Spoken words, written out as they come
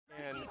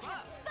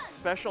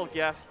special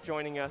guest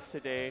joining us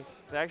today.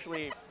 It's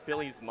actually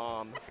Billy's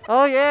mom.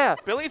 Oh, yeah.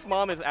 Billy's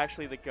mom is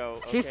actually the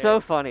GOAT. She's okay? so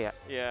funny.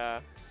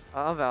 Yeah.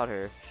 I'm about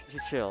her.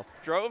 She's chill.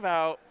 Drove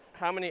out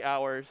how many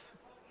hours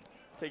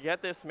to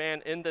get this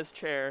man in this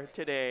chair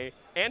today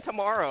and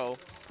tomorrow,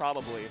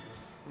 probably.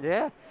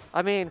 Yeah.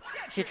 I mean,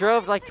 she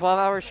drove like 12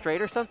 hours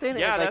straight or something.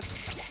 Yeah, like,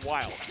 that's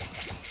wild.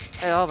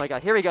 And oh my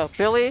god, here we go.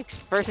 Billy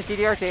versus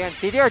DDR Dan.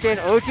 DDR Dan,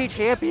 OG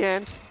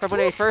champion from when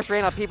they first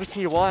ran on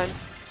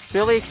PPT1.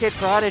 Billy, Kid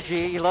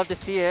Prodigy, you love to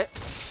see it.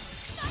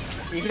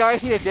 You can already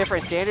see the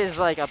difference. Dan is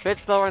like a bit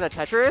slower in the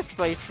Tetris,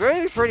 but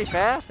he's pretty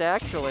fast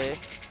actually.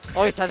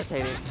 Oh, he's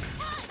hesitating.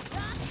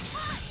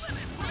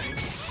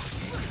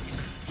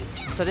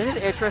 So this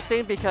is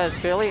interesting because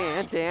Billy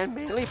and Dan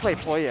mainly play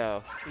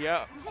Puyo.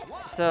 Yeah.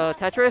 So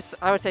Tetris,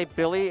 I would say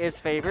Billy is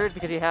favored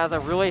because he has a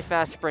really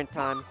fast sprint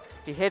time.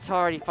 He hits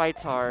hard, he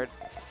fights hard.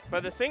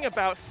 But the thing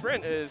about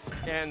sprint is,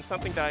 and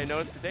something that I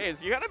noticed today,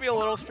 is you got to be a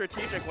little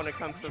strategic when it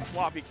comes to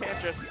swap. You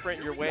can't just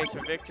sprint your way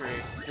to victory.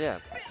 Yeah.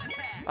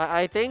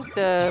 I think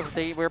the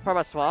weird part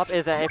about swap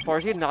is that it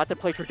forces you not to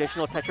play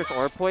traditional Tetris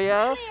or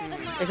Puyo.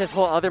 It's this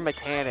whole other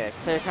mechanic.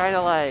 So you're kind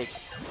of like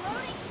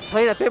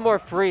playing a bit more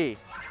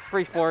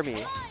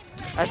free-formy.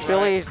 As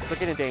Billy's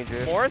looking in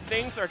danger. More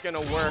things are going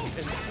to work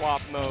in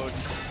swap mode.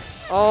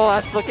 Oh,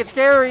 that's looking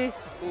scary.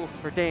 Ooh,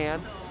 for Dan.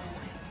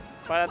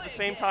 But at the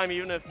same time,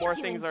 even if more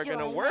things are going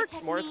to work,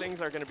 more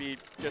things are going to be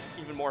just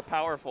even more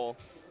powerful.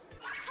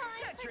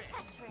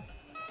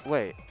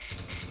 Wait.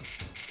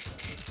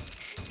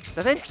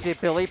 Did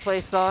Billy play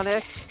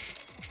Sonic?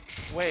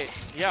 Wait,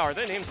 yeah, are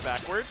their names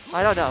backwards?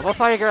 I don't know. We'll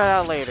figure it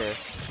out later.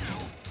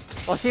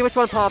 We'll see which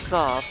one pops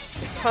off.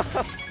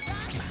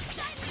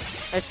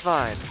 It's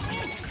fine.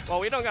 Well,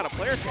 we don't got a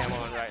player cam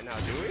on right now,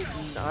 do we?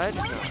 No, I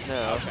don't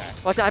know. Okay.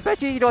 Well, I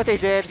bet you know what they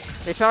did?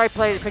 They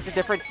probably picked a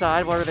different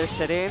side where they're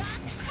sitting.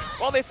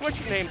 Well, they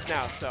switched names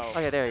now, so.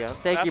 Okay, there you go.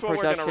 Thank you,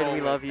 production.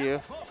 We love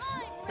you.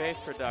 Base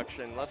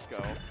production, let's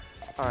go.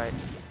 All right.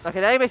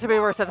 Okay, that makes a bit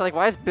more sense. Like,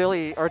 why is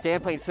Billy or Dan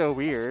playing so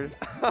weird?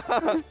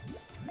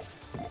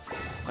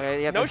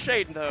 Okay, yeah, no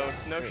shade, though.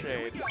 No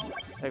shade.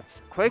 A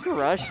quick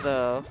rush,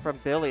 though, from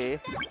Billy.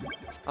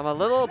 I'm a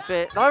little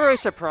bit, not very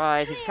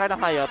surprised. He's kind of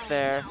high up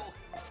there.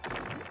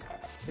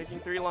 Taking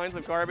 3 lines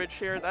of garbage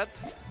here.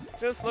 That's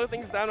going to slow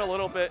things down a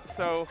little bit.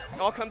 So it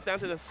all comes down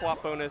to the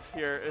swap bonus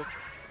here if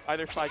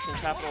either side can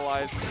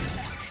capitalize.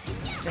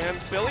 And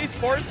Billy's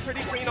board is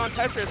pretty clean on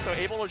Tetris, so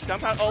able to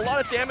dump out a lot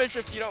of damage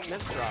if you don't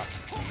miss drop.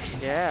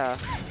 Yeah.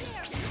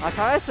 I'm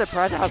kind of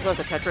surprised at how close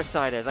the Tetris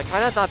side is. I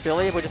kind of thought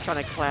Billy would just kind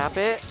of clap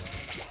it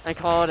and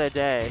call it a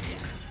day.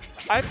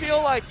 I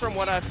feel like from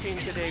what I've seen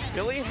today,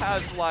 Billy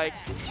has like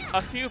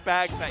a few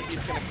bags that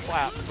he's going to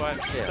clap, but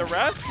the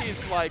rest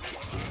he's like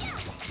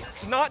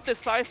not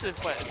decisive,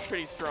 but it's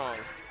pretty strong.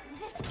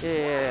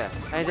 Yeah,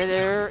 and then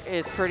there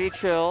is pretty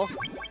chill.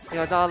 You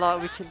know, not a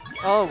lot we can.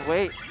 Oh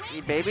wait,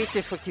 maybe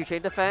just with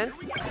 2-chain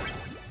defense.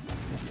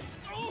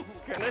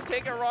 Gonna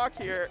take a rock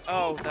here.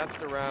 Oh, that's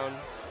the round.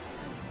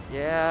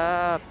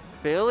 Yeah,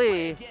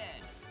 Billy.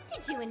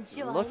 Did you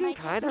enjoy looking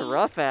kind of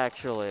rough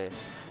actually.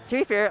 To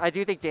be fair, I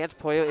do think Dance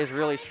Puyo is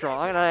really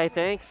strong, and I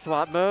think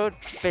swap mode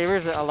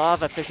favors a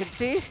lot of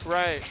efficiency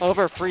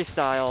over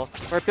freestyle,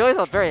 where Billy's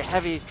a very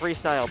heavy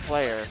freestyle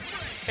player.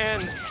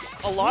 And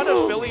a lot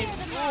of Billy...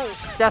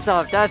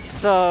 That's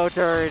so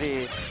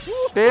dirty.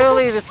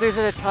 Billy just loses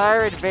an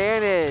entire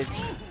advantage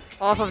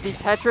off of the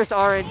Tetris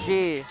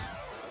RNG.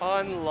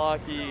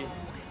 Unlucky.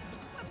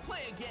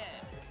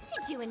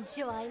 Did you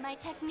enjoy my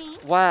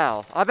technique?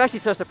 Wow, I'm actually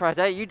so surprised.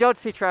 You don't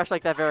see trash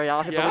like that very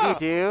often, but when you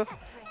do,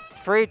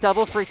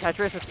 double free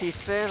Tetris with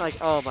T-spin, like,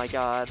 oh my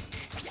god.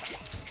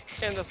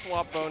 And the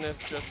swap bonus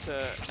just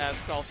to add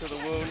salt to the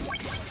wound.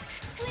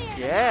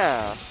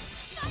 Yeah.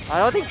 I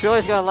don't think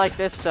Billy's gonna like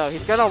this though.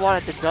 He's gonna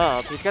want it to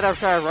dub. He's gonna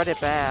try to run it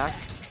back.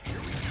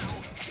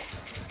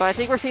 But I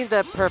think we're seeing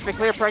the perfect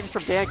clear practice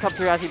from Dan come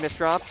through as he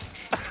misdrops.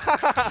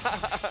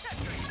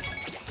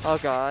 Oh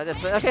god.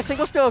 Okay,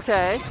 single's still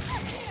okay.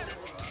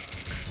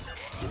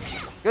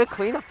 Good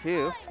cleanup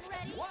too.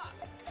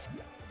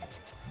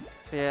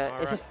 Yeah,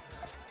 it's just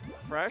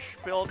fresh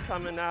build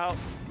coming out.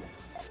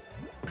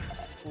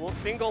 Little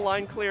single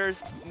line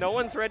clears. No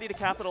one's ready to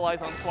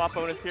capitalize on swap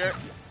bonus here.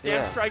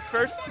 Dan strikes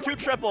first, 2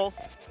 triple.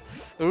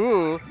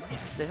 Ooh,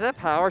 is that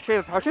power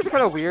chain? Power chains are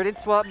kind of weird in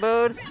swap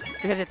mode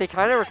because they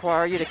kind of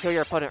require you to kill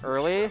your opponent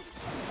early.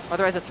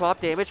 Otherwise, the swap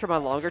damage from a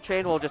longer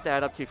chain will just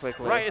add up too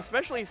quickly. Right,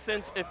 especially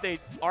since if they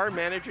are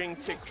managing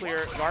to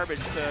clear garbage,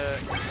 the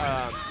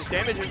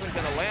damage isn't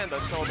going to land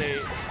until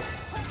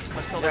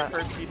their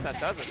first piece that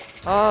doesn't.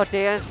 Oh,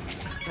 Dan's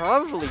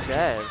probably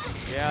dead.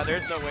 Yeah,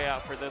 there's no way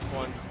out for this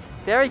one.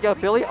 There you go,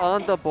 Billy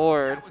on the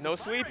board. No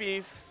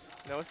sweepies.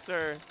 No,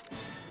 sir.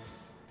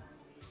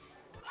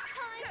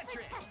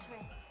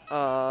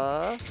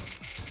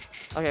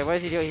 Okay, what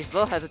is he doing? He's a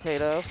little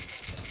hesitato.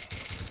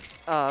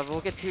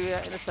 We'll get to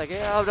that in a second.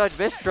 Oh, no,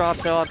 missed drop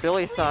though on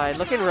Billy's side.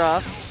 Looking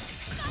rough.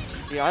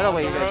 Yeah, I know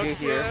what you're gonna do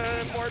here.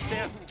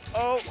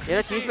 Oh, yeah,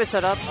 the T-spin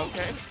set up.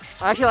 Okay.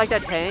 I actually like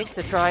that tank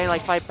to try and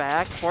like fight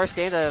back, force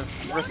Dan to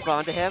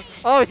respond to him.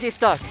 Oh, he's getting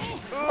stuck.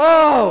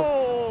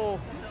 Oh!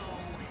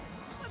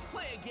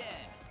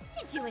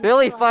 Did you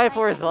Billy enjoy fighting my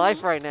for his life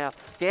technique? right now.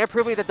 Dan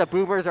proving that the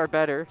boomers are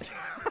better. Time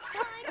for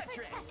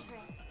Tetris.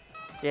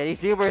 Yeah,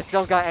 these zoomers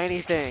don't got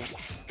anything.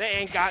 They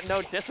ain't got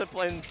no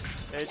discipline.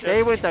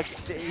 They went to,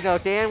 you know,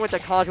 Dan went to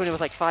college when it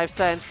was like 5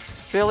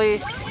 cents. Billy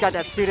got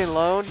that student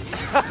loan.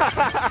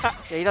 Yeah,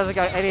 he doesn't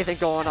got anything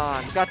going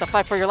on. You got to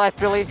fight for your life,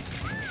 Billy.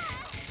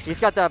 He's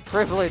got the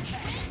privilege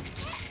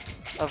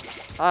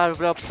of, I don't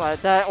know,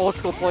 that old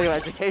school Puyo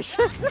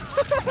education.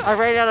 I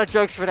ran out of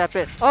jokes for that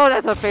bit. Oh,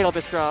 that's a fatal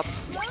misdrop.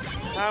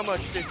 How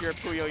much did your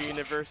Puyo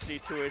University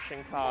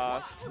tuition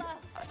cost?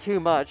 Too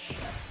much.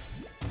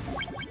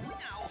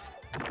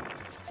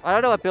 I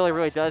don't know what Billy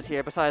really does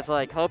here besides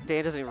like hope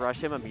Dan doesn't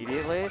rush him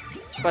immediately.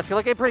 But it's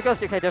looking pretty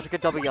close. Okay, there's a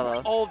good double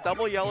yellow. Oh,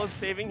 double yellow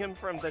saving him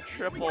from the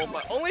triple,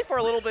 but only for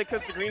a little bit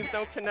because the greens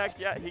don't connect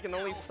yet. He can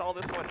only stall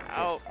this one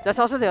out. That's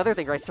also the other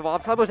thing, right?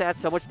 Swap combos add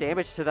so much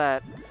damage to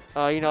that,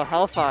 you know,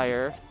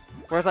 Hellfire.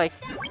 Whereas like,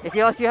 if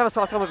you have a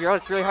swap combo of your own,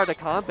 it's really hard to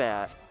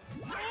combat.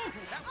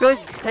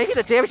 Billy's taking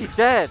the damage, he's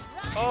dead.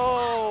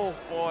 Oh,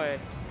 boy.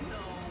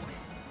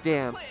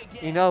 Damn.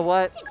 You know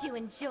what? Did you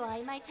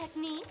enjoy my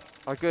technique?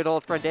 Our good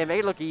old friend Dan,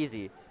 make it look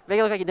easy. Make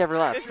it look like he never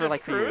left It's for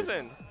like just 2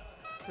 years.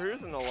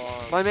 cruising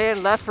along. My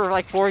man left for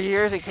like 4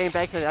 years and came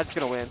back and said, that's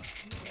gonna win.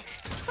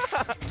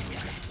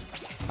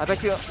 I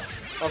bet you.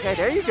 Okay,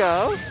 there you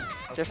go.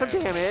 There's some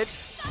damage.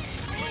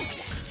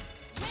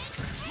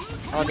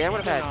 Oh, Dan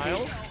would have had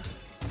Denial. two.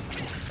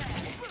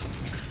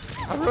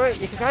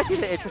 You can kind of see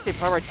the interesting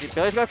part where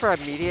Billy's going for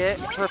immediate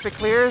perfect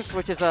clears,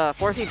 which is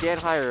forcing Dan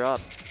higher up,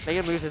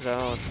 making him lose his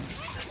own.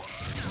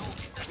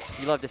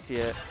 You love to see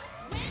it.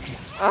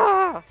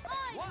 Ah!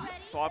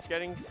 Swap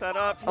getting set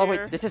up here. Oh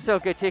wait, this is so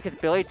good too because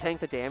Billy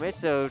tanked the damage,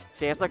 so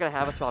Dan's not gonna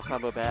have a swap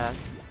combo back.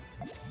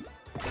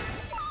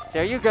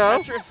 There you go.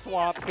 Tetris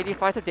swap. Can you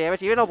find some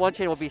damage? Even a one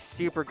chain will be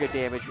super good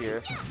damage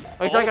here.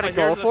 Oh, he's Oh, not gonna but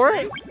go here's the for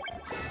thing. it?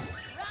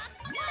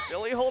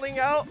 Billy holding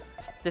out.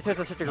 This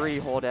was such a greedy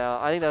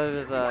holdout. I think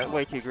that was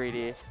way too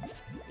greedy.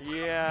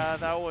 Yeah,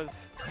 that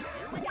was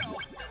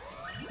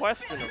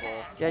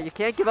questionable. Yeah, you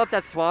can't give up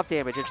that swap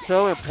damage. It's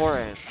so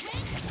important.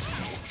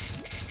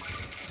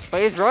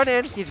 But he's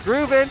running. He's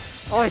grooving.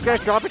 Oh, he's gonna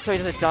drop it so he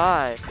doesn't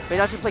die. But he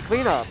doesn't play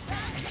cleanup.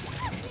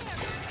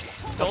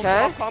 Still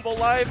Okay. swap combo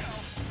live.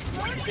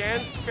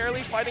 Dan's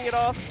barely fighting it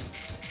off,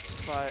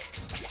 but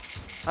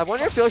I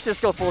wonder if Billy should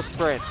just go full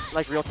sprint.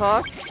 Like, real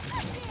talk?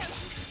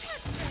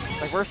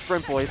 Like, we're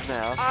sprint boys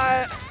now.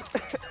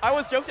 I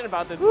was joking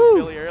about this Woo.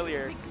 with Billy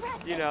earlier.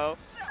 You know,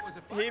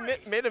 he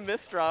made a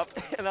misdrop,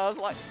 and I was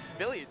like,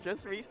 Billy,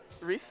 just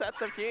reset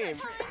the game.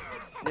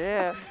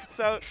 Yeah.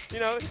 So, you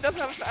know, he doesn't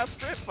have a fast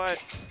sprint, but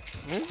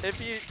if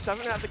he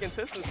doesn't have the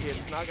consistency,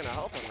 it's not going to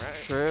help him, right?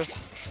 True.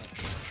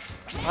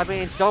 I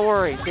mean, don't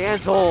worry.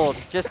 Dan's old.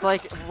 Just,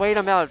 like, wait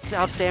him out.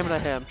 Out-stamina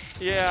him.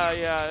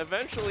 Yeah.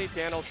 Eventually,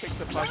 Dan will kick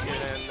the bucket,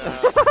 and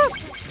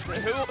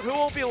who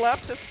will be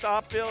left to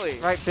stop Billy?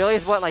 Right,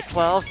 Billy's, what, like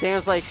 12?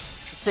 Dan's, like,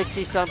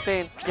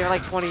 60-something. Give it,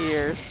 like, 20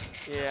 years.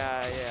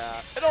 Yeah.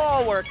 It'll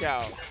all work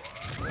out.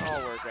 It'll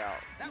all work out.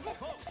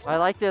 I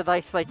like the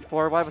nice, like,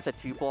 forward wide with the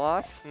 2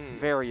 blocks.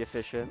 Very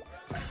efficient.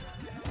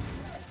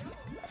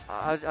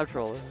 I'm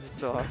trolling.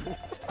 So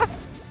hard.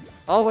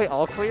 Oh, wait,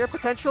 all clear,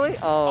 potentially?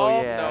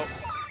 Oh, yeah.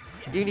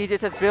 No. You need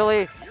this as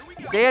Billy.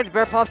 Dan,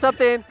 better pop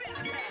something.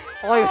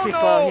 Oh, he was too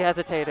slow. He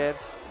hesitated.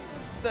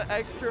 The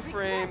extra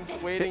frames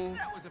waiting.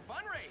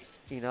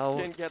 You know,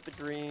 Didn't get the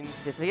greens.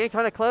 this is getting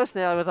kind of close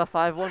now. It was a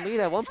 5-1 lead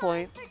at one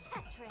point. For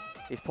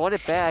Tetris. He's pulling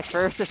it back.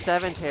 First to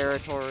 7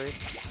 territory.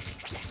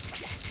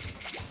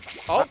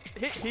 Oh,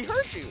 he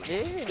hurt you.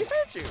 Yeah. He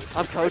hurt you.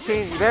 I'm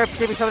coaching. You better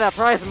give me some of that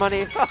prize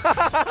money.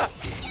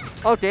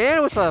 Oh,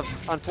 Dan with an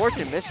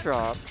unfortunate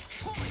misdrop.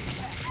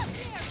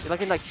 You're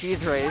looking like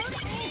cheese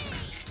race.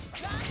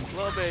 A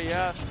little bit,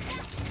 yeah.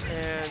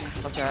 And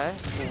Okay.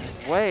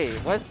 Wait,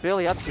 what's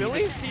Billy up to?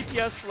 Billy's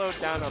DPS slowed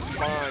down a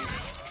bunch.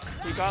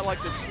 He got like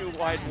the 2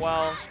 wide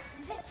well,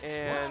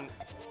 and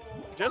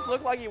just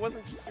looked like he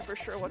wasn't super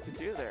sure what to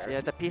do there.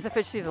 Yeah, the piece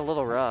efficiency is a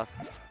little rough.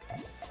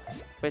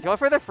 But he's going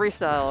for the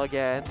freestyle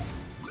again.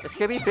 This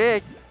could be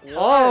big.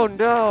 Oh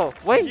no!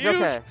 Wait, Huge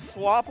okay.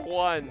 swap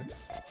 1.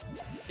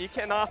 You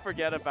cannot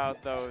forget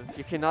about those.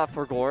 You cannot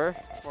forgore.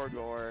 For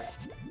gore.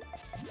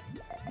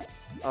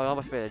 Oh, I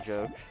almost made a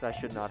joke that I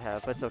should not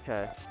have, but it's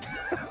okay.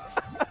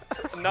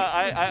 No,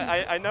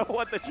 I know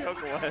what the joke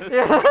was.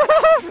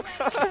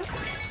 Yeah.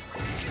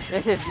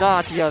 This is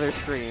not the other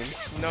stream.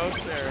 No,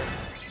 sir.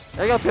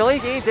 There you go, Billy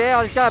getting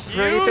down. He's got a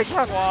pretty Huge big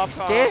swap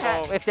Dan,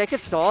 combo. if they can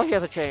stall, he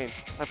has a chain.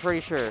 I'm pretty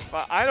sure.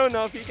 But I don't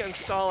know if he can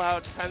stall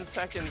out 10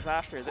 seconds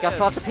after this. Got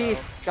swap the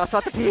piece. Got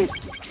swap the piece.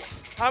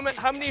 How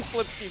many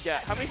flips do you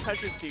get? How many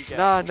touches do you get?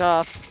 Not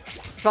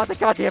enough. Swap the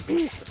goddamn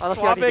piece. Oh, let's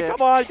see Swap what he it. did.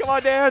 Come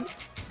on, Dan.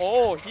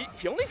 Oh,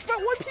 he only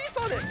spent 1 piece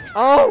on it.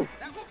 Oh!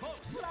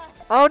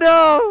 Oh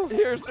no!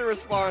 Here's the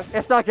response.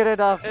 It's not good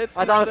enough. It's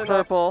I thought not it was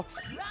enough. purple.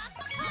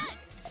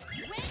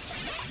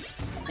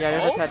 Yeah,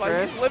 there's a But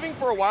Tetris. he's living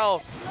for a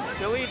while.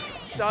 Billy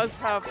does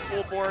have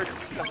full board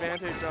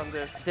advantage on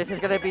this. This is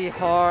gonna be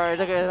hard.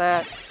 Look at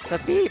that. The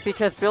beat,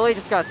 because Billy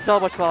just got so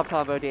much swap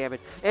combo damage.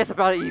 It's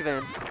about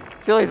even.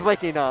 Billy's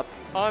waking up.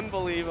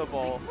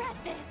 Unbelievable.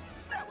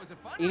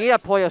 You need a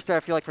Puyo star, I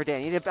feel like, for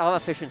Dan. You need to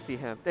out-efficiency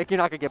him. Like, you're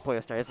not gonna get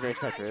Puyo star. It's very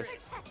Tetris.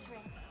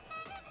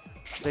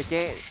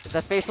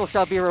 The faithful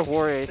shall be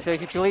rewarded. So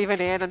if you believe in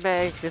anime,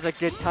 there's a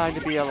good time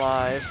to be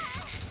alive.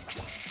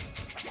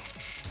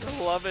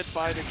 Beloved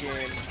by the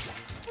game.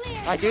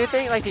 I do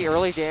think like the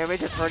early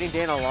damage is hurting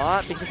Dan a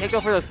lot because he can't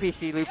go for those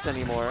PC loops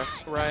anymore.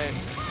 Right.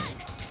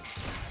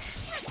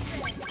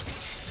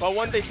 But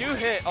when they do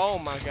hit, oh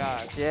my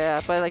god. Yeah,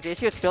 but like the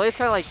issue is Billy's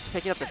kind of like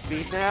picking up the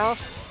speed now.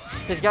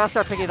 So he's gotta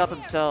start picking it up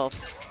himself.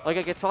 Like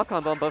I get swap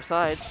combo on both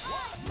sides.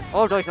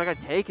 Oh no, he's not gonna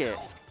take it.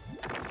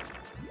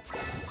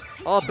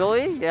 Oh,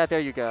 Billy? Yeah, there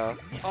you go.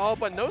 Oh,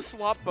 but no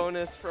swap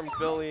bonus from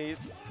Billy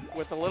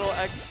with a little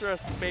extra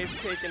space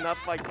taken up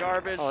by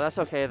garbage. Oh, that's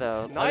okay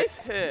though. Nice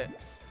hit.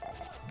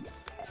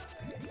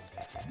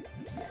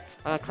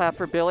 Clap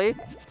for Billy.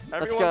 Let's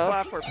Everyone go.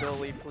 clap for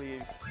Billy,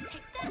 please.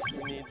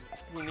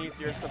 He needs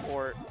your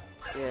support.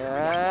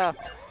 Yeah.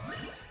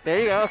 There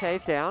you go. Okay,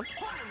 he's down.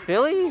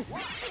 Billy's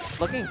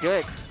looking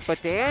good,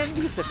 but Dan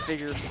needs to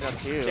figure it out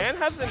too. Dan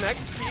has the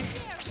next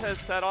piece to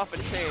set off a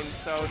chain,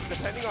 so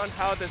depending on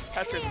how this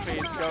Tetris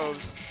phase goes,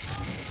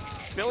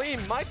 Billy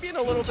might be in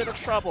a little bit of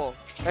trouble.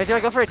 Is he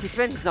gonna go for a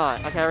T-spin? He's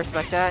not. Okay, I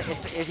respect that.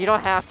 If you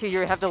don't have to,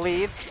 you have to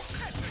leave.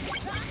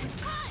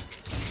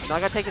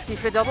 Not gonna take the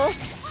T-spin double?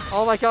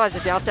 Oh my god, the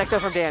down stack though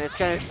from Dan. It's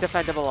gonna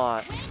defend him a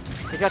lot.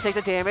 He's gonna take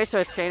the damage so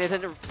his chain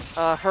isn't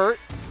hurt.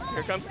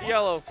 Here comes the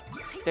yellow.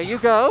 There you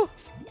go.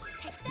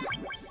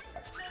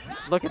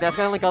 Look at that's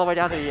gonna link all the way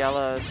down to the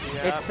yellows.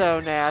 Yeah. It's so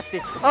nasty.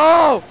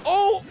 Oh!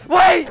 Oh!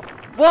 Wait!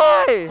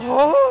 Why?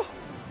 Oh!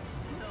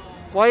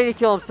 Why did he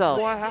kill himself?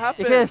 What He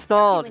happened? could have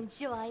stalled.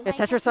 Enjoy His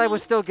Tetris side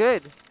was still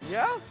good.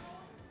 Yeah?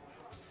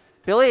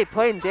 Billy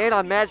playing Dan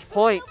on match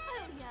point.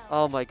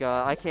 Oh my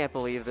god, I can't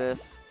believe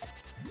this.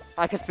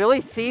 Because Billy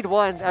seed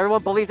won.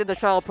 Everyone believed in the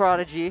child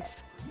prodigy. I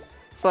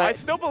But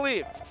still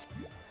believe.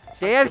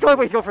 Dan's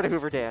going for the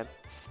Hoover Dan.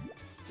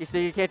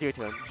 You can't do it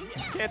to him.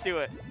 Can't do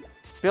it.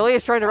 Billy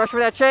is trying to rush for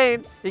that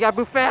chain. You gotta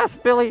move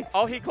fast, Billy.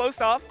 Oh, he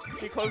closed off.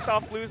 He closed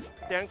off blues.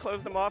 Dan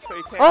closed them off, so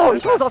he can't. Oh, he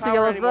get closed that off the power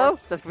yellows anymore. though.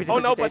 That's gonna be Oh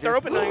no, but they're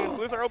dangerous. open.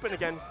 Blues are open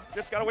again.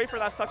 Just gotta wait for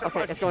that sucker Okay,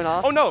 punch. it's going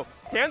off. Oh no,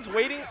 Dan's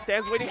waiting.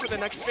 Dan's waiting for the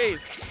next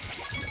phase.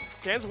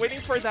 Dan's waiting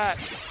for that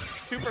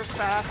super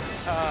fast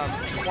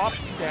swap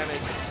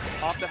damage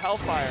off the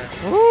Hellfire.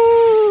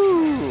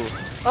 Ooh.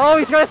 Oh,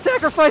 he's gonna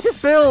sacrifice his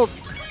build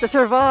to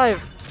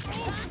survive.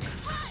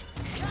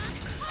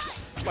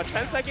 But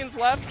 10 seconds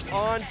left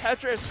on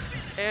Tetris,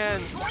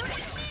 and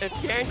if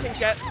Dan can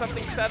get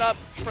something set up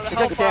for the He's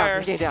looking down. Hellfire,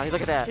 He's getting down.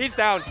 Look at that. he's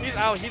down. He's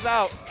out. He's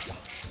out.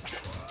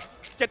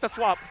 Get the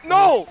swap.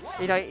 No!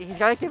 You know, he's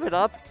gotta give it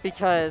up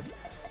because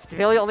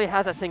Billy only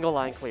has a single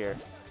line clear.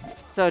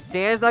 So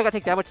Dan's not gonna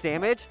take that much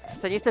damage,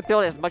 so he needs to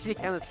build as much as he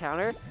can on this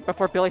counter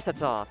before Billy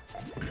sets off.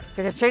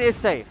 Because his chain is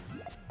safe.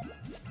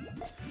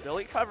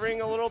 Billy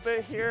covering a little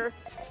bit here,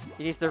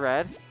 He needs the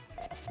red.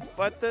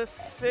 but the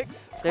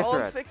 6, There's column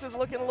the red. 6 is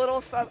looking a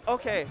little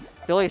okay.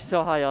 Billy's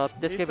so high up.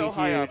 This He's could so be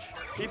high huge. up.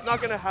 He's not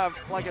gonna have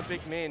like a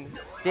big main.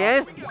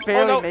 Dan is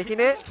barely no, making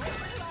it.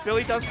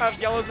 Billy does have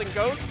yellows and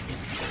ghosts.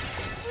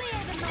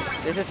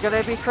 This is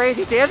gonna be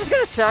crazy. Dan's just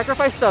gonna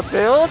sacrifice the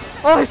build.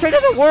 Oh, his chain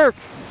doesn't work.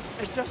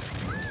 It just,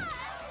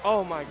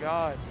 oh my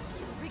god.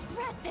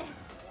 Regret this.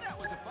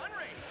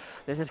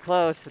 This is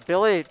close.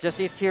 Billy just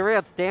needs 2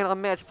 rounds. Dan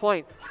on match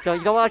point. So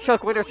you don't want to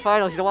choke winners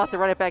finals. You don't want to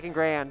run it back in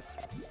grands.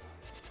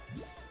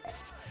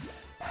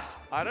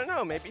 I don't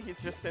know, maybe he's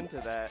just into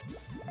that.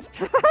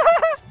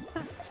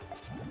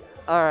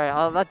 All right,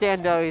 I'll let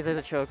Dan know he's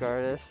a choke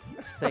artist.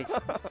 Thanks.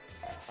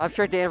 I'm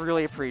sure Dan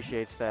really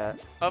appreciates that.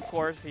 Of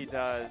course he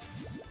does.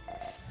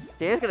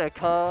 Dan's gonna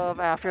come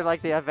after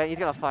like the event. He's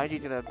gonna find you.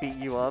 He's gonna beat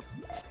you up.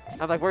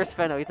 I'm like, where's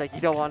Fenno? He's like,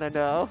 you don't want to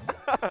know.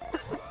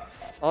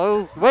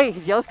 Oh wait,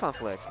 he's yellows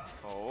conflict.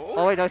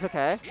 Oh wait, no, it's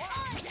okay.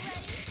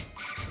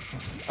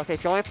 Okay,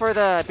 going for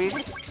the beat.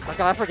 Oh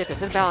god, I forget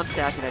this. It's balance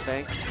stacking, I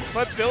think.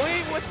 But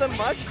Billy with the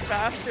much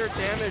faster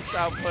damage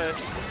output.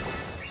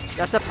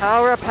 That's the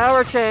power of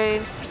power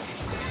chains.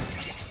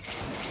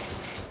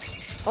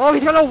 Oh,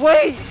 he's gonna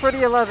wait for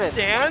the 11.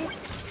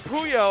 Dan's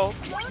Puyo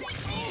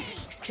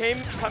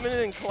coming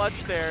in clutch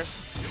there.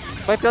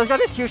 Wait, Bill's got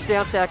this huge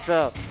down stack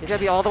though. He's gonna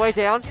be all the way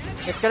down.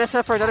 It's gonna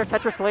set for another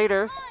Tetris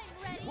later.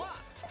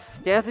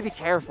 Dan has to be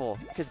careful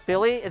because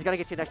Billy is gonna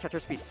get to the next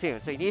Tetris piece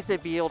soon, so he needs to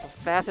be able to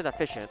fast and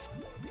efficient.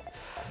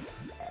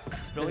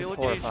 Billy is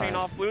looking to chain horrifying.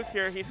 off blues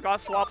here. He's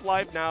got swap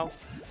live now.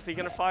 Is he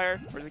gonna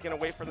fire or is he gonna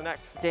wait for the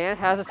next? Dan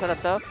has a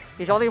setup though.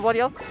 He's only 1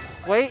 yellow.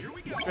 Wait.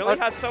 Billy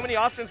had so many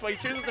options, but he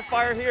chooses to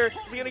fire here.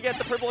 Is he gonna get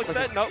the purple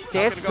extend? Nope. not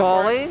Dan's gonna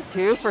go for it. stalling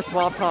too for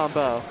swap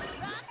combo.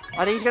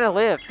 I think he's gonna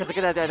live because look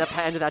at that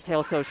end of that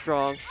tail so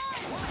strong.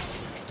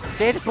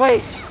 Dan, just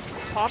wait.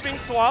 Popping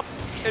swap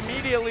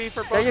immediately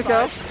for both There you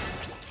go. sides.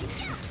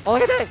 Oh,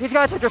 look at that. He's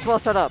got a Tetris well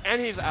set up. And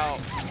he's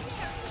out.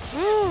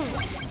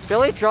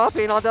 Billy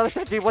dropping on the other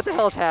side. Dude, what the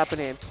hell is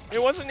happening?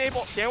 Dan wasn't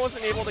able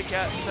to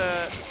get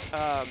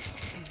the.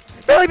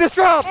 Billy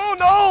misdrop! Oh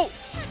no!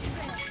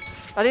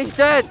 I think he's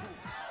dead.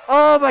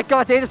 Oh my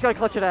god, Dan just gotta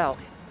clutch it out.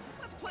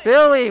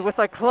 Billy with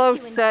a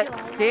close set.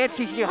 Dan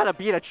teaching you how to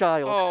beat a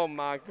child. Oh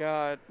my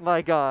god.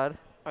 My god.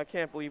 I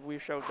can't believe we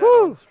showed that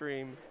Whew. on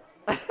stream.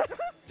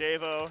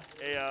 Davo,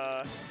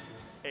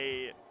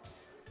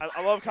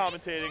 I love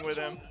commentating with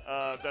him.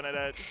 I've done it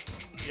at.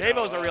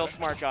 Davo's a real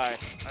smart guy.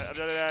 I've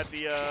done it at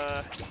the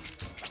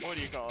what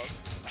do you call it?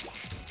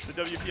 The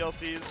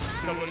WPLCs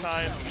a couple of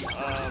times.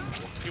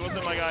 He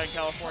wasn't my guy in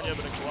California,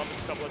 but in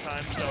Columbus a couple of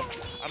times. So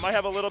I might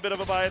have a little bit of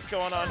a bias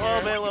going on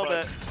here. A little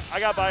bit. I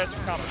got bias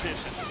from competition.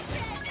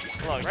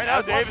 Look, right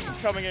now Davis is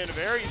coming in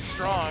very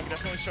strong,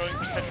 definitely showing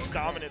some Tetris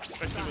dominance,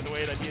 especially with the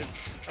way that he is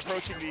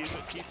approaching these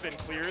with T-spin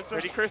clears.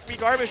 Pretty crispy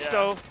garbage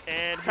though.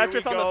 And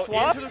Tetris here we on the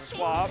swap. into the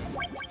swap.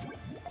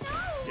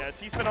 Yeah,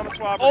 T-spin on the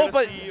swap. Oh,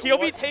 but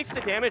Kyobi takes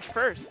the damage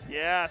first.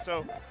 Yeah,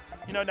 so,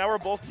 you know, now we're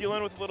both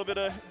dealing with a little bit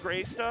of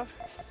gray stuff.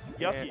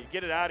 Yucky, Yeah.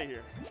 get it out of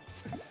here.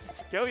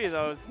 Kyobi,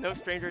 though, is no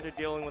stranger to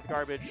dealing with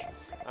garbage.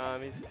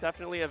 He's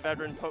definitely a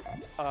veteran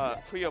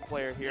Puyo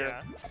player here.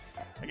 Yeah.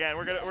 Again,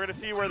 we're gonna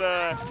see where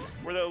the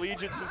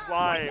allegiances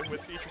lie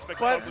with each respective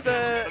But puzzle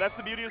game. But that's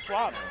the beauty of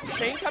swap.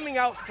 Chain coming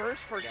out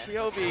first for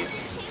Kyobi,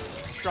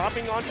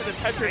 dropping onto the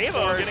Tetris Avo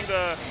board. getting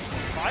the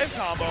 5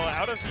 combo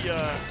out of the.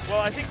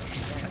 Well, I think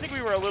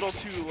we were a little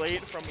too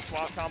late from the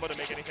swap combo to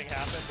make anything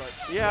happen. But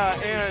Yeah,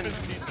 and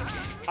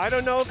I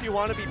don't know if you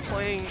want to be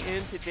playing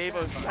into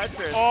Davo's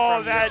Tetris. oh,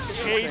 from that the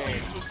J chain.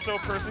 piece was so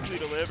perfectly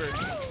delivered.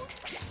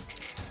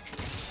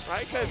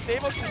 Right, because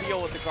Davo can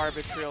deal with the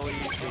garbage really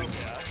easy.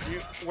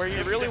 Yeah. Where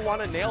you really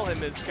want to nail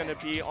him is going to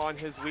be on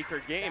his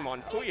weaker game,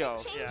 on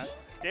Puyo. Yeah.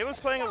 Davo's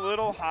playing a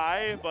little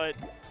high, but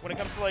when it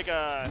comes to like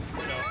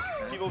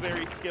people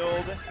very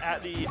skilled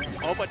at the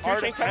Oh, but art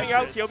two-chain of coming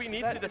out. Tetris. Kyobi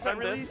needs to Is that defend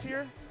really this.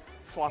 here?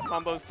 Swap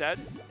combo's dead.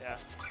 Yeah.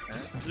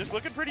 Just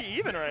looking pretty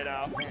even right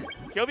now.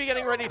 Kyobi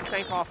getting ready to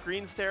tank off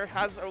greens there.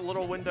 Has a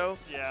little window.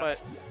 Yeah.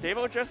 But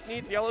Davo just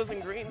needs yellows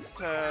and greens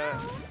to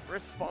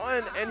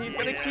respond, and he's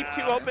going to keep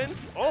two Yeah. open.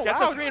 Oh, Gets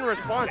wow. a green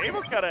response.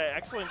 Davo's got an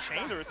excellent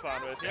chain to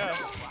respond with, yeah.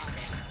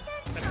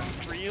 And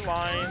 3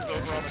 lines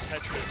over on the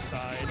Tetris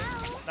side.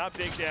 Not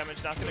big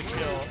damage, not going to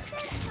kill.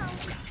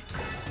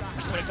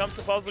 When it comes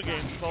to puzzle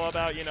games, it's all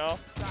about, you know,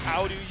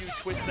 how do you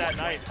twist that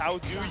knife? How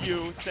do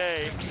you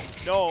say,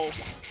 no,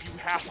 you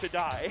have to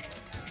die?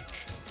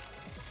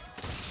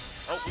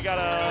 Oh, we got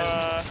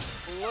a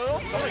little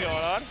something going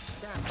on.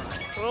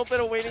 A little bit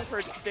of waiting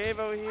for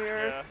Davo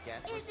here. Yeah.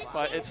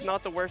 But it's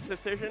not the worst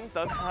decision.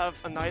 Does have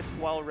a nice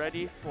well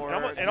ready for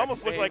It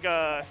almost looked like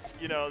the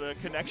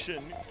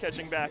connection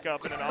catching back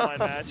up in an online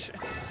match.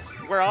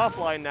 We're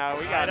offline now.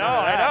 We got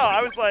I know.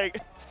 I was like,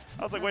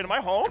 wait, am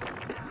I home?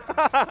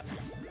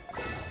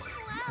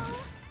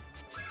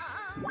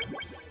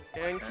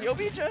 And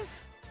Kyobi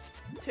just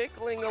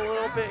tickling a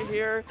little bit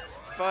here,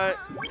 but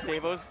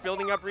Davo's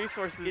building up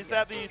resources. Is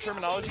that the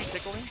terminology,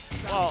 tickling?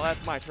 Well,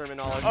 that's my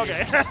terminology.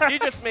 Okay. You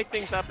just make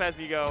things up as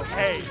you go.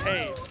 Hey,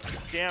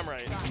 damn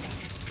right.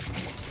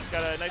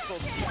 Got a nice little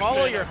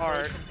Follow spin your approach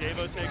heart. from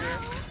Davo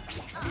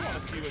Tigger. I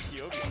want to see what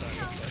Kyobi's side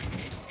looks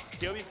like.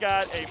 Kyobi's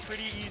got a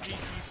pretty easy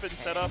T-spin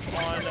setup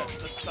on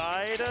the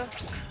side,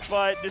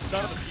 but just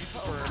none of the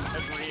pieces were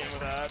agreeing with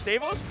that.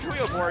 Davo's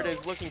Puyo board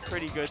is looking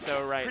pretty good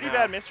though right Pretty now.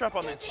 bad misdrop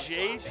on the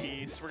J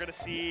piece. We're gonna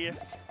see,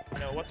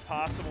 what's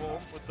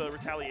possible with the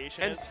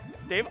retaliation. And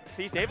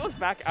Davo's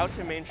back out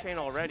to main chain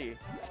already,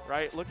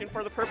 right? Looking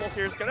for the purple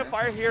here. He's gonna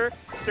fire here.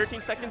 13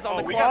 seconds on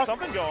the we clock. got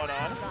something going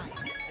on.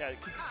 Yeah,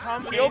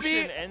 combination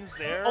Kyobi, ends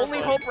there. only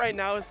but hope right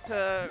now is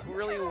to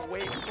really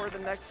wait for the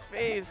next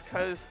phase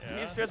because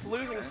he's just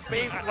losing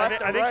space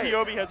left I and think right.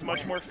 Kyobi has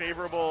much more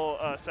favorable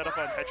setup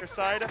on Tetris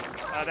side.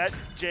 That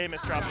J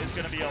misdrop is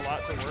going to be a lot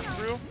to work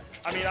through.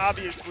 I mean,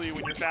 obviously,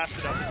 when you're fast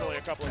enough, it's only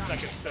a couple of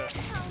seconds to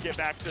get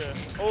back to.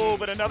 Oh,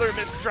 but another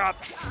misdrop,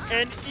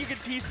 and you can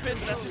T-spin,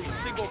 but that's just a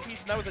single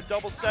piece, and that was a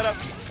double setup.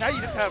 Now you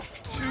just have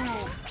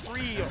 2,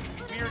 3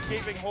 weird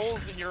gaping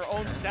holes in your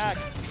own stack.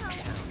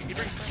 He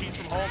brings the cheese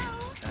from home.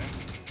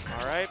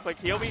 All right, but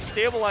Kyobi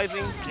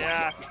stabilizing.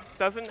 Yeah.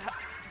 Doesn't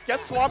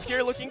get swapped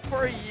here, looking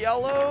for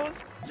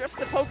yellows, just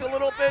to poke a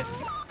little bit.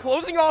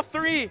 Closing off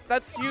 3.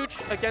 That's huge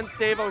against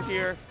Davo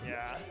here.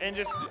 Yeah, and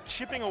just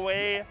chipping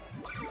away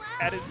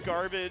at his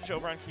garbage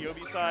over on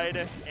Kyobi's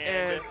side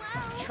and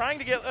trying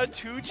to get a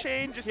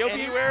 2-chain just Kyobi's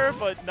anywhere,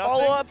 but nothing.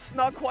 Follow-up's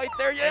not quite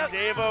there yet.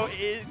 And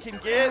Davo can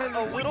get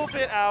a little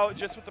bit out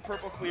just with the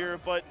purple clear,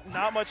 but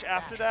not much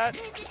after that.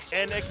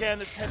 And again,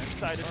 this Tetris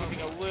side is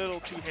looking a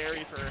little too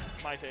hairy for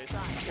my taste.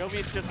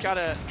 Kyobi's just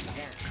gotta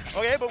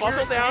Okay, but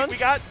buckle down. we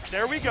got,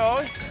 there we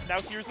go.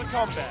 Now here's the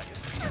comeback.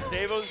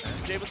 Davo's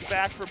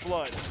back for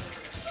blood.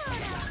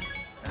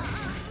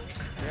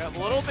 Yeah, a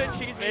little bit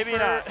cheesy. Maybe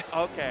not.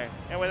 Okay.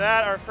 And with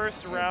that, our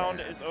first round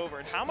is over.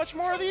 And how much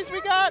more of these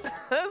we got?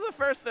 That was the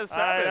first of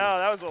 7. I know,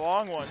 that was a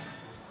long one.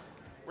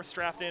 We're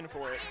strapped in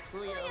for it.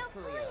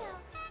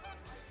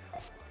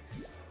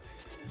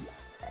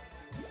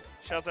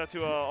 Shouts out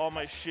to all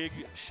my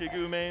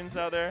Shigu mains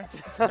out there.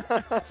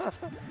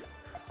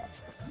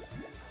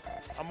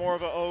 I'm more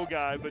of an O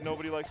guy, but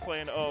nobody likes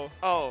playing O.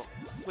 Oh,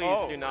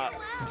 please do not.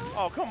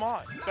 Oh, come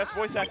on. Best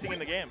voice acting in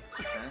the game.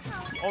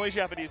 Only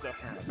Japanese, though.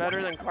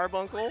 Better than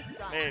Carbuncle?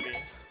 Maybe.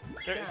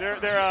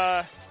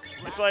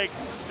 It's like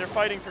they're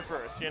fighting for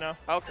first, you know?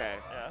 Okay.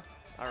 Yeah.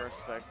 I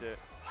respect it.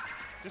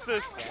 Just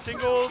a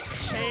single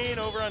chain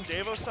over on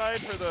Devo's side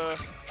for the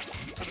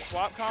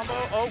swap combo.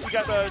 Oh, we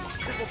got the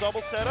triple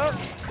double setup.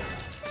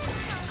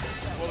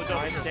 Well, the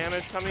double Nice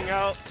damage coming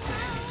out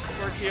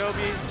for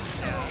Kyobi.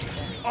 Yeah.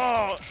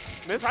 Oh,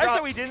 Miss surprised drop.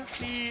 that we didn't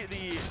see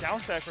the down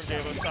stack from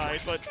Devo's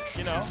side, but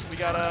you know, we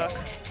got a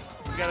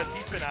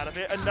T-spin out of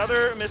it.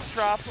 Another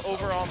misdrop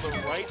over on the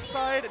right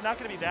side. Not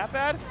going to be that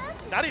bad.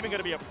 Not even going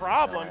to be a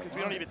problem because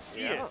we don't even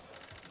see it.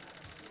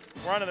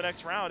 We're on to the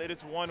next round. It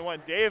is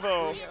 1-1.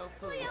 Devo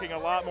looking a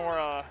lot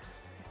more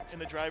in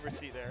the driver's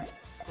seat there.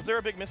 Was there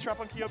a big misdrop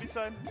on Kyobi's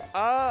side?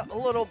 A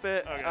little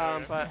bit,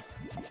 Okay. but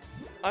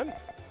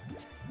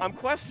I'm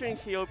questioning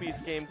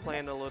Kyobi's game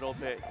plan a little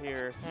bit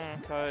here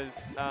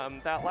because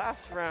that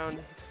last round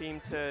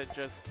seemed to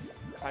just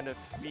kind of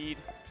feed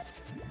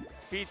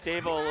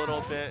Devo a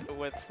little bit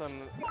with some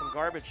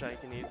garbage I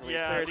can easily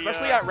clear,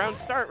 especially at round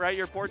start, right?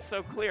 Your board's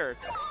so clear,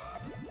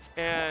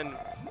 and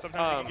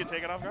sometimes you can get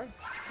taken off guard.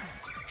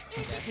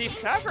 He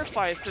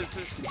sacrifices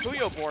his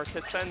Puyo board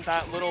to send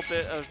that little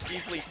bit of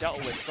easily dealt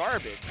with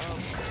garbage.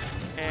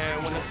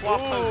 And when the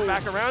swap comes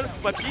back around,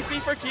 but PC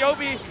for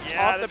Kyobi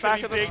off the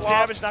back of the big swap.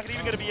 Damage, not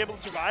even going to be able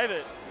to survive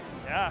it.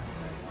 Yeah.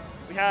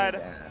 We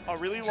had a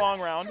really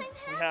long round.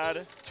 We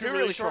had two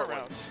really short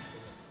rounds.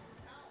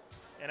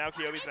 And now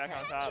Kyobi's back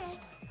on top.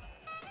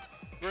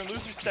 We're in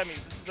losers semis.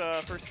 This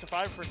is first to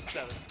 5, first to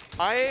 7.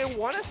 I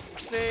want to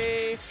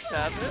say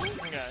 7.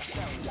 Okay.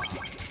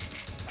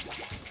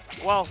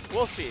 Well,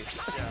 we'll see.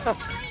 Yeah.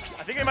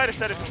 I think they might have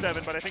said it to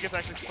 7, but I think it's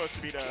actually supposed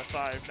to be to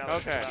 5 now that I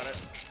think about it.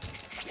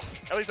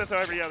 At least that's how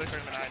every other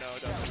tournament I know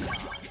does.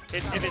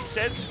 If it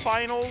says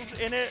finals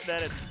in it,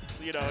 then it's,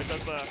 you know, it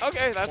does the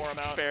that's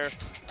amount. fair.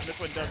 And this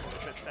one doesn't,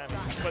 it says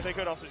semis. But they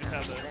could also just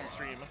have the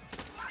stream.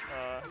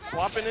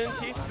 Swapping in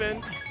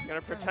T-spin.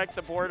 Gonna protect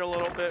the board a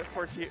little bit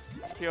for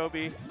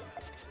Kyobi.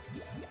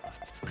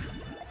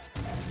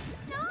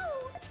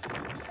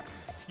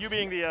 You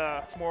being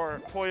the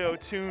more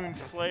Puyo-tuned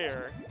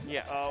player,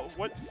 yes.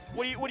 What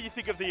do you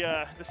think of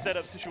the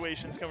setup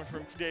situations coming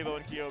from Devo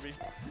and Kyobi?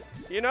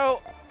 You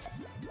know,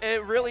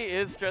 it really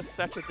is just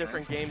such a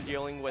different game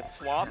dealing with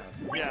swap.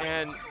 Yeah.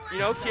 And, you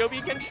know,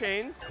 Kyobi can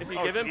chain. If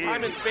you give him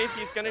time and space,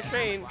 he's going to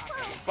chain.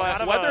 But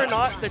of whether or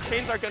not the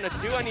chains are going to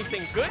do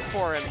anything good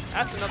for him,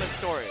 that's another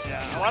story.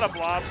 Yeah, a lot of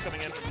blobs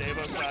coming in from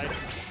Devo's side.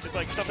 Just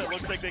like stuff that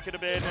looks like they could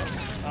have been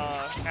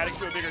adding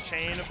to a bigger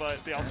chain,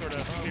 but they all sort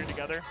of cleared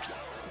together.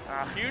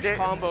 Huge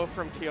combo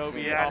from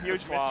Kyobi. Yeah, off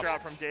huge the swap.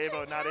 misdrop from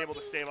Devo, not able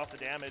to stave off the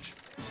damage.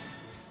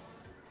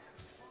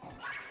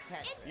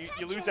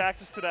 You lose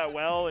access to that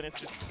well, and it's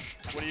just,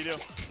 what do you do?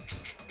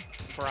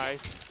 Cry.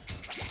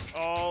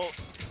 Oh,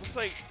 looks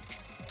like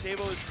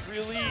Devo is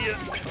really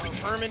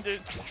determined to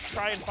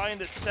try and find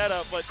this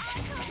setup, but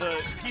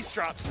the piece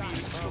drop speed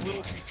is just a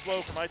little too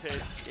slow for my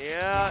taste.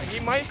 Yeah, he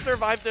might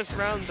survive this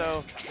round,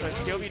 though, but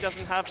Kyobi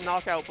doesn't have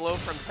knockout blow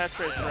from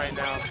Tetris right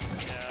now.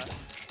 Yeah.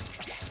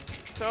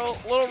 So,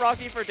 a little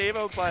rocky for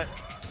Devo, but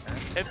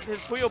if his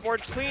Puyo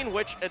board's clean,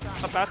 which it's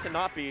about to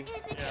not be,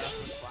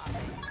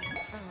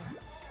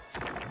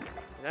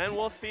 then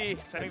we'll see.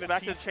 Sending It's the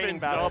back to T-spin chaining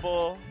battle.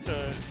 double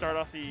to start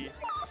off the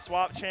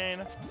swap chain.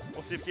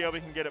 We'll see if Kyobi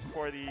can get it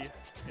before the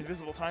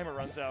invisible timer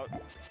runs out.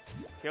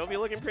 Kyobi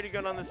looking pretty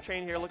good on this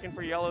chain here, looking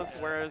for yellows,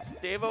 whereas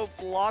Devo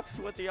blocks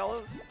with the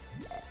yellows.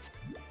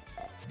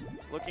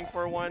 Looking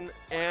for one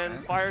and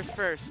fires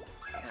first.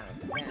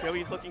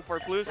 Kyobi's looking for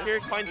blues here,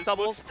 finds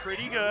doubles. Looks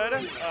pretty good.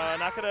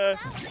 Not gonna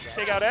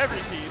take out every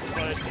piece,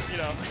 but you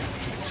know,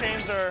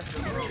 chains are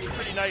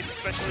pretty nice,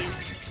 especially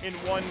in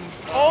one.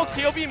 Oh,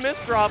 Kyobi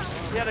misdropped.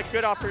 He had a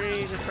good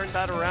opportunity to turn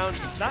that around.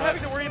 Not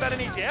having to worry about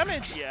any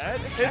damage yet.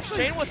 His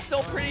chain was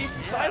still pretty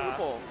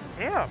sizable.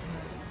 Yeah.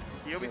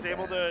 Kyobi's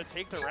able to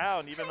take the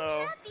round, even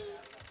though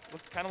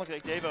it kind of looked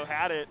like Devo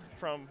had it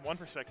from one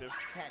perspective.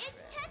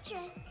 It's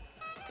Tetris.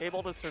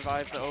 Able to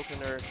survive the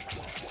opener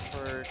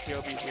for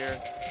Kyobi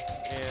here.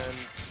 And,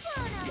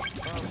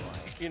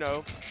 you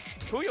know,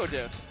 Puyo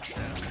diff.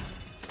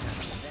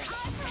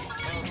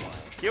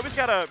 Kyobi's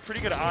got a pretty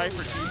good eye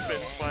for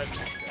T-spins, but,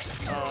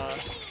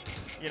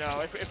 you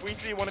know, if we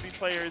see one of these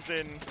players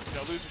in, you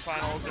know, loser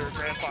finals or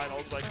grand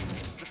finals, like,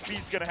 the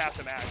speed's going to have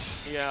to match.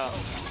 Yeah.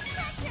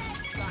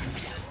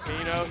 And,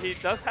 you know, he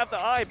does have the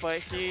eye, but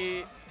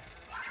he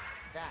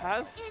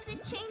has,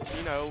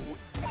 you know,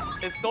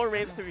 it still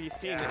remains to be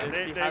seen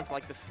if he has,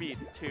 like, the speed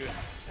to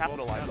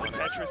capitalize on it.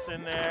 Tetris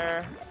in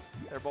there.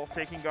 They're both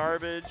taking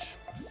garbage.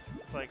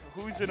 It's like,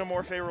 who's in a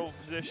more favorable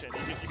position?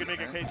 You can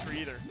make a case for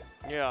either.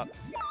 Yeah.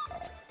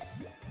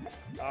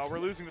 We're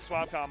losing the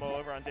swap combo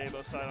over on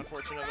Devo's side,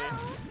 unfortunately.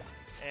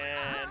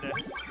 And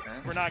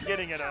we're not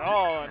getting it at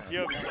all on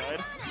Kyobi's side.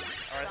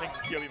 Or I think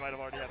Kyobi might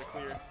have already had it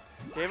cleared.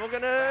 Devo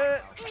gonna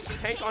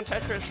tank on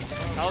Tetris.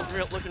 That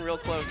was looking real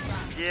close.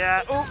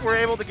 Yeah, oh, we're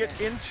able to get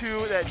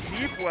into that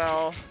deep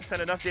well,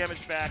 send enough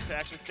damage back to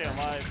actually stay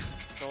alive.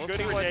 So we'll Good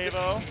see for what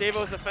Devo.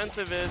 Devo's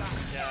offensive is.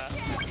 Yeah.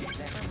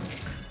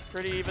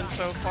 Pretty even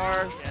so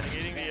far. Yeah,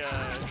 negating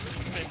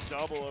the spin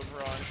double over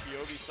on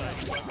Kyobi's side.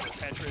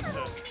 Tetris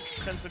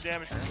to send some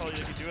damage control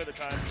you could do at the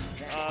time.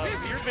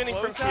 You're spinning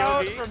from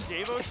Closeout Kyobi. from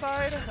Devo's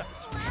side.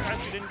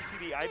 Surprised we didn't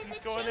see the eyepiece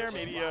go in there.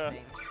 Maybe a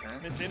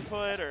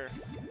misinput or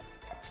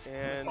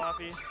And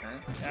sloppy.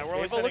 Yeah, we're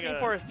only Devo looking sending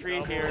for a 3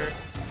 double. here.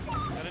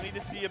 Gonna need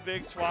to see a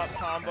big swap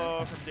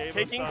combo from Devo's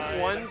Taking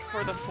side. ones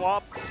for the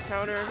swap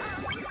counter.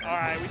 All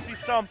right, we see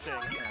something.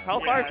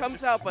 Hellfire Yeah, comes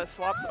just- out, but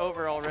swap's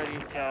over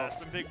already, so. Yeah,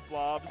 some big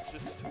blobs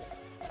just.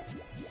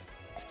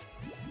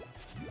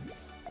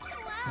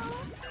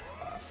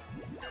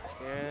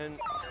 And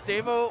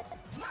Devo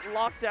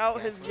locked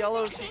out his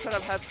yellows. He could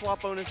have had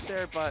swap bonus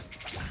there, but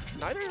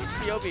neither is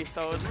Kyobi,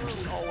 so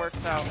it all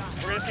works out.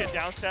 We're gonna see a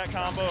down stat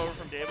combo over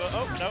from Devo.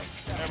 Oh, no,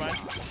 never mind.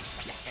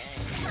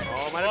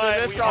 Oh, might have But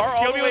been a we misdrop. are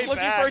all the Kyobi way was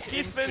looking for a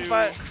T-spin, into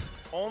but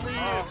only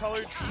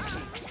colored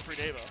pieces for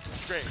Devo.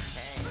 It's great.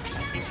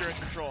 Means you're in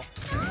control.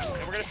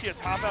 And we're gonna see a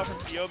top out from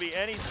Kyobi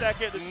any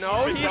second. This no,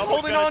 T-spin he's double's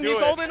holding gonna on. do He's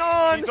it. holding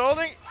on. He's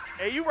holding.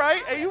 Are you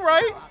right? Are you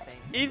right?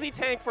 Easy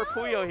tank for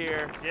Puyo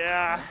here.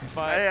 Yeah,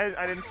 But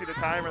I didn't see the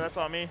timer. That's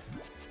on me.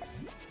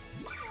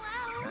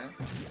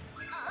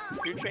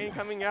 2 chain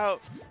coming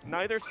out.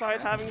 Neither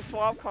side having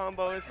swap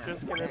combo. It's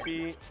just gonna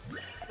be.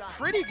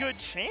 Pretty good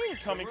chain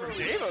coming from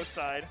Devo's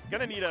side.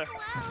 Gonna need a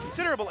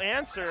considerable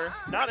answer.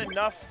 Not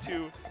enough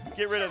to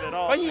get rid of it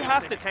all. But he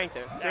has to tank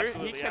this. He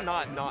Absolutely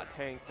cannot has to. not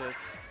tank this.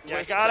 Yeah,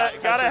 with gotta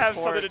that have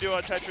support. something to do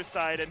on Tetris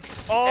side. And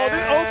oh,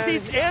 the O And-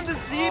 piece and the Z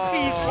piece.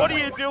 Oh. What do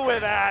you do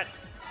with that?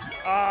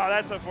 Ah,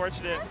 that's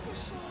unfortunate.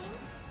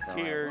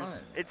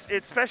 Tears. It's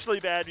especially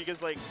bad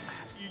because like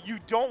you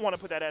don't want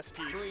to put that S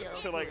piece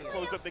to like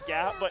close up the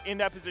gap, but in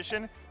that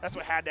position, that's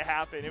what had to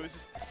happen. It was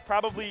just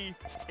probably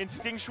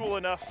instinctual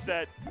enough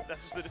that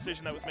that's just the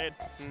decision that was made.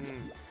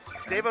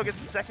 Devo gets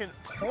the second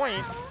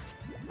point.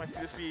 Might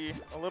see this be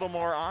a little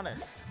more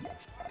honest.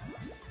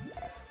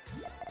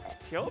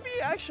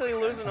 Kyobi actually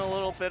losing a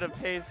little bit of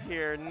pace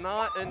here.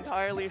 Not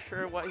entirely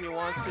sure what he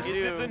wants to Is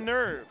do. it the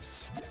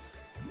nerves?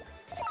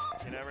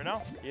 You never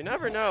know. You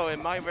never know. It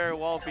might very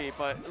well be.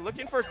 But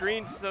looking for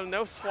greens, so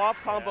no swap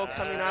combo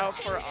coming out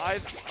for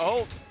either.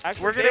 Oh,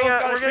 actually, We're getting Devo's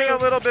got we're getting a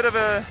two. little bit of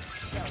a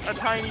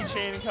tiny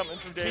chain coming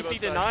from Devo's PC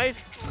side. denied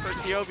for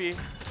Kyobi.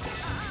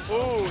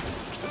 Ooh,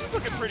 this is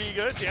looking pretty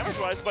good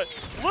damage-wise, but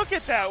look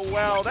at that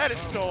well. That is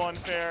so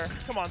unfair.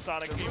 Come on,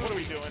 Sonic Team, what are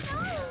we doing?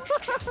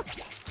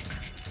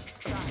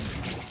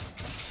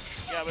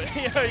 Yeah,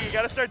 but you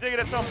got to start digging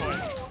at some point.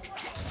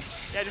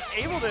 Yeah, just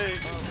able to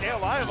stay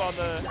alive on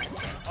the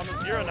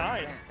 0-9.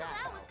 That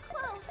was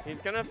close.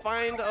 He's gonna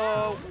find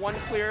 1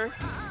 clear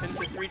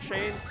into 3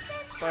 chain,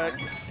 but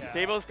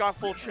Devo's got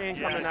full chain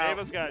coming out.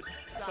 Devo's got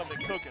something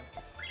cooking.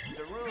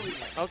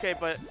 Okay,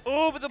 but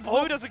Oh, but the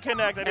blue doesn't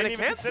connect. I and didn't a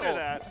even consider cancel.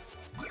 that.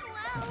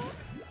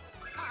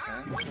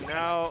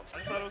 now I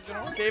thought it was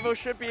gonna work. Devo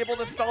should be able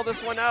to stall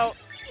this one out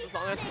as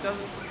long as he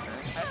doesn't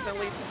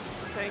accidentally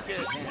tank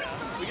it.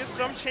 We get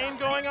some chain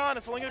going on.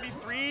 It's only gonna be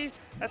 3.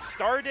 That's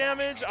star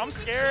damage. I'm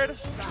scared.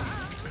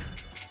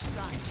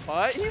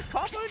 But he's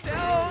comboed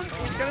down.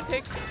 He's gonna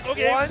take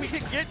Okay, 1. we can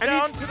get and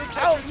down he's to the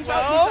out. Tetris He's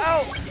well.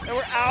 out. And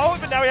we're out,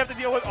 but now we have to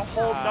deal with a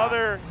whole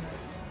nother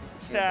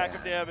stack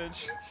of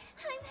damage.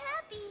 I'm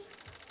happy.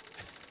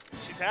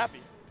 She's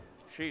happy.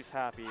 She's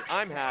happy.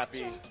 I'm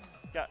happy.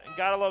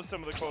 Gotta love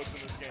some of the quotes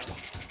in this game.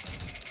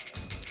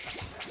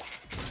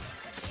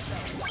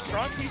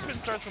 Strong T-spin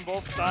starts from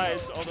both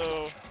sides,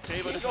 although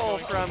David is Single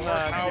going from, more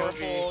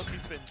powerful Kyobi.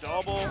 T-spin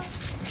double.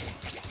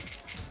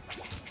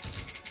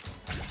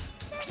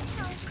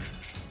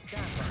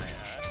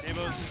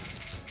 Devo's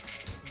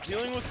just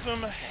dealing with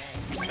some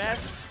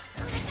mess.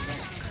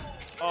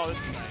 Oh, this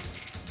is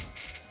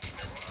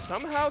nice.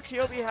 Somehow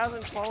Kyobi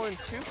hasn't fallen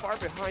too far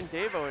behind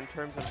Devo in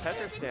terms of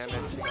Tetris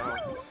damage,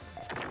 so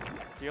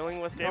dealing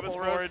with Devo's double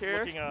rows board here.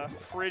 looking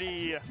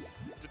pretty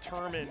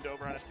determined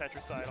over on his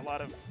Tetris side. A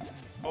lot of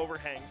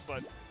overhangs,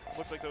 but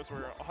looks like those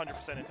were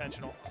 100%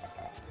 intentional.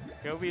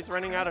 Kyobi's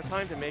running out of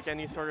time to make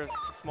any sort of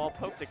small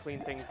poke to clean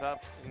things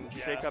up and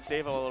shake up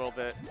Devo a little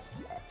bit.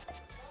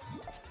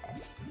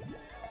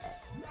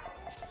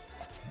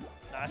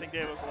 Nah, I think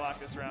Devo's locked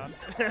this round.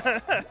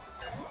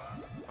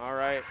 All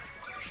right,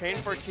 chain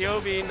for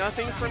Kyobi,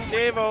 nothing from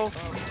Devo.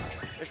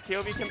 If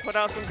Kyobi can put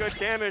out some good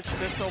damage,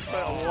 this will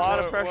put a lot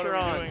of pressure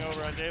what on. are we doing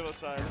over on Devo's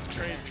side? This is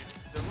crazy.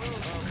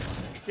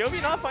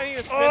 Kyobi not finding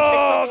a spin Oh, takes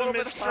a the little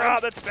bit of misdrop, time.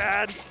 that's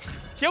bad.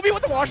 Kyobi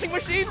with the washing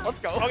machine, let's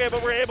go. Okay,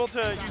 but we're able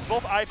to use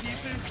both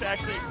eyepieces to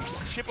actually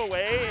chip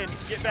away and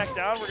get back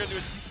down. We're gonna do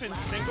a T-spin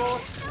single,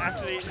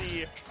 activate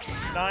the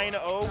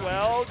 9-0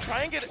 well.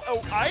 Try and get an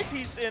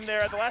eyepiece in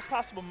there at the last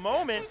possible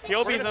moment.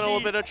 Kyobi's in a little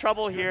bit of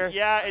trouble here.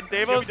 Yeah, and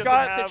Devo's Kyobi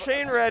got doesn't the have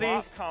chain a ready.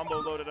 swap combo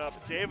loaded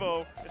up.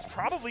 Devo is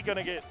probably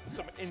gonna get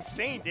some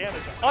insane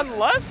damage.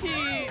 Unless he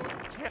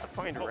can't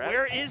find But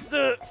Rex.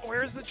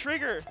 where's the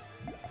trigger?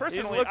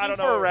 Personally, looking I don't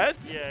for know.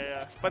 reds.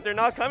 Yeah. But they're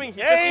not coming.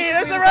 He Hey,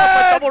 just there's the cleans up, but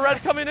reds! double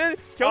reds coming in.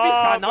 Kyobi's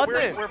got But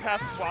nothing. we're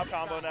past the swap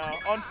combo now.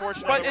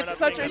 Unfortunately, But we're it's not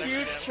such seeing a that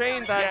huge extra chain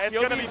damage. that Yeah, it's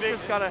gonna be Kyobi's big.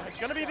 just gotta It's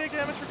gonna be big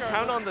damage regardless.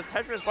 count on the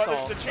Tetris But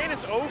stall. the chain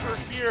is over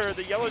here.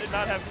 The yellow did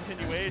not have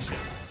continuation.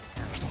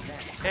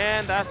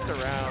 And that's the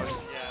round.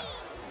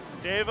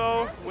 Yeah.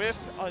 Devo with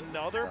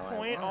another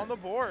point on the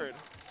board.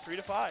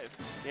 3-5.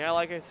 Yeah,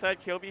 like I said,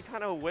 Kyobi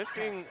kind of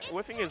whiffing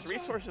his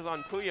resources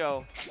on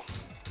Puyo.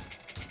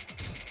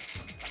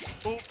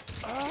 Oh,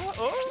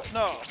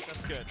 no,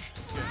 that's good.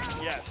 That's good.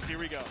 Yes, here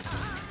we go.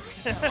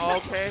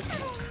 Okay.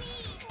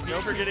 No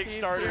forgetting PCs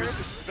starters. here.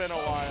 It's been a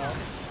while,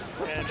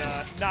 and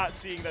not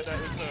seeing that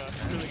was a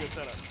really good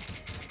setup.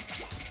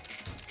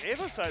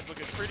 Devo's side's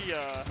looking pretty good.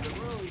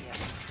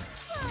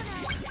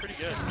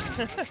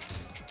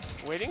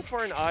 Waiting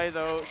for an eye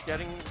though,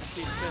 getting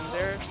the in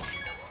there.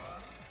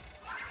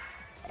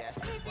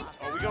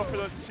 Oh, we go for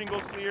the single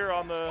clear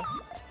on the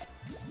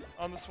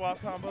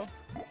swap combo.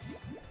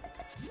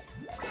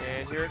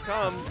 And here it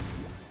comes.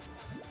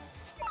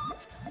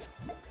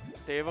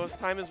 Devo's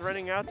time is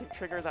running out to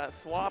trigger that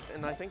swap,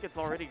 and I think it's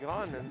already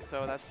gone, and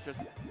so that's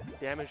just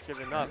damage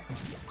given up.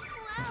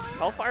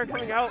 Hellfire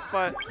coming out,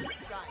 but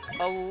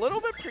a little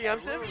bit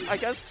preemptive. I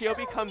guess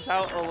Kyobi comes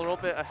out a little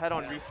bit ahead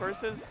on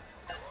resources.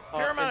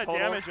 Fair amount of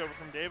total. damage over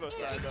from Devo's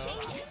side, though.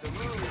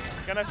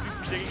 Gonna have to do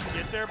some digging to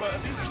get there, but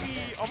at least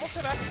we almost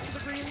have access to the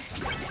greens.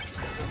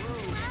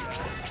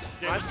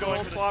 Devo's going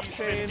for the swap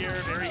T-spin chain here.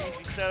 Very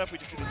easy setup. We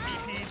just see the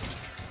T-piece.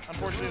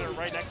 Unfortunately, they're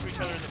right next to each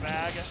other in the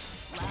bag.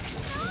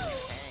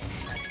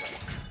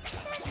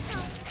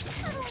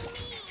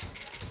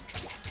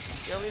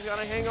 Kyobi's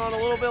gotta hang on a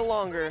little bit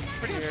longer.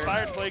 Pretty here.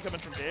 inspired play coming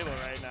from Devo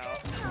right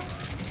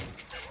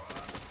now.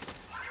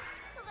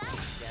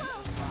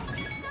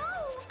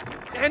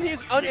 And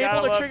he's gotta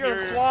unable to love trigger the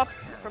your- swap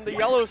from the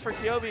yellows for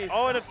Kyobi.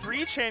 Oh, and a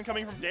 3-chain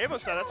coming from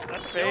Devo's side.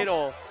 That's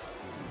Fatal.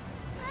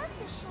 That's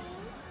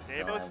a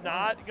shame. Devo's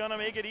not gonna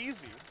make it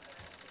easy.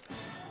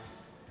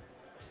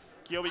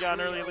 Kyobi got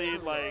an early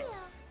lead, like,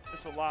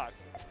 it's a lock.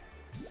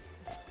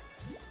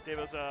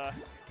 Devo's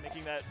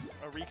making that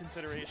a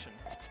reconsideration.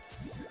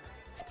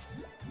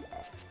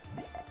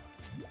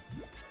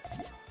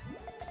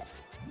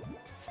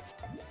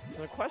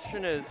 The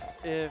question is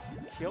if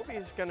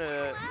Kyobi's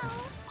gonna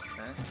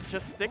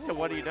just stick to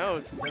what he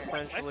knows, Nice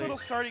essentially. little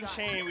starting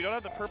chain. We don't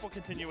have the purple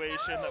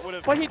continuation that would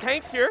have. But he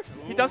tanks here.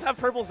 He does have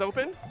purples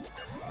open.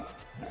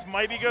 This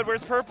might be good.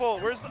 Where's purple?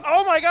 Where's the?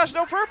 Oh my gosh,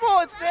 no purple!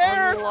 It's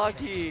there.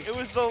 Unlucky. It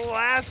was the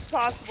last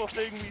possible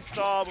thing we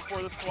saw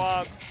before the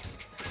swap.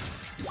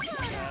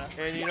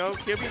 And you know,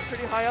 Kyobi's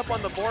pretty high up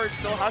on the board.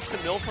 Still has to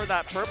mill for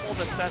that purple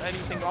to set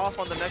anything off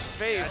on the next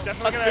phase.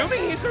 definitely gonna-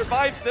 Assuming he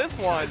survives this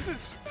one. This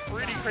is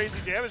pretty crazy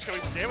damage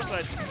coming from Devo's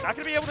side. Not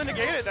gonna be able to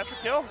negate it. That's a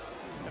kill.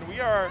 And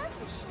we're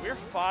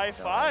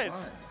 5-5.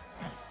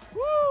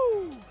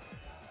 Woo!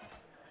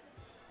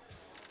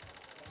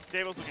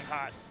 Devo's looking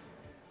hot.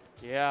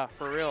 Yeah,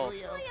 for real.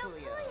 Puyo,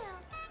 Puyo.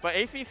 But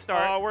AC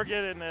start, Oh, we're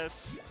getting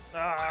this.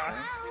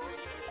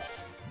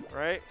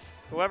 right?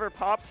 Whoever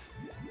pops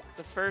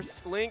the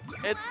first link,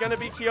 it's gonna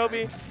be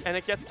Kyobi, and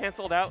it gets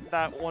canceled out,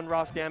 that one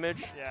rock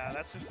damage. Yeah,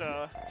 that's just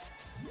a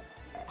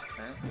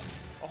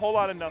whole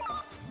lot of nothing.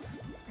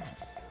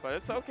 But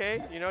it's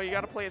okay. You know, you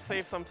gotta play it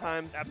safe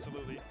sometimes.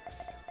 Absolutely.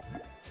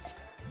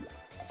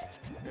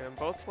 And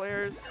both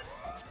players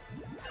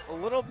a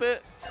little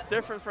bit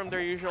different from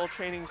their usual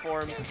chaining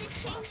forms.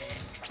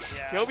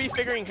 Yeah. Kyobi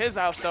figuring his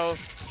out though.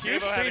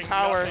 Huge Devo having street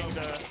power, nothing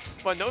to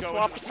but no go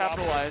swap into to the swap.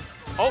 capitalize.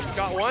 Oh,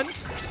 got one,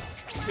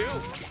 two.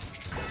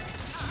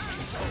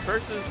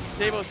 Versus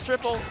Devo's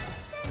triple.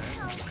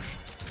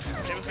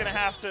 Devo's gonna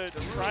have to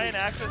try and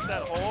access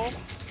that hole.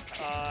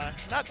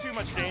 Not too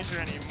much danger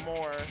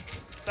anymore.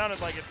 Sounded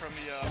like it from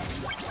the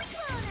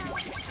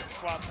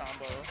swap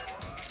combo.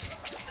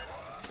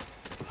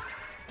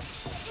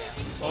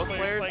 Both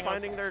players playing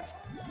finding their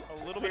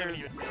a little bit of an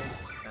clears. even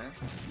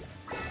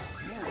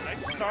field.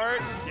 Nice start,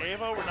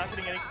 Devo. We're not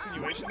getting any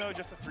continuation though,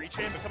 just a free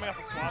chain, but coming off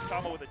a swap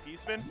combo with a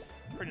T-spin,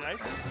 pretty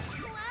nice.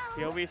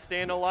 Kyobi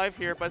staying alive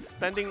here, but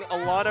spending a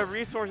lot of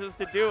resources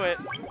to do it.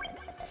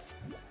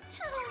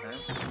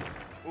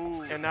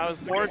 Ooh, And now this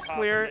his is a good board's pop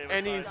clear, from Devo's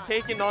and he's side.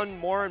 taking on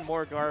more and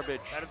more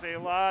garbage. That is a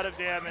lot of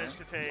damage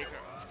to take.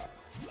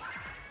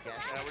 Yeah,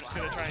 we're just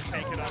going to try and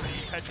tank it on the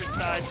Tetris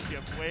side. You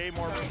have way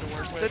more room to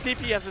work The with.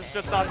 DPS is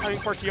just not coming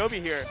for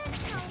Kyobi here.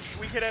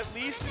 We could at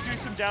least do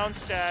some down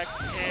stack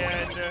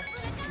and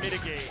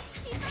mitigate.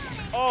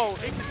 Oh,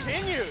 it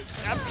continues.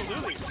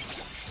 Absolutely.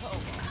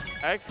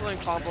 Excellent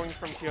comboing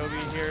from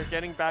Kyobi here,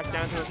 getting back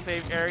down to a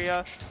safe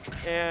area.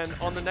 And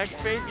on the next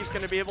phase, he's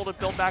going to be able to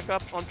build back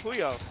up on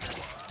Puyo.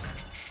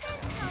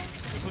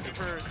 He's looking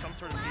for some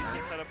sort of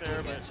decent setup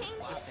there, but just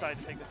decided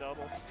to take the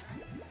double.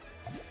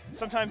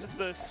 Sometimes it's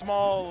the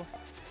small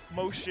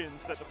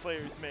motions that the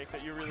players make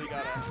that you really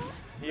gotta.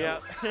 Yeah.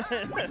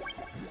 note.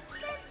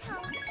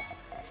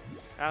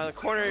 Out of the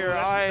corner of your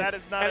That's- eye. that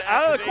is not and an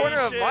out of the corner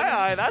of my activation.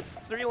 eye, that's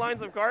 3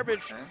 lines of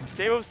garbage.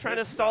 Devo's trying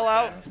to stall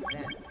out.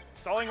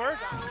 Stalling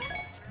works.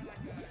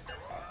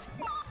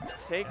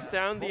 Takes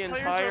down the Both players are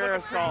entire looking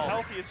pretty assault.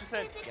 healthy. It's just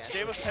that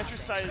Devo's Tetris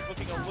side is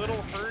looking a little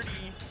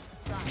hurty.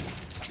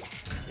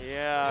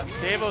 Yeah,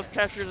 Devo's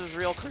Tetris is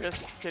real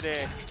crisp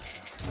today.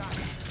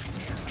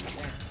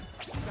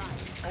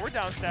 Oh, we're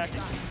down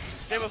stacking.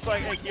 Devo's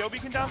like, hey, Kyobi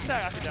can down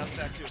stack. I can down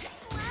stack too.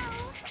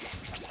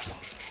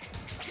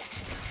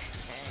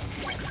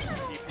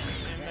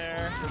 DP's in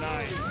there.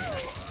 Nice.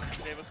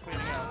 Devo's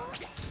cleaning out.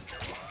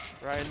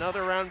 Right,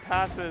 another round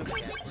passes,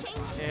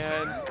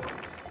 and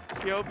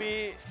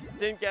Kyobi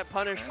didn't get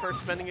punished for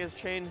spending his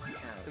chain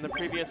in the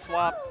previous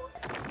swap.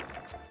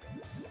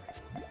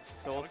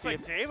 So we'll Looks see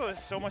like Devo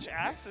has so much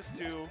access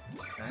to his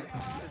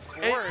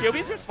And board.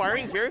 Kyobi's just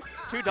firing here.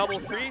 2 double,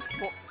 3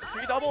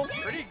 double.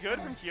 Pretty good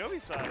from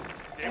Kyobi's side.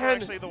 Devo And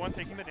actually the one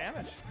taking the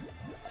damage.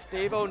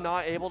 Devo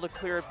not able to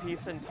clear a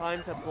piece in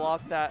time to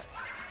block that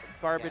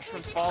garbage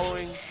from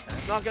following.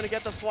 Not going to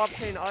get the swap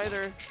chain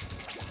either.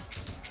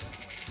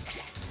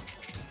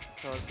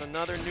 So it's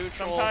another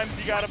neutral. Sometimes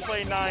you gotta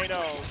play 9-0.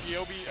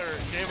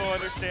 Devo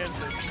understands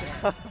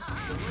this.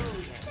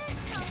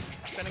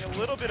 Sending a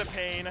little bit of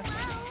pain.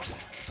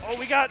 Oh,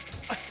 we got.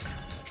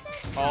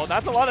 Oh,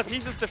 that's a lot of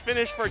pieces to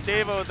finish for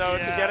Devo, though,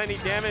 to get any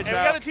damage And we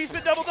out. got a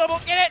T-spin double. Get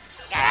it!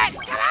 Get it!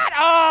 Come on!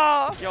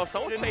 Oh! Yo,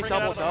 someone Didn't say bring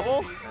it out double.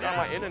 of the piece. Got Yeah.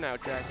 my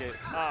in-and-out jacket.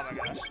 Oh my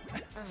gosh.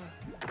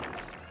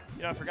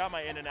 You know, I forgot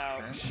my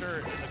In-N-Out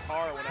shirt in the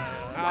car when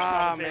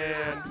I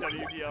commentated in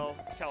WPL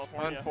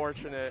California.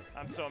 Unfortunate.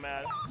 I'm so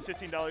mad. It's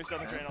 $15 down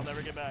the drain. I'll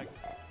never get back.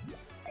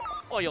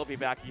 Well, you'll be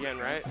back again,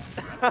 right?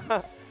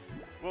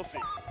 We'll see.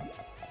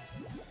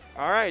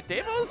 All right,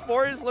 Devo's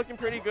board is looking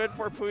pretty good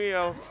for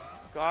Puyo.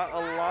 Got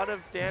a lot of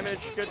damage,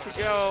 good to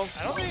go.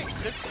 I don't think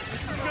this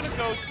is going to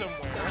go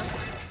somewhere,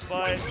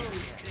 but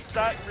it's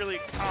not really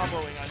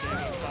comboing on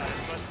Devo's side.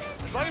 But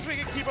as long as we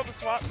can keep up the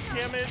swap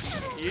damage.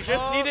 You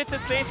just needed to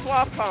say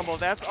swap combo.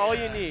 That's all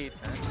you need.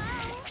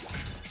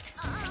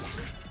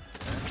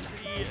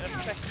 Pretty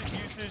effective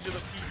usage of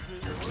the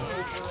pieces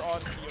over on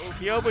the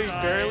Kyobi's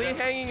side. barely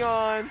hanging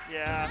on.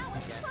 Yeah.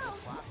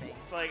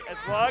 It's like, as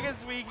long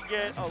as we can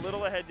get a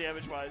little ahead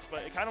damage-wise,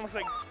 but it kind of looks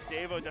like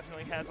Devo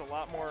definitely has a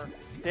lot more.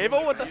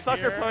 Devo with the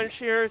sucker punch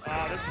here. This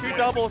is 2 good.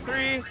 double,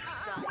 3.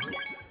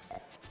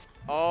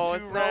 Oh,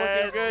 it's Two not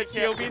reds. looking good. We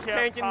can't Kyobi's pop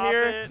tanking it.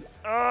 here.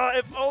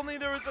 If only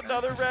there was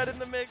another red in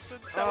the mix.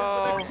 That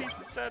was the next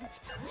piece instead.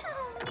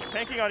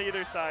 Tanking on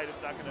either side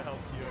is not going to help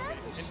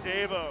Kyobi.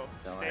 And Devo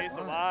stays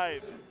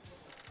alive.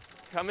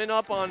 Coming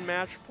up on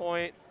match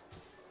point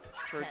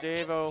for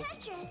Devo.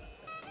 Tetris.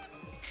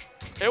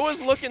 It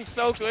was looking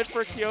so good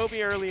for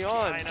Kyobi early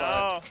on. I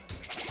know.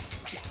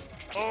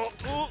 Oh,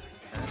 ooh.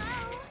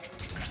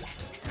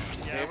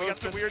 Yeah, we got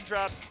some weird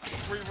drops.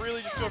 We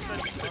really just go for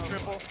that T-spin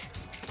triple.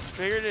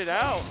 Figured it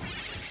out.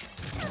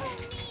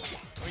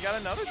 We got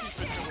another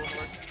T-spin triple, of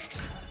course.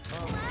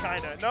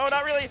 Kinda. No,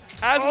 not really.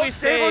 As we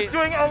say, Devo's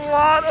doing a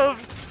lot of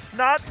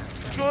not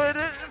good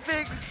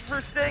things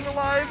for staying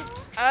alive.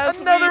 as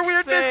Another we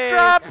weird say,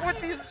 misdrop with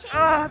these,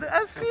 the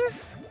SPs.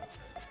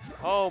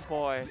 Oh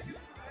boy.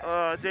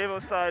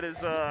 Devo's side is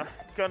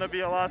gonna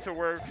be a lot to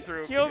work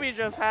through. Kyobi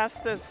just has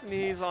to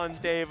sneeze on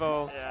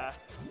Devo, Yeah.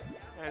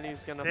 and he's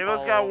gonna Devo's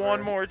fall got over.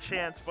 one more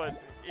chance,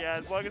 but yeah,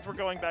 as long as we're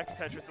going back to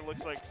Tetris, it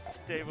looks like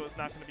Devo's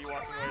not going to be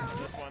walking away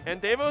from this one.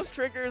 And Devo's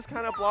trigger is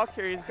kind of blocked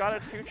here. He's got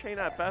a 2-chain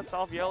at best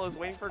off yellows,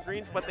 waiting for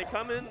greens, but they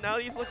come in. Now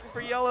he's looking for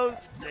yellows.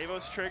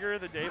 Devo's trigger,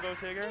 the Devo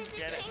trigger.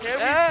 Get it. Can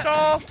Ah. we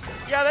stall?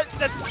 Yeah,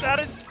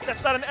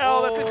 that's not an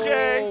L, that's a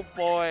J. Oh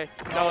boy.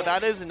 No, Oh.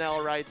 that is an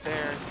L right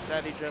there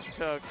that he just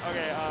took.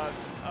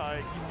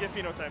 Okay, give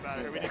me no time out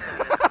here. We need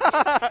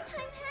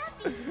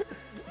something.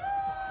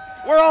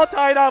 We're all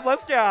tied up.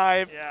 Let's get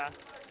hype. Yeah.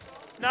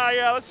 Nah,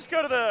 yeah, let's just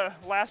go to the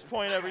last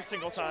point every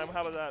single time.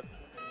 How about that?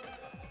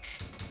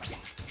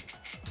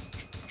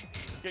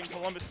 Getting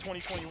Columbus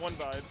 2021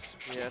 vibes.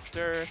 Yes,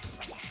 sir.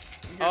 We're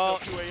here Oh,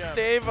 till 2 a.m.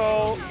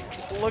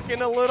 Devo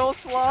looking a little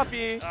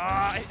sloppy.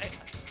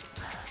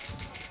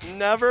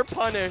 Never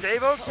punished.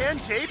 Devo can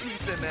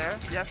J-piece in there.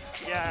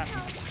 Yes, yeah.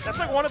 That's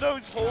like one of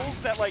those holes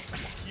that like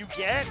you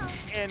get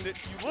and you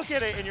look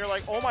at it and you're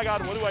like, oh my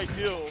god, what do I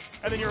do?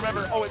 And then you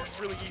remember, oh, it's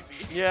really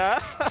easy. Yeah.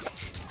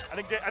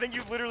 I think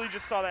you literally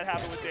just saw that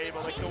happen with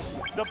Devo.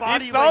 Like the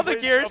body You saw the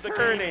language gears of the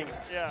turning. game.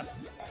 Yeah.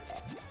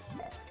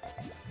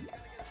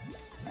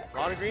 A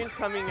lot of greens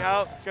coming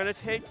out. Gonna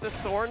take the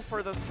Thorn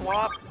for the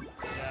swap.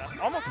 Yeah.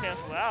 Almost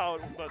canceled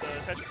out, but the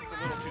Tetris is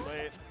a little too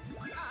late.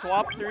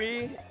 Swap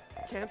 3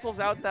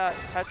 cancels out that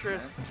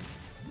Tetris.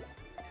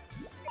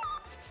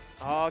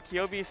 Oh,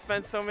 Kyobi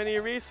spent so many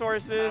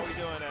resources. How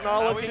we doing it? Not How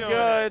we looking doing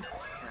good. it?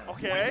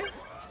 Okay.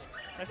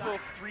 Nice little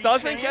 3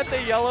 Doesn't chain. get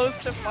the yellows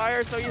to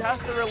fire, so he has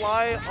to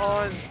rely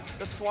on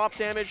the swap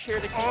damage here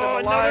to keep Oh,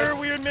 him alive. another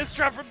weird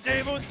misdrop from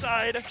Devo's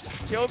side.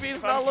 Kyobi's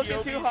If not I'm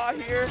looking too Kyobi's- hot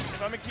here.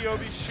 If I'm in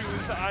Kyobi's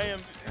shoes, I am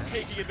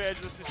taking advantage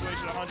of the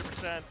situation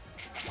 100%.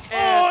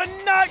 And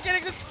Oh, not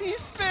getting the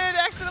T-spin,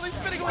 accidentally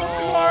spinning a little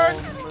too hard.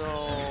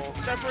 No.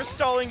 That's where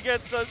stalling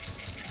gets us.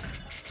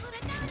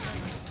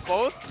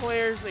 Both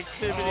players Oh,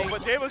 exhibiting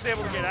but Devo's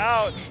able to get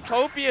out.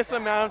 copious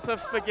amounts of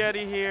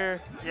spaghetti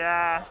here.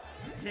 Yeah.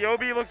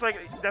 Kyobi looks like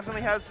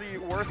definitely has the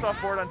worst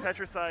off board on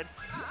Tetris side.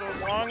 So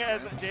as long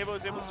as Davo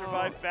is able to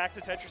survive back to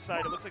Tetris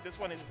side, it looks like this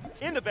one is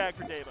in the bag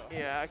for Davo.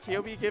 Yeah,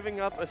 Kyobi giving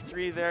up a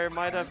 3 there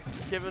might have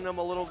given him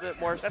a little bit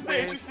more space. That's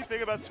the interesting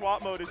thing about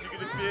swap mode is you can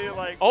just be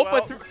like, oh,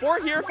 well, but 4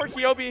 here for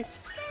Kyobi.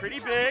 pretty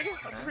big.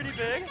 That's pretty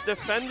big.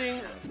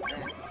 Defending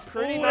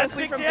pretty Ooh,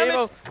 nicely that's from big damage,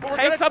 Davo. but we're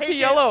Takes gonna up to take it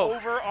yellow.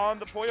 over on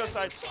the Puyo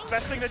side.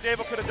 Best thing that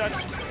Davo could have done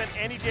is send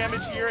any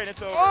damage here, and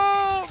it's over.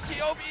 Oh,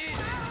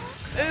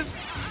 Kyobi is...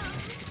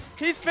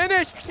 He's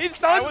finished. He's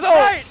done. I was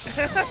right.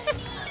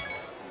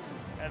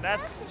 And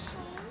that's...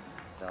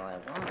 So I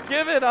won.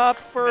 Give it up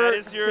for That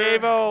is your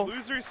Davo.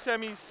 loser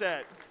semi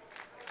set.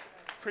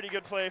 Pretty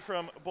good play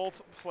from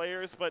both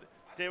players, but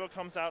Davo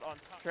comes out on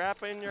top.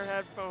 Strap in your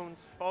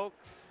headphones,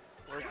 folks.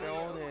 We're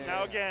going in.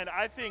 Now again,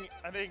 I think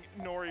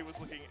Nori was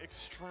looking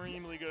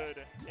extremely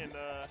good in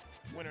the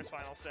winners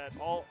final set.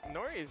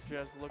 Nori is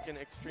just looking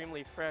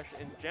extremely fresh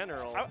in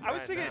general. I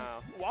was right thinking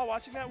now. while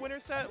watching that winner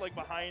set, like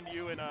behind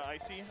you and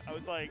Icy, I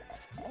was like,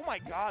 oh my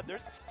God,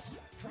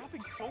 he's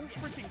dropping so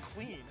freaking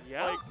clean.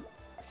 Yeah. Like,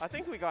 I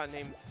think we got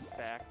names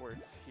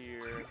backwards here.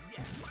 you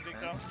think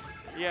so?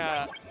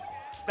 Yeah.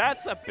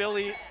 That's a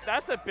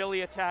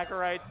Billy attacker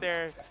right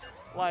there.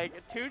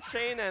 Like 2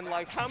 chain and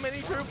like how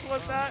many groups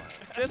was that?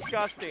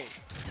 Disgusting.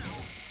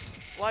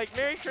 Like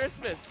Merry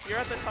Christmas. You're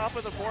at the top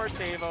of the board,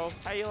 Davo.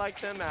 How you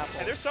like them apples?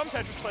 And there's some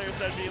Tetris players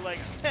that'd be like,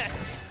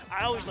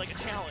 I always like a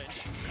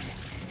challenge.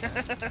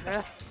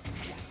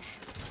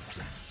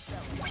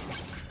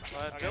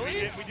 But Okay,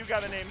 Billy's we do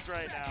got the names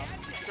right now.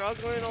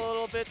 struggling a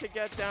little bit to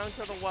get down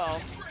to the well.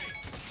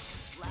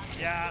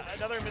 Yeah,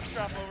 another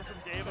misdrop over from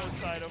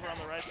Davo's side over on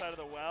the right side of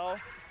the well.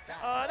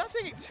 Not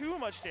taking too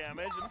much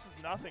damage, and this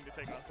is nothing to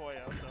take on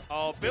Puyo. So.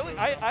 Oh, Billy!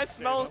 I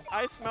smell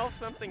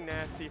something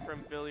nasty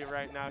from Billy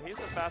right now. He's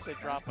about to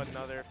drop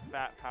another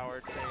fat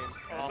power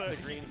chain off the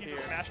greens he's here.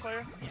 a Smash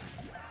player?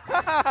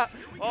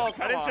 Oh,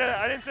 come on.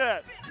 I didn't say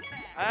that.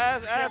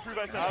 That's prove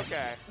I said it.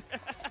 okay.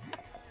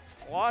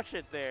 Watch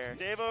it there.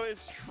 Davo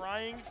is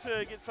trying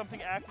to get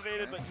something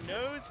activated, but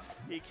knows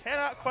he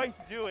cannot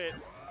quite do it.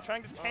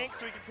 Trying to tank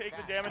so he can take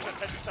the damage on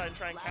Tetris side and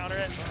try and counter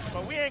it.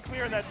 But we ain't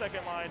clearing that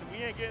second line.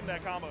 We ain't getting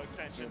that combo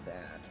extension. Too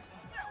bad.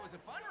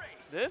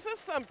 This is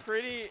some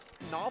pretty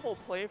novel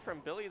play from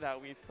Billy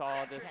that we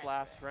saw this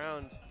last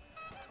round.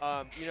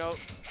 You know,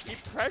 he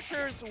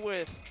pressures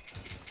with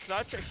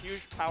such a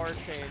huge power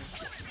chain,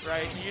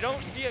 right? You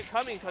don't see it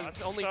coming because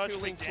it's only 2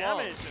 links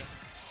long.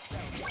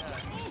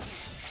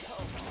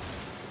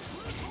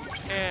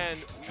 And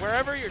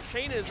wherever your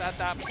chain is at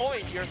that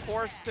point, you're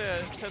forced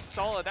to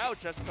stall it out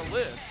just to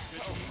live.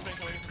 Good spin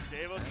coming from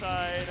Davo's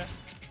side.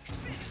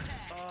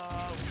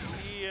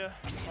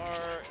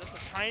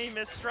 That's a tiny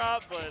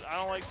misdrop, but I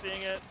don't like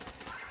seeing it.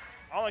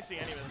 I don't like seeing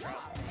any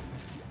misdrop.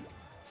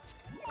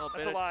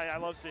 That's a lie. I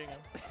love seeing them.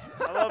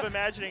 I love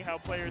imagining how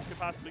players could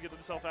possibly get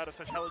themselves out of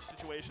such hellish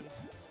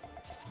situations.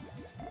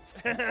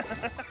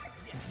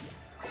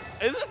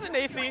 Is this an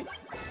AC?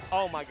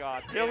 Oh my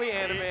God, Billy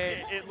anime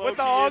it with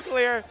the all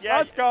clear. Yeah,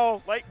 let's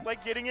go.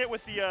 Like getting it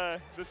with the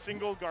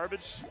single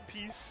garbage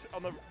piece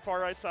on the far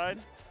right side.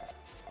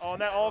 Oh,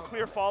 and that all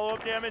clear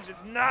follow-up damage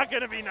is not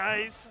gonna be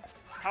nice.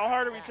 How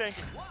hard are we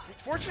tanking?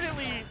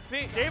 Fortunately,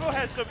 see, Davo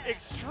had some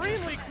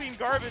extremely clean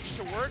garbage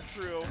to work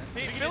through.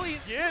 See, Billy,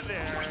 get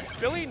there.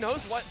 Billy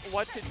knows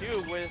what to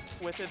do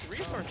with his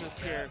resources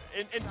here.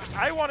 And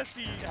I want to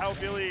see how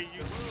Billy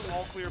uses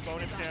all clear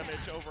bonus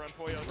damage over on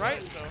Puyo.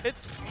 Right? So.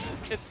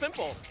 It's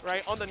simple,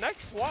 right? On the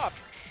next swap,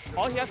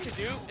 all he has to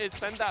do is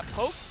send that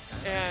poke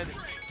and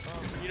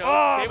you know,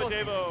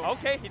 Davo.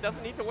 Okay, he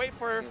doesn't need to wait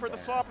for the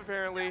swap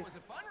apparently.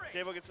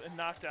 Davo gets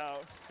knocked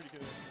out pretty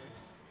convincingly.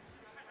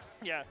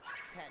 Yeah,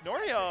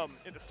 Nori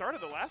at the start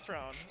of the last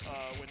round,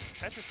 when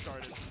Tetris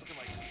started, was looking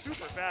like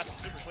super fast and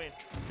super clean.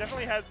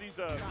 Definitely has these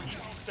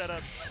PC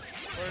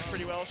setups working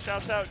pretty well.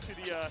 Shouts out to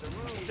the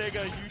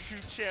Sega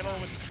YouTube channel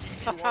when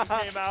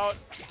PC1 came out.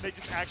 They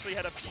just actually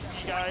had a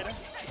PC guide.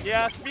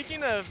 Yeah,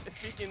 speaking of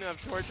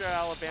Georgia,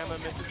 Alabama,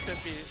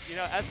 Mississippi, you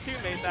know,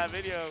 S2 made that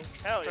video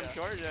from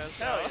Georgia.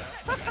 So. Hell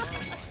yeah.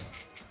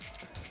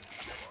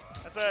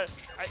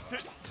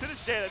 To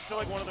this day, that's still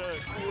like one of the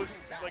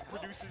coolest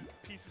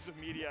pieces of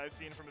media I've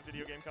seen from a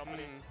video game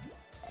company.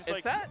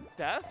 Is that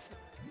death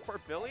for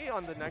Billy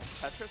on the next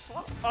Tetris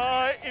swap?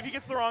 If he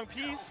gets the wrong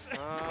piece.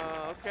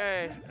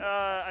 Okay.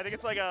 I think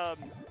it's like a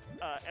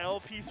L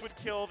piece would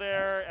kill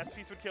there, S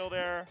piece would kill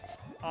there,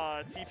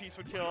 T piece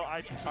would kill,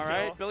 I piece would kill. All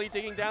right, Billy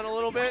digging down a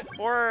little bit.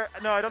 Or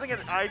no, I don't think an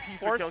I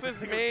piece would kill.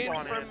 Forces main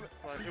from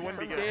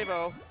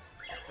Davo.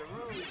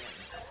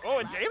 Oh,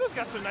 and Davo's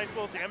got some nice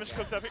little damage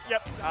cooked up here.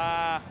 Yep.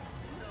 I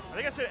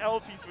think I said L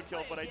piece would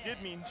kill, but I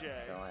did mean J.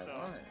 So I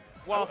won.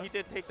 Well, he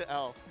did take the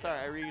L. Sorry,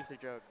 I reused the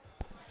joke.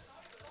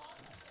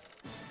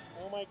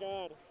 Oh my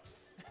God.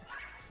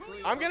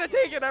 I'm gonna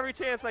take it every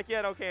chance I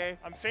get. Okay.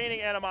 I'm feigning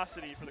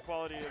animosity for the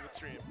quality of the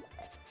stream.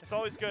 It's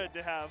always good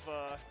to have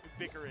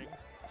bickering.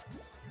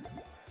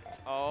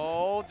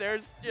 Oh,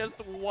 there's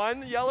just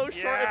one yellow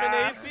short of an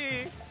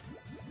AC.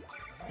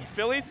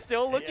 Billy's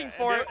still looking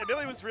for it. And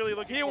Billy was really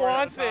looking for it. He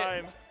wants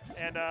it.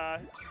 And I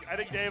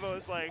think Devo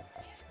is like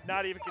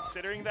not even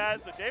considering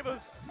that. So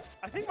Devo's,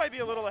 I think, might be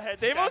a little ahead.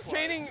 Devo's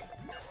chaining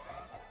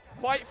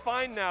quite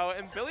fine now,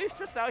 and Billy's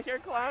just out here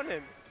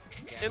clowning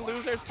in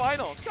losers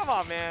finals. Come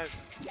on, man.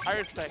 I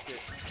respect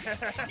it.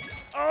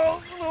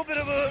 Oh, a little bit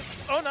of a,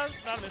 oh, not a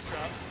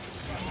misdrop.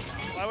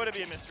 Why would it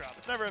be a misdrop?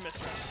 It's never a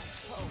misdrop.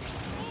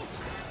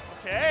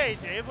 Okay,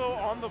 Devo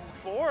on the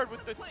board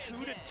with the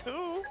 2-2.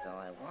 So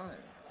I won.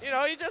 You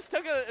know,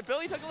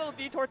 Billy took a little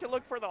detour to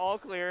look for the all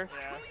clear.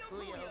 Yeah.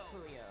 Puyo,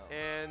 Puyo.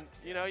 And,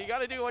 you know, you got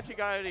to do what you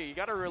got to do. You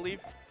got to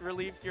relieve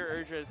your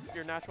urges,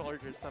 your natural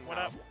urges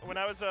somehow. When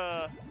I was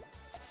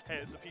hey,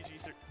 it's a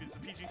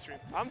PG stream.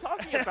 I'm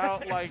talking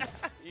about, like,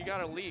 you got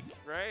to leak,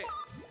 right?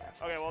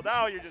 Okay, well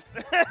now you're just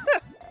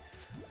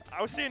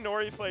I was seeing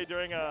Nori play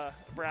during a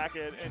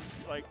bracket, and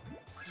like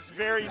just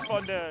very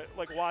fun to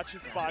like watch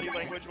his body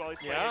language while he's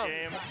playing a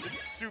game.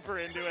 Just super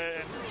into it,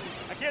 and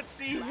I can't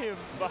see him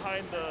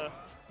behind the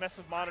mess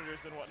of monitors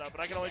and whatnot, but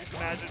I can only just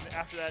imagine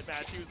after that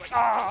match he was like,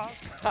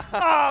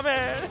 ah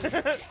man.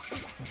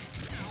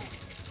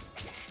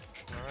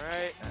 All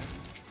right.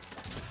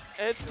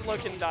 It's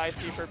looking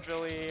dicey for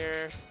Billy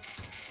here.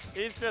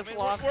 He's just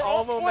lost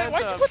all momentum.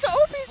 Why'd you put the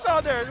OPs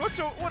on there?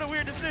 What a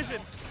weird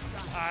decision.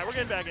 All right, we're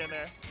getting back in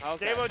there.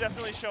 Okay. Devo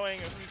definitely showing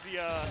who's the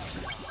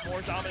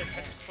more dominant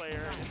Tetris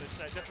player in this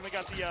set. Definitely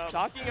got the...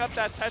 Docking up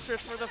that Tetris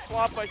for the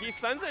swap, but he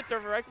sends it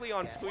directly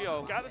on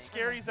Puyo. Got the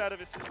scaries out of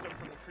his system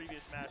from the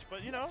previous match,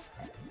 but you know.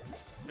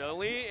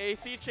 Billy,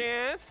 AC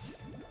chance.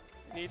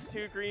 Needs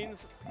 2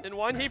 greens in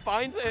 1. He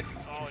finds it.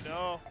 Oh,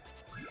 no.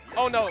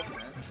 Oh, no.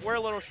 We're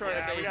a little short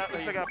Yeah, of the AC.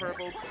 we still got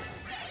purples.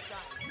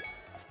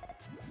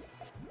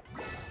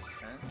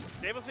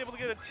 Devo's able to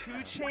get a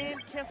 2-chain,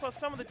 cancel out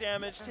some of the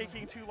damage,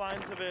 taking 2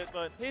 lines of it,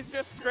 but he's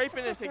just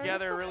scraping it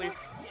together really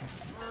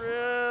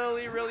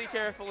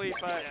carefully,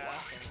 but yeah.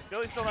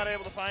 Billy's still not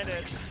able to find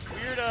it.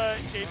 Weird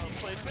JP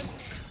placement.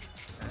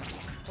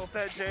 Hope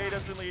that J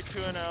doesn't lead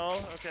to an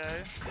L.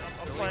 Okay,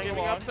 I'm playing giving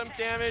along. up some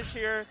damage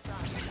here.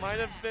 Might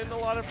have been a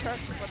lot of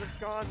pressure, but it's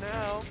gone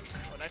now.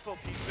 Oh, nice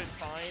little T-spin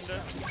find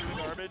through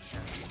the garbage.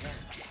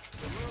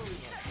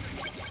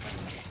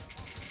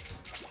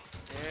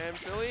 And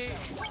Billy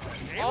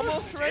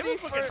almost ready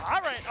for it.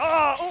 All right.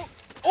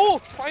 Oh,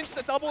 finds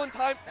the double in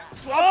time.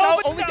 Swaps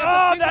out, only gets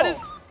a single.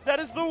 That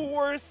is the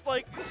worst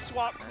like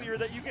swap clear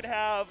that you could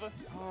have.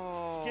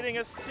 Oh. Getting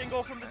a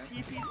single from the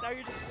T-piece, now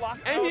you're just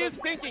blocked And out. he's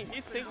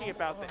thinking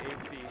about the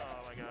AC.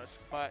 Oh my gosh.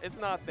 But it's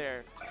not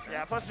there.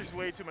 Yeah, plus there's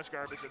way too much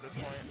garbage at this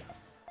point.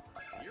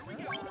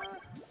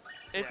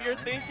 If you're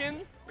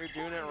thinking, you're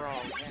doing it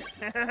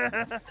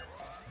wrong.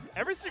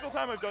 Every single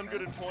time I've done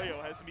good in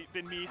Puyo has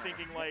been me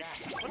thinking like,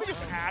 let me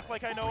just act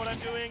like I know what I'm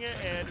doing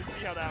and just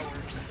see how that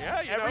works.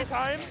 Yeah, every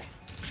time,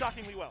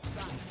 shockingly well.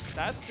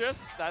 That's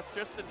just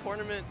a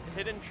tournament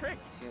hidden trick.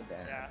 Too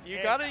bad.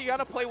 Yeah. You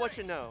gotta play what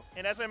you know.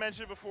 And as I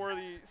mentioned before,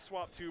 the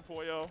swap 2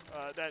 Puyo,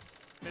 that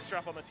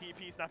misdrop on the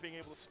T-piece, not being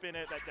able to spin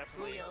it, that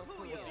definitely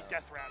was the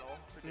death rattle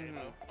for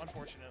Devo,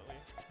 unfortunately.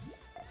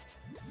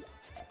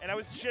 And I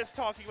was just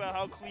talking about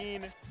how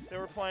clean they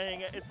were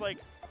playing. It's like,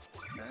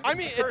 I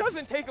mean, it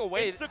doesn't take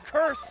away. It's the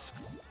curse.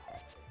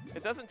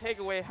 It doesn't take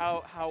away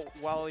how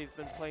well he's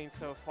been playing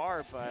so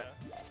far, but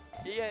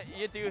yeah,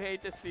 you do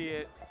hate to see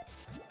it.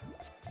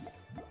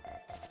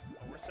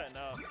 We're setting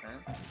up.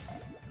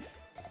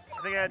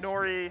 I think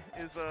Nori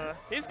is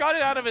He's got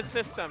it out of his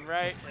system,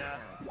 right? Yeah.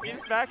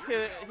 He's back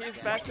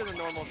to the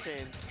normal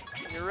chains.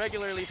 Your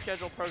regularly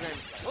scheduled program.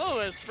 A little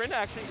bit of sprint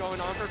action going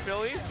on for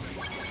Billy.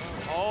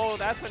 Oh,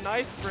 that's a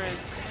nice sprint.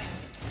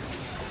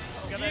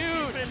 Got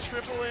that spin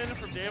triple in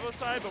from Devo's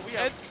side, but we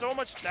have so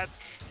much.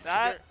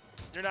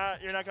 You're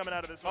not coming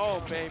out of this one.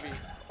 Oh baby.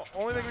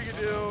 Only thing we can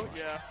do,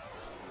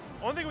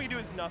 only thing we can do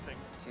is nothing.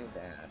 Too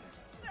bad.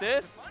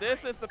 This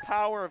is the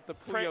power of the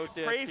Puyo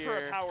diff Pray here. for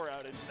a power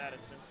outage in that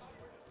instance.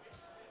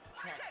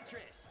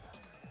 Tetris.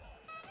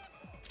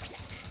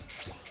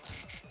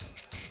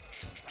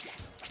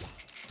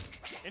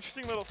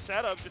 Interesting little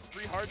setup, just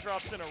 3 hard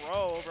drops in a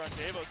row over on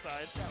Devo's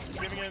side,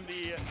 giving him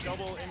the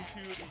double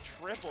into the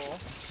triple.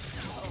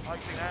 I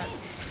see that.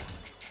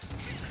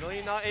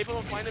 Really not able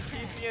to find a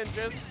PC and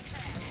just.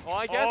 Well,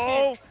 I guess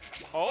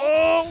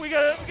we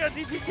got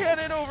DP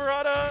cannon over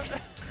on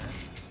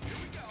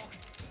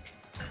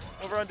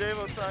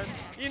Devo's side.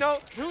 You know,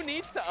 who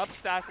needs to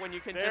upstack when you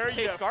can just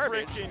take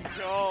garbage? There you frickin'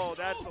 go.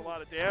 That's a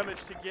lot of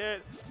damage to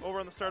get over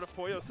on the start of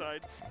Puyo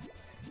side.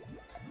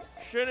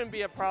 Shouldn't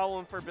be a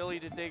problem for Billy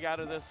to dig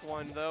out of this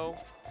one, though.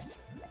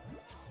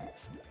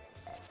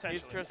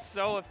 He's just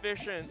so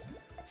efficient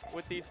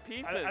with these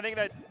pieces. I think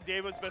that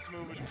Devo's best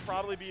move would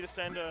probably be to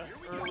send a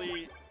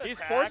early He's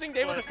attack, forcing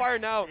Devo to fire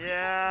now.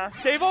 Yeah.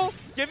 Devo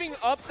giving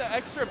up the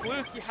extra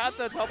boost. He had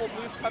the double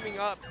boost coming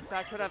up.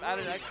 That could have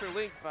added extra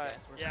link, but...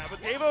 Yeah,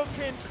 but Devo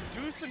can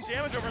do some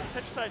damage over on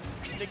the Tetris side,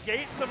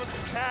 negate some of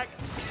the attacks.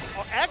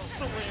 Oh,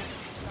 excellent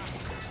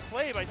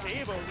play by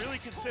Davo, really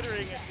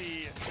considering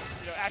the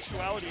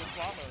actuality of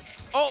swap mode.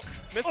 Oh,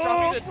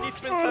 misdropping the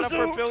T-spin setup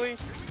for Billy.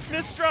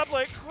 Misdrop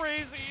like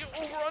crazy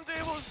over on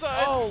Davo's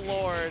side. Oh,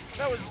 Lord.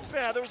 That was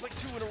bad. There was like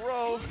 2 in a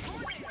row.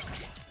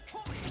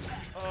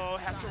 Oh,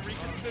 has to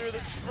reconsider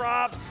the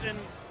drops, and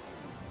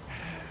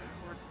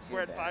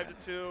we're at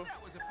 5-2.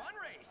 That was a fun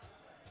race.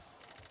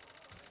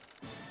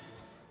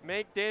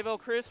 Make Davo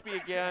crispy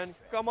again.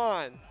 Come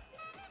on.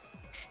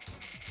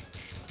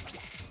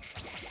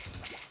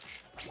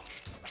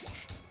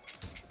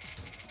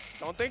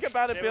 Don't think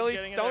about it, Davo's Billy.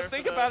 getting in Don't there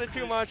think for the- about it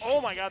too much. Oh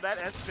my God, that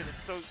S-spin is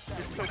so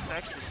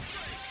sexy.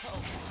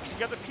 You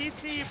got the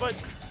PC, but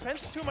it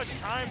spends too much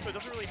time, so it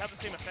doesn't really have the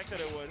same effect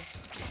that it would.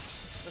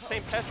 The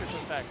same Tetris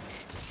effect.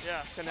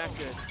 Yeah.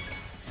 Connected.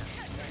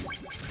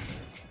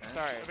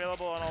 Sorry.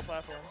 Available on all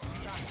platforms.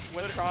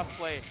 With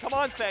crossplay. Come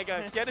on,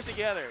 Sega. Get it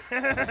together.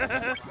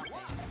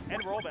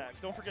 And rollback.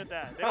 Don't forget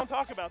that. They don't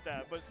talk about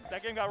that, but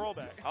that game got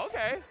rollback.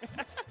 Okay.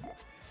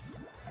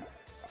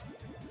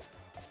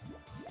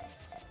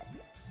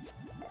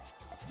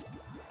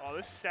 Oh,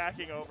 this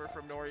stacking over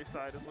from Nori's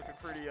side is looking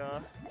pretty,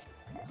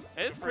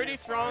 It's pretty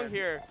strong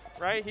here,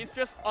 right? He's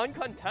just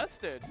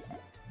uncontested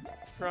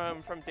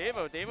from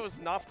Davo. Davo's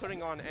not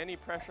putting on any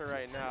pressure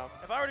right now.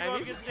 If I were to And go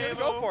he's against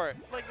gonna Davo go for it.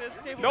 like this,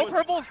 Davo No would-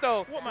 purples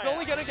though. What am He's I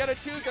only at? gonna get a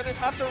 2. Gonna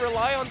have to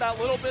rely on that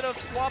little bit of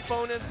swap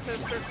bonus to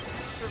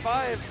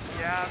survive.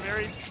 Yeah,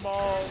 very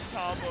small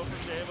combo from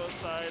Davo's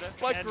side.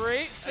 But And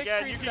great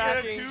again, 6-3 you can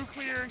stacking. get a 2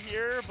 clear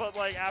here, but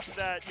like after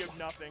that, you have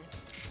nothing.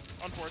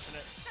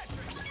 Unfortunate.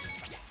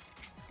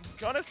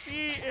 Gonna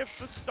see if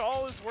the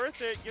stall is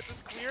worth it. Get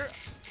this clear.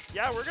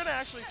 Yeah, we're gonna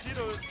actually see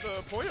the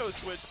Puyo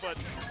switch, but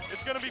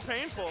it's gonna be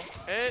painful.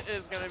 It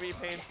is gonna be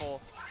painful.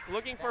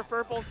 Looking for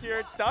purples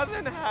here.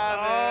 Doesn't have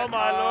it. Oh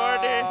my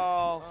lordy.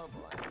 Oh. Oh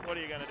boy. What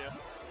are you gonna do?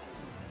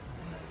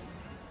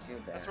 Too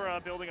bad. That's where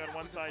building on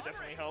one side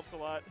definitely helps a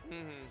lot.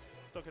 Mhm.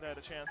 Still could have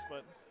had a chance,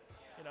 but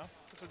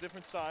it's a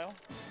different style.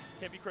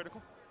 Can't be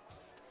critical.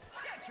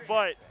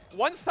 But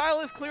One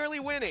style is clearly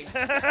winning.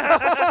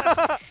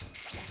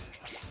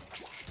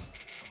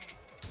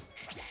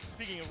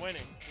 speaking of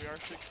winning,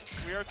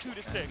 we are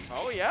 2-6.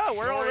 Oh yeah,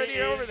 we're Nori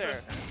already over is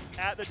there.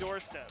 At the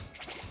doorstep.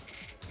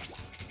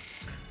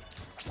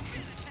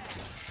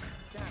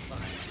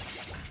 Sapphire.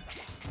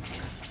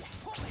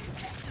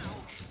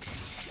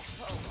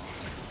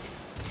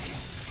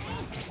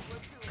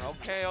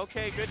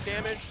 Okay, good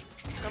damage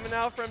coming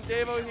out from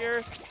Davo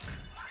here.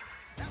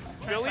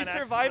 Billy Connects to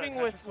surviving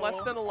the with Tetris less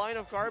hole. than a line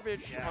of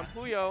garbage Yeah. on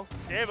Puyo.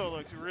 Davo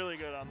looks really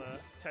good on the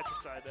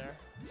Tetris side there.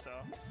 So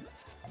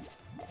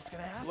what's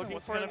gonna happen? Looking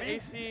What's for gonna an be?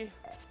 AC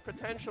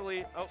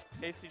potentially. Oh,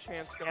 AC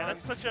chance Yeah, gone.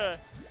 that's such a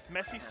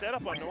messy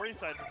setup on Nori's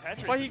side for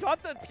Tetris. But he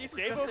got the pieces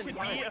Davo just in could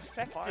time. be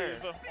effective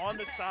Fire. on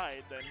the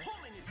side then.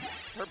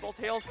 Purple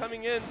tails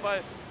coming in,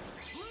 but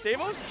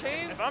Davo's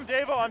chain. If I'm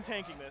Davo, I'm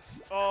tanking this.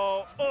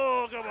 Oh,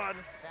 come on.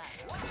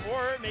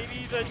 Or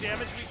maybe the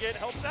damage we get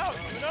helps out.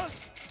 Who knows?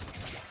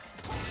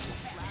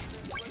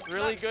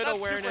 Really good Not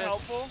awareness. Super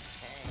helpful.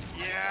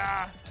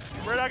 Yeah.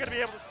 We're not going to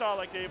be able to stall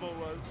like Davo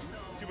was.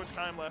 Too much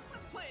time left.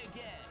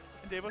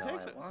 And Davo So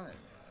takes I it. won.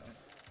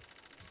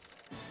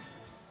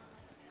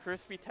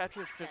 Crispy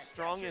Tetris just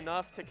strong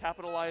enough to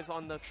capitalize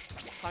on this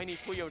tiny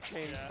Puyo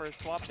chain Yeah. for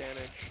swap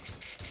damage.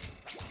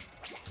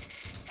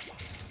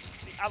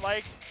 See, I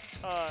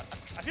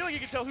feel like you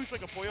can tell who's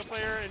like a Puyo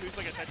player and who's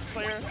like a Tetris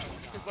player.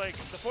 Because like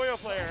the Puyo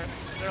player,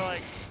 they're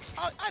like,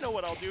 I know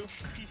what I'll do.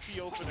 PC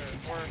opener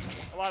or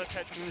a lot of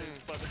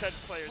Tetrises. But the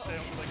Tetris players, they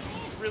have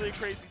like really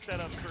crazy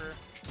setups for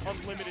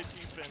unlimited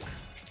T-spins.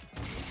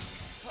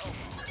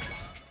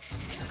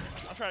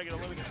 I'm trying to get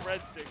unlimited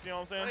breadsticks, you know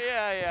what I'm saying?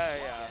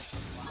 Yeah.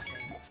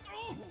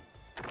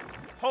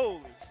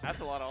 Holy. That's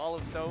a lot of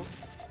olives though.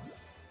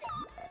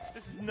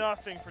 This is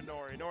nothing for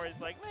Nori. Nori's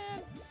like,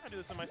 man, I do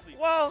this in my sleep.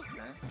 Well,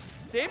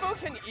 Okay. Davo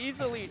can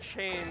easily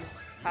chain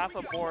half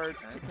a board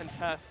to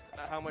contest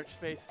how much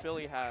space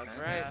Billy has,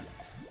 right? Yeah.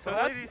 So So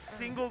that's these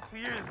single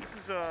clears, this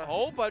is a...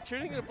 oh, but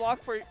shooting a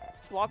block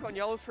on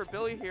yellows for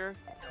Billy here.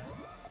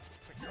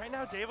 Right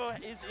now, Davo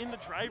is in the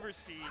driver's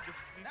seat.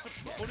 Just needs to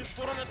put his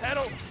foot on the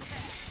pedal.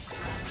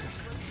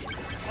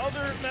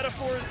 Other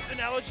metaphors,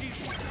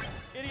 analogies,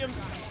 idioms.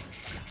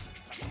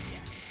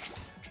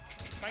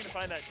 Trying to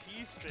find that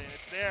T-spin.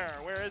 It's there.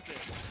 Where is it?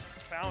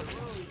 Found it.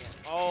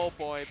 Oh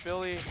boy,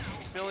 Billy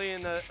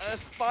in a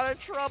spot of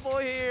trouble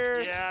here.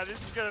 Yeah,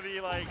 this is gonna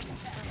be like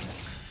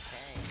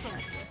some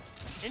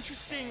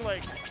interesting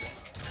like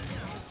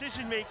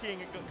decision making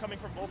coming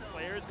from both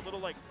players. A little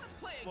like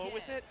slow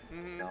with it,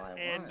 So I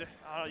and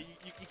won.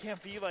 you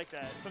can't be like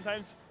that.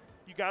 Sometimes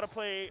you gotta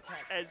play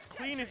as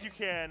clean as you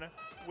can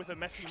with a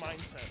messy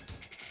mindset.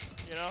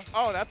 You know?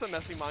 Oh, that's a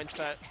messy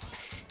mindset.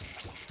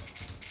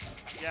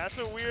 Yeah, it's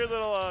a weird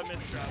little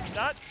misdrop.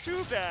 Not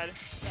too bad.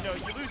 You know,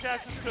 you lose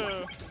access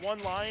to one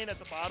line at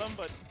the bottom,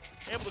 but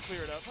able to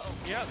clear it up.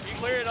 Yeah, you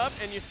clear it up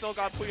and you still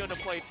got Puyo to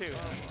play too.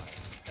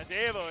 And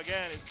Davo,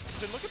 again, it's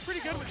been looking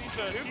pretty good with these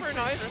Super T-spin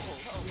nice.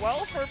 triples.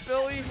 Well for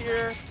Billy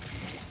here.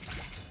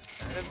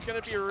 It's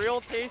going to be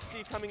real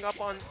tasty coming up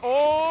on...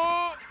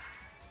 Oh!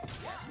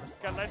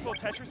 Got a nice little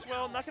Tetris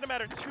well. Not going to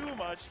matter too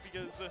much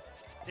because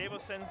Devo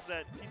sends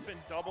that T-spin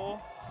double,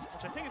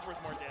 which I think is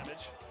worth more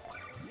damage.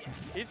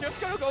 He's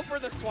just going to go for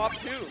the swap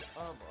too.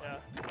 Yeah.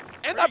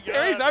 And that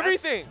buries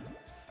everything.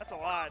 That's a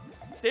lot.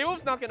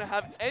 Devo's not going to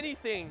have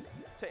anything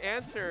to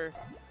answer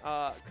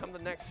come the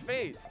next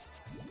phase.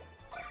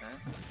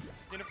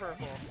 Just need a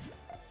purple.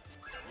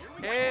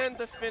 And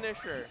the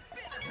finisher.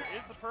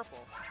 Is the purple.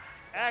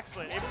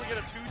 Excellent. Able to get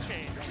a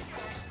 2-chain.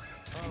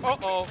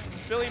 Uh-oh.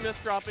 Billy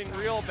misdropping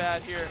real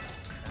bad here.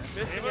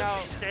 Missing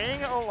out.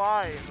 Staying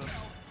alive.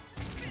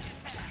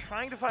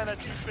 Trying to find that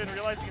T-spin,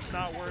 realizing it's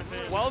not worth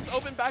it. Wells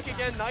open back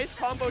again. Nice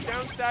combo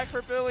down stack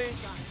for Billy.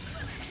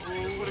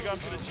 Ooh, would have gone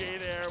for the J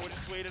there. Would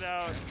just wait it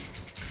out.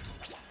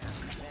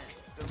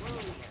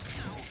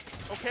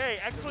 Okay,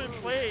 excellent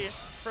play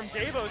from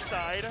Devo's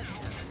side.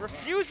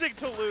 Refusing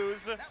to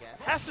lose.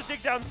 Has to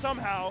dig down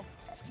somehow.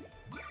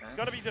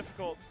 Gonna be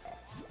difficult.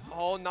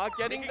 Oh, not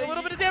getting a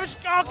little bit of damage.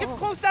 Oh, gets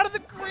close out of the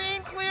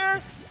green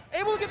clear.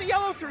 Able to get the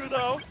yellow through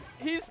though.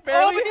 He's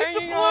barely but it's a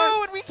hanging blue,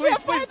 on. and we Please, can't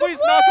please, find the please,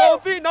 blue. knock all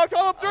of three. Knock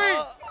all of three.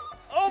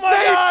 Oh my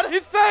safe. god.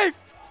 He's safe.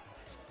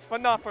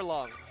 But not for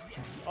long.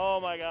 Oh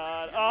my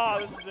god. Oh,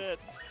 this is it.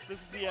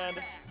 This is the end.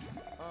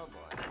 Oh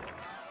boy.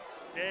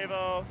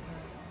 Devo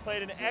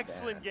played an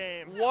excellent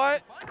game.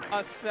 What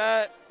a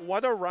set.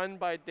 What a run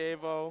by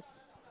Devo.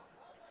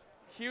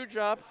 Huge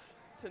ups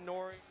to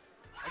Nori.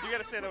 I do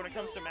gotta say that when it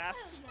comes to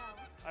masks,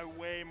 I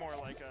way more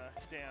like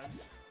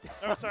Dan's.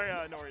 Oh, sorry,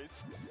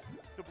 Nori's.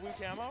 The blue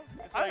camo.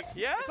 It's like,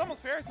 yeah, it's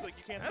almost fair. It's like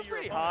you can't that's see your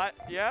pretty opponent.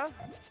 hot. Yeah.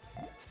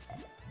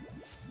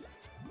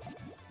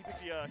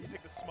 He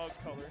picked the smug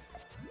color.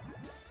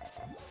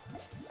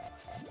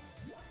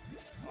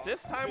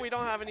 This time we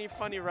don't have any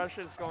funny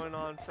rushes going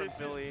on from This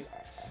Billy. is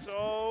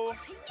so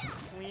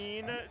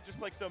clean,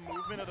 just like the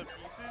movement of the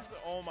pieces.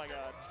 Oh my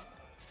god.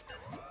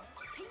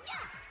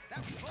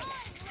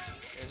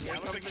 And Yeah, here it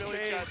looks comes like the Billy's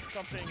change. got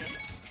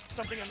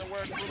something in the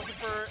works. We're looking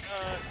for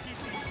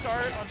PC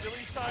start on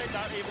Billy's side,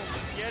 not able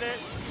to get it.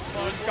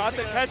 But Who's got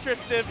the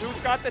Tetris div? Who's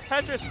got the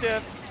Tetris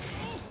div?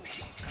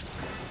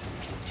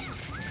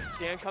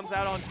 Dan comes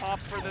out on top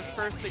for this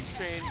first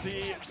exchange.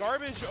 The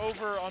garbage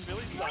over on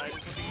Billy's side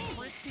is looking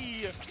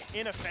pretty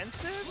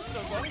inoffensive, so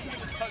as long as we can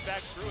just cut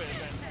back through it,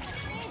 then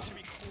it should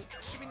be cool.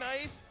 Should be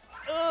nice.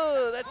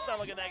 Oh, that's not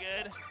looking that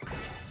good.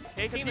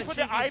 Taking He the put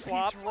the cheeky eyepiece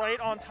swap. right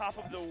on top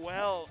of the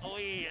well. Oh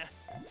yeah.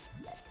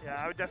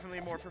 Yeah, I would definitely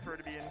more prefer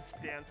to be in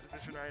Dan's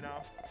position right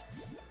now.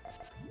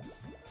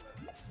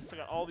 So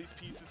got all these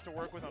pieces to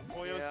work with on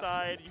Puyo's Yeah.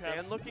 side. You have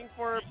Dan looking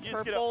for you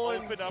just get to purple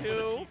open and up with a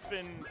two.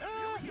 T-spin.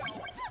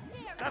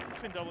 Not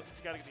T-spin double because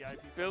you gotta get the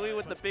eyepiece. Billy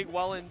with the big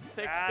well in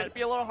 6. Bad. Gonna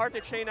be a little hard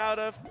to chain out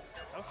of.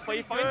 That was But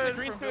he pretty finds the good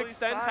greens from to Billy's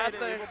extend, side, had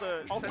the able to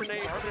send some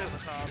alternate. garbage on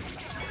the top.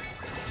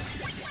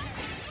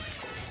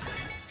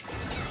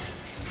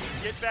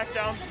 Get back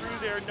down through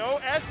there. No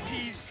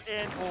S-piece,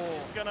 and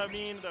it's gonna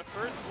mean the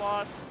first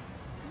loss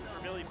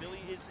for Billy. Billy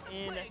is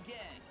in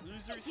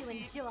loser's Did you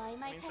seat. enjoy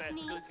my Means that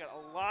technique? Billy's got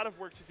a lot of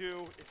work to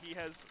do if he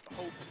has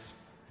hopes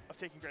of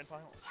taking grand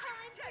finals.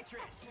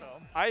 Tetris. So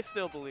I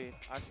still believe.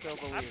 I still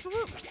believe.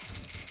 absolutely,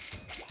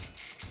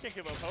 can't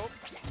give up hope.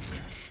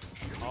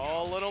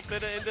 Oh, a little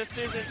bit of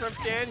indecision from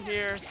Dan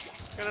here.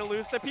 Gonna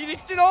lose the PD.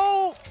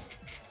 No!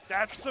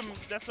 That's a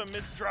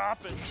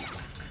misdrop, and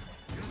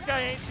this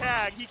guy ain't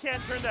tag. He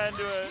can't turn that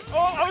into a.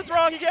 Oh, I was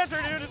wrong. He can't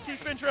turn it into a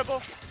T-spin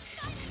triple.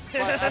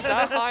 But at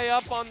that high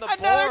up on the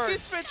Another board.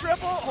 T-spin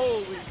triple.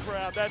 Holy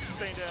crap, that's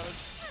insane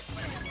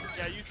damage.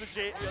 Yeah, use the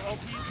L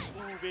piece.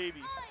 Ooh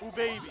baby. Ooh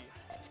baby.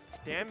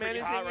 Dan pretty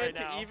managing hot right it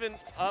to now. even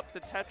up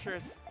the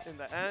Tetris in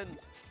the end.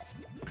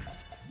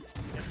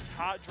 It's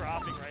hot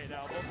dropping right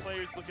now. Both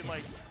players looking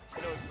like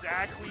you know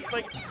exactly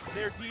like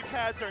their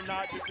D-pads are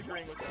not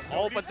disagreeing with them.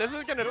 Oh, but this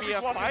is gonna be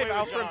a nobody's walking 5 away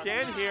out with from John.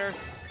 Dan here.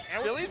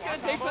 And with Billy's the gonna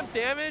swap take combo, some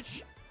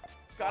damage. a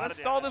lot Gotta of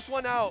stall damage. this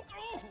one out.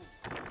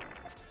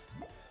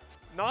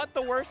 Not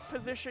the worst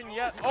position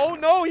yet. Oh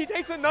no, he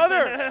takes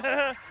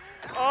another.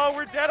 Oh,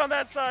 we're dead on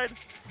that side.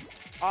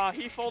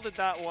 He folded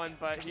that one,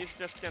 but he's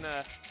just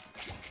gonna.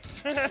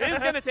 He's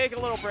gonna take a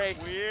little break.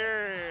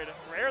 Weird.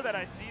 Rare that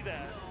I see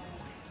that.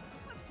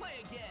 Let's play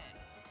again.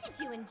 Did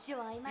you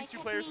enjoy my These two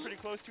players technique?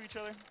 pretty close to each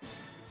other.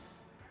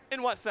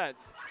 In what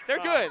sense? They're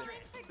good.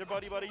 They're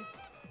buddy-buddy.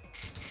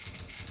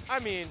 I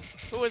mean,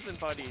 who isn't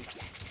buddies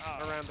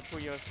Oh, around the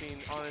Puyo scene,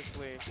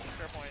 honestly?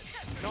 fair point.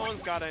 No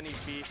one's got any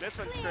beef. That's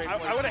a straight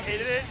I would have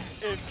hated it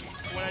if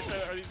when I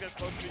said, are these guys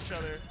close to each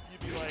other,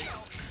 you'd be like,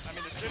 I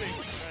mean, they're sitting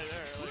right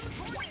there.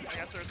 Like, I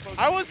guess they're supposed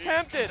to I was be.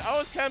 tempted. I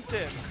was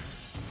tempted.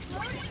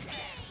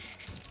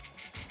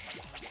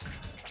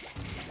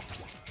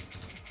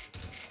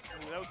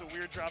 Ooh, that was a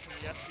weird drop from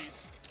the S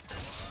piece.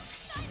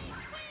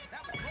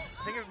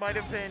 I think it might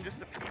have been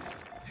just a piece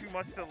too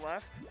much to the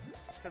left,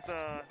 because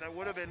that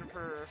would have been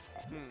for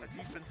a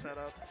T-spin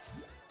setup.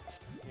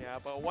 Yeah,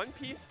 but one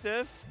piece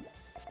diff,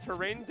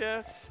 terrain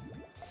diff.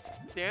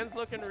 Dan's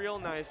looking real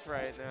nice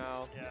right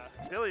now. Yeah,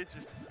 Billy's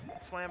just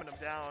slamming him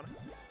down.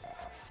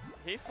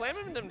 He's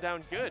slamming them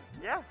down good,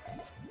 Yeah.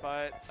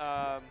 but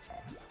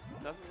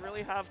doesn't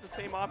really have the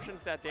same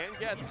options that Dan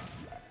gets.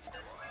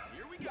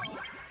 Here we go.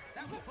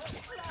 That was close.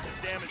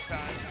 It's damage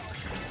time.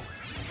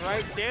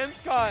 Right,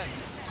 Dan's got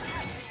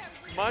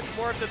much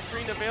more of the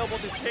screen available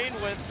to chain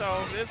with,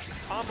 so this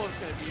combo is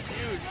going to be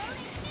huge.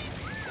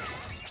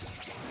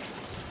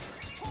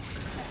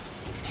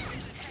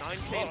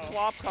 9-chain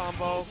swap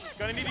combo.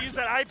 Gonna need to use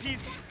that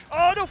eyepiece.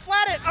 Oh, no,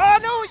 flat it. Oh,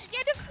 no, you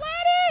can't do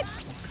flat it.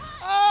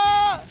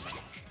 Ah!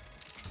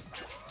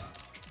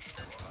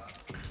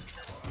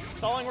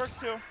 Stalling works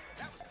too.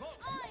 That was close.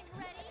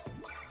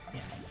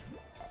 Yes.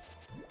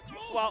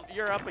 Well,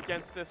 you're up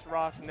against this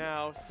rock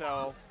now,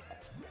 so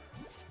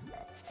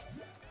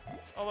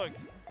Oh, look.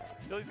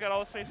 Billy's got all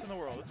the space in the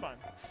world. It's fine.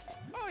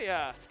 oh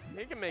yeah,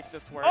 he can make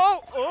this work.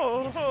 Oh!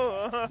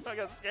 Oh! I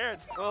got scared.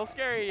 A little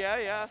scary,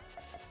 yeah.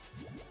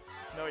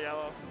 No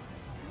yellow.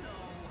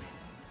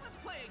 Let's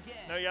play again.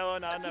 No yellow,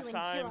 not Don't enough you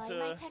time enjoy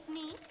my to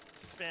technique?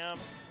 spam.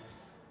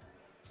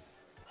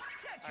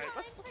 Tetris. All right,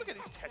 let's look at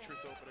these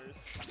Tetris openers.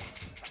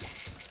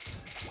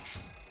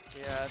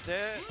 Yeah,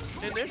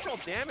 the initial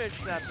damage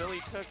that Billy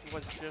took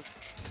was just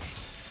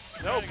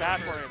so Trying to go bad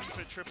for for him. just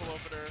a triple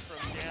opener from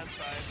Dan's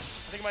side.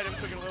 I think he might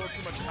have taken a little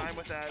too much time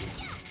with that.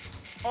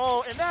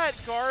 Oh, and that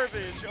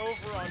garbage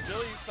over on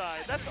Billy's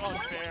side. That's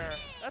unfair.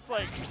 That's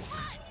like,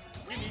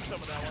 give me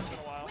some of that once in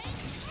a while.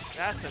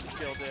 That's a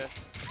skill diff.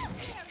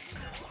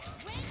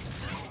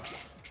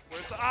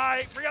 Where's the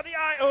eye? Bring out the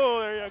eye. Oh,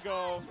 there you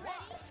go.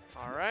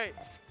 All right,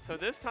 so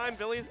this time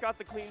Billy's got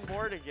the clean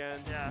board again.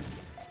 Yeah.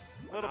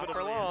 A little Not bit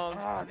for of lead. long.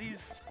 Ah,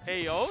 these.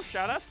 Hey yo,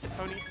 shout outs to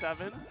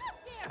Tony7.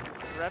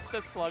 Rep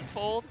the slug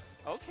fold.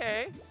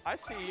 Okay, I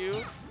see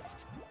you.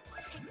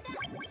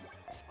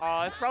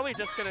 It's probably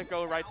just gonna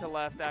go right to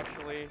left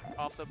actually,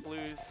 off the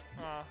blues.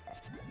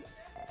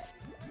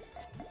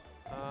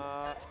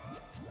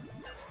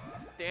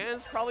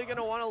 Dan's probably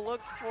gonna want to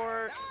look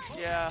for,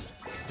 yeah,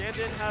 Dan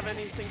didn't have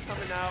anything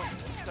coming out,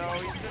 so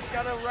he's just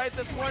gotta ride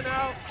this one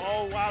out.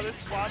 Oh, wow, this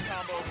squad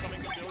combo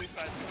coming from Billy's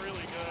side is really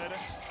good.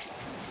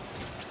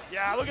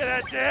 Yeah, look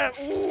at that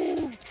damn.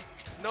 Ooh!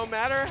 No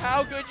matter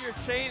how good your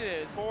chain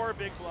is, 4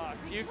 big blocks.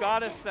 you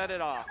gotta set it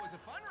off. That was a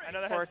fun race. I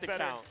know that for has it to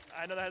better. count.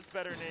 I know that has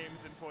better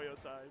names in Puyo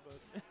side,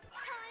 but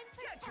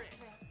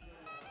Tetris.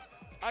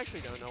 I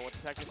actually don't know what the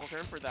technical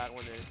term for that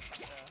one is.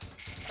 yeah,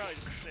 probably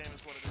just the same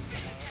as what it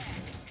is.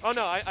 Oh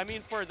no, I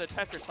mean for the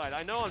Tetris side.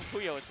 I know on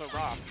Puyo it's a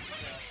rock.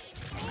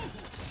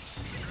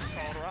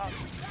 Solid rock.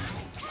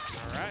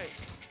 All right.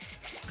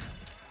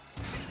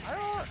 I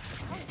don't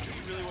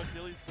see really what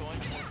Billy's going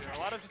for here. A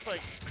lot of just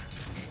like,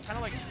 kind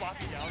of like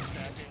sloppy down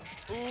stacking.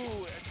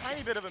 Ooh, a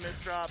tiny bit of a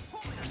misdrop.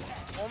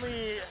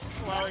 Only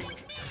allowing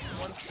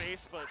one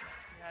space, but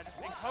yeah,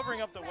 just and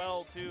covering up the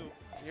well too.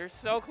 You're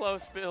so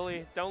close,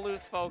 Billy. Don't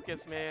lose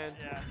focus, man.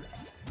 Yeah.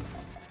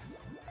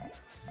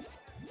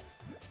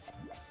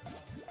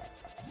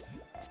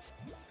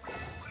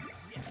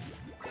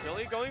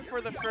 Billy going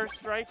for the first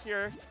strike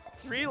here.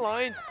 3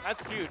 lines.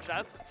 That's huge.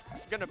 That's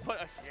gonna put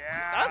us.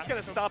 Yeah. That's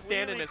gonna stop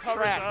Dan in completely his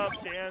covers tracks.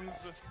 up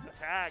Dan's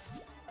attack.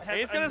 And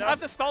he's gonna Enough-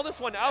 have to stall this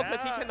one out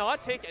because Yeah. he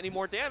cannot take any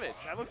more damage.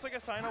 That looks like a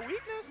sign of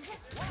weakness.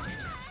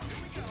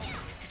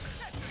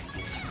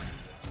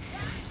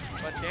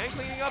 But Dan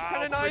cleaning up Wow,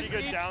 kind of nice. pretty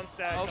good Needs- down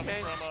stack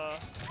Okay. coming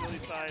from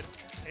Billy's side.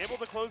 Able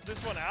to close this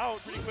one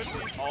out pretty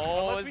quickly.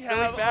 Oh, Unless is we Billy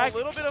have back? a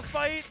little bit of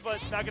fight,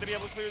 but not going to be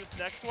able to clear this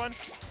next one.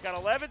 Got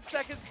 11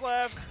 seconds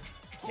left.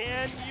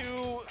 Can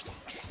you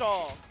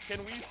stall?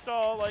 Can we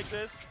stall like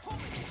this?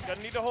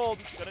 Gonna need to hold.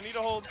 Gonna need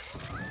to hold.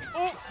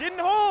 Oh, didn't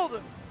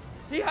hold.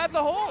 He had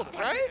the hold,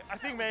 right? I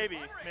think maybe.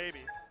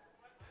 Maybe.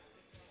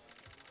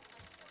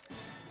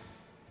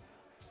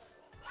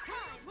 Time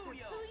for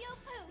Puyo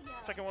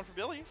Puyo. Second one for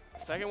Billy.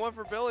 Second one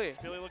for Billy.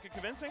 Billy looking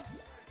convincing.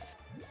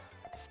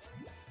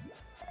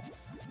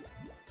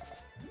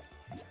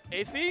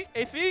 AC,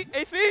 AC,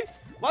 AC.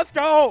 Let's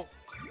go.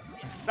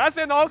 That's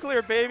an all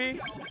clear, baby.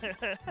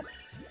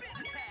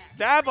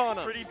 Dab on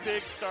him. Pretty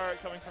big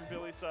start coming from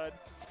Billy's side.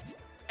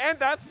 And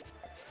that's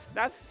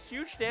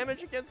huge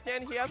damage against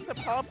Dan. He has to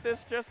pop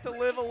this just to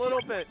live a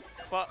little bit.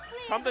 But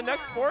come the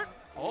next sport,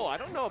 oh, I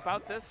don't know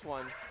about this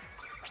one.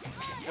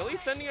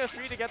 Billy's sending a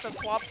 3 to get the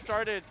swap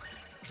started.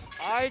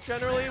 I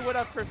generally would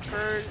have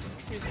preferred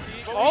to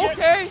see. But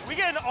Okay. we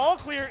get an all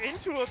clear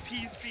into a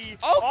PC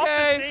off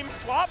Okay. the same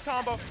swap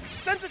combo.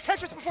 Sends a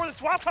Tetris before the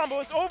swap combo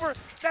is over.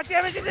 That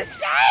damage is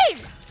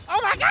insane! Oh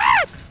my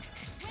god!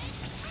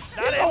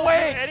 Not Get able to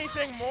away. do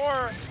anything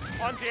more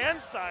on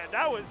Dan's side.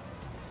 That was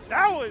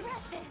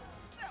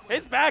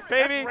It's back,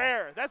 baby. that's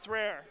rare. That's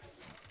rare.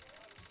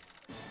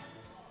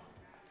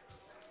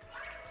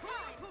 Time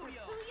for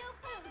Puyo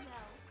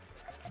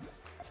Puyo.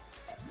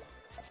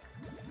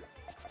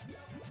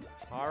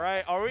 All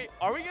right, are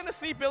we gonna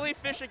see Billy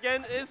fish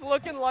again? It's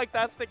looking like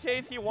that's the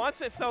case. He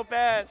wants it so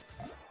bad.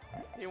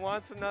 He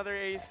wants another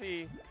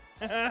AC.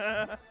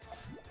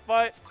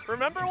 But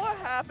remember what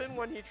happened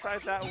when he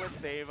tried that with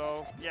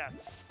Devo? Yes.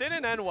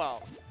 Didn't end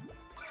well.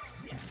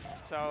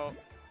 So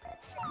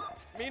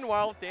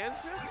Meanwhile, Dan's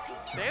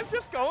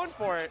just going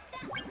for it.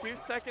 2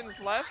 seconds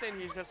left,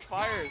 and he just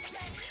fires.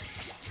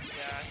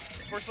 Yeah,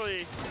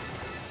 unfortunately,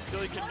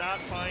 Billy could not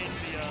find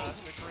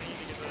the green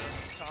to get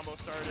the combo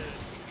started.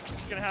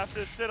 He's gonna have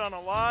to sit on a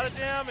lot of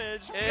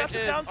damage. We got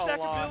some down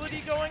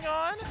stackability going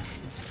on.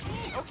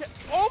 Okay.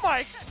 Oh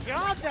my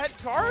God, that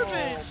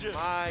garbage! Oh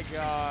my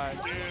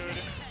God,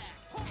 dude.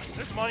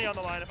 There's money on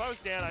the line. If I was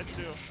Dan, I'd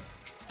sue.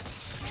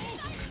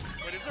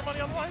 Wait, is there money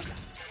on the line?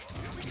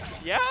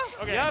 Yeah.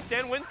 Okay. Yeah. If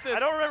Dan wins this. I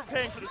don't remember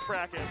paying for this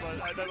bracket,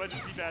 but that might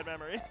just be bad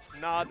memory.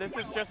 Nah, this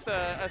is just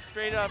a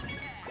straight up.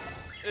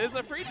 It is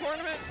a free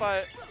tournament,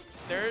 but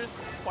there's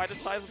quite a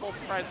sizable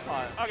prize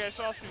pot. Okay,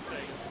 so I'll sue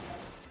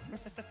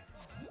Sega.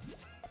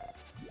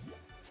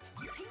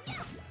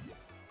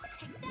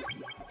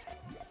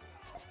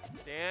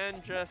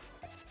 Dan just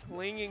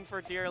clinging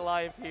for dear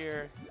life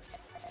here.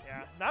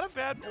 Yeah, not a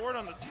bad board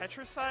on the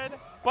Tetris side.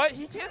 But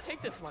he can't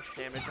take this much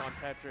damage on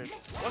Tetris.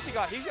 What's he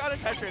got? He's got a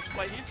Tetris,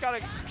 but he's got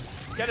to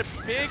get a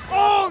big...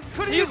 Oh,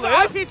 could he use the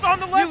eyepiece on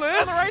the left,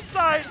 on the right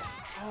side?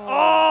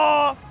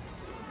 Oh!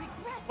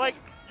 Like,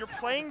 you're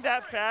playing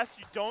that fast,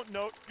 you don't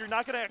know, you're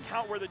not going to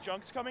account where the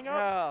junk's coming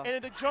up. Yeah.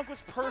 And the junk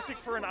was perfect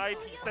for an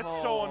eyepiece.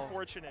 That's so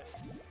unfortunate.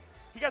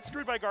 He got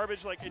screwed by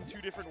garbage like in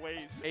 2 different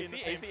ways. AC, in the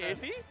same AC, set.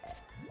 AC?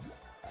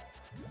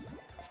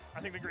 I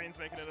think the green's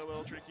making it a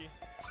little tricky.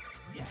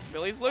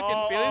 Billy's looking,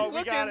 Oh, Billy's we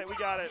looking. got it, we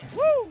got it.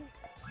 Woo!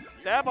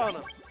 Dab on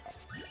him.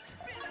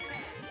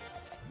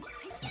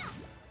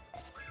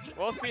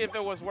 We'll see if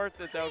it was worth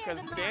it, though,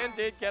 because Dan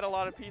did get a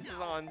lot of pieces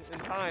on in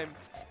time.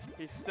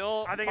 He's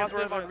still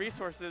positive on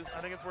resources.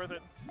 I think it's worth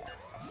it.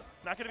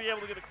 Not going to be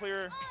able to get a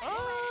clear.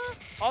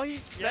 Oh,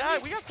 he's... Yeah,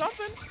 we got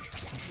something.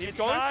 He's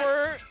going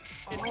for...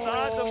 It's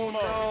not the most,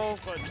 no.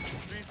 but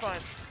he's fine.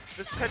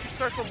 This Tetris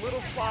starts a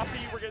little sloppy.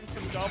 We're getting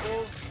some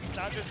doubles,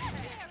 not just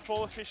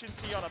full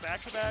efficiency on a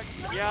back-to-back.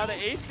 Yeah, the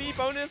AC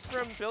bonus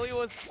from Billy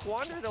was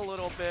squandered a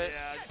little bit.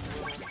 Yeah,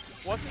 just a little.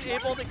 Wasn't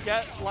able to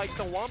get like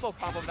the wombo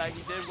combo that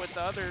he did with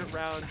the other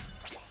round.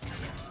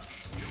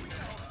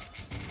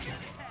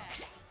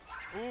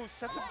 Ooh,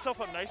 sets himself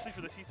up nicely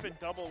for the T-spin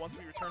double once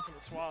we return from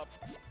the swap.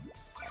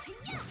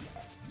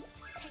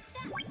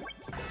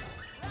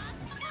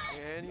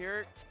 And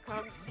here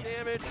comes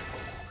damage.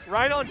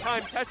 Right on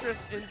time,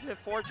 Tetris into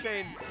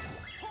 4-chain.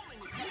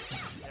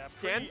 Yeah,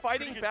 Dan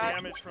fighting pretty good back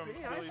damage from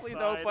pretty Billy's nicely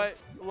side. though, but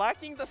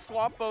lacking the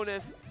swap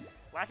bonus.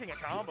 Lacking a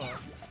combo.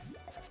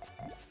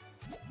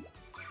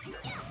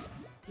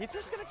 He's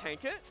just gonna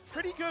tank it.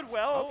 Pretty good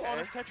on Okay.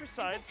 his Tetris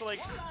side, so like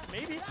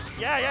maybe.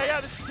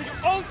 Yeah. This is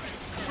oh,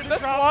 The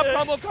swap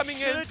combo coming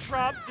in. Should have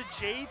dropped the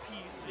J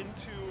piece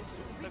into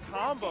the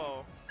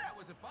combo. That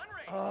was a fun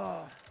race.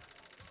 Oh,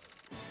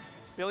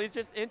 Billy's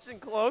just inching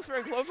closer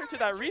and closer to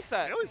that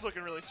reset. Billy's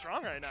looking really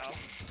strong right now.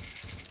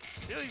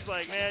 Billy's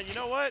like, man, you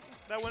know what?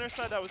 That winner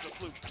side, that was a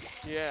fluke.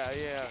 Yeah.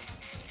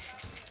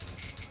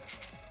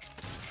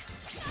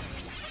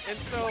 And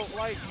so,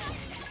 like,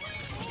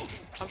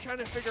 I'm trying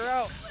to figure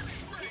out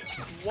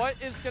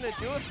what is going to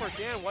do it for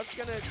Dan. What's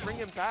going to bring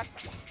him back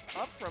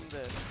up from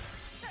this?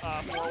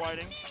 More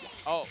whiting.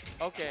 Oh,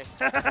 okay.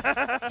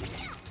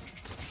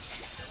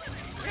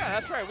 Yeah,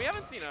 that's right. We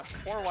haven't seen a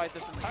 4-white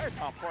this entire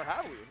top 4,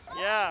 have we?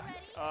 Yeah,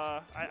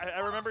 I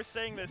remember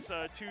saying this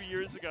 2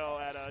 years ago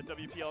at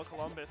WPL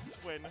Columbus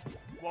when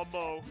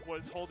Wumbo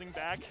was holding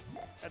back,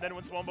 and then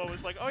once Wumbo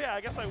was like, oh yeah,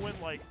 I guess I win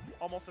like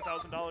almost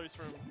 $1,000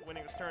 from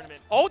winning this tournament.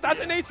 Oh,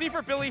 that's an AC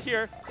for Billy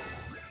here.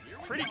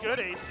 Pretty good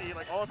AC,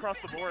 like all across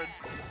the board.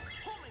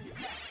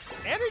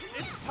 And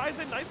it ties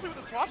in nicely with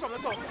the swap combo.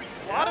 That's a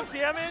lot of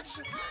damage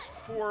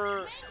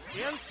for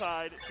Dan's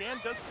side. Dan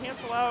does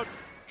cancel out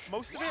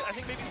most of it. I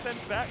think maybe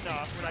sends back. No,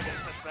 we're not getting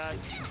sent back.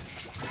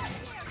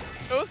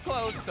 It was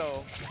close,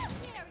 though.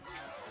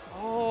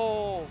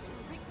 Oh.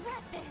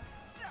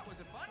 That was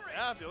a fun race.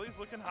 Yeah, Billy's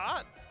looking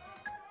hot.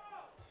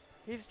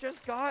 He's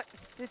just got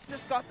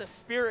the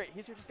spirit.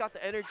 He's just got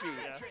the energy.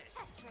 Yeah.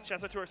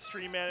 Shouts out to our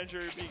stream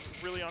manager being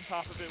really on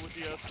top of it with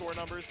the score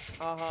numbers.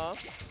 Uh-huh.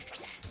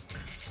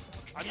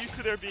 I'm used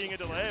to there being a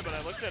delay, but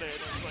I looked at it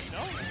and I was like,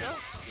 no.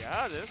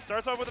 Yeah, this.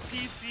 Starts off with a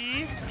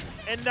PC,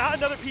 and not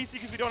another PC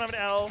because we don't have an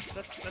L.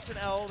 That's an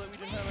L that we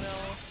didn't have an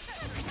L.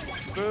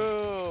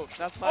 Boo.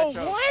 That's my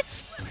joke. What?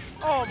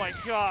 Oh my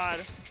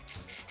god.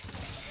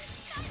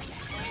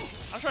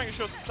 I'm trying to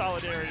show some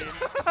solidarity and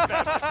just spat in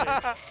my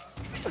face.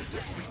 This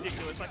is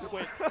ridiculous. I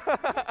quit.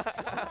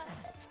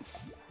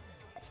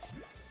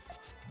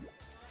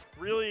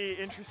 Really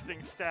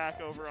interesting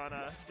stack over on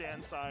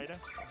Dan's side.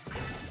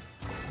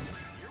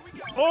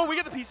 Oh, we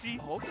get the PC.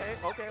 Okay.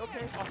 Off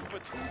of a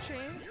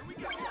 2-chain.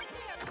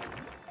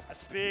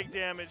 That's big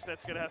damage.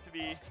 That's gonna have to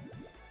be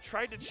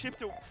tried to chip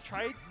to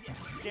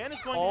Scan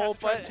is going to have to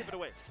try to chip it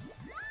away.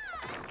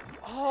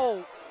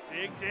 Oh.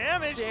 Big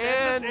damage.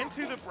 Dan. Sends us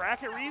into the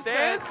bracket reset.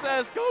 Dan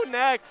says go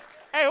next.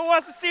 Hey, who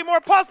wants to see more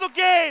puzzle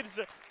games?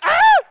 Ah!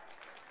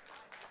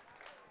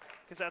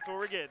 Because that's what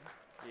we're getting.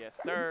 Yes,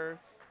 sir.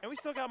 And we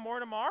still got more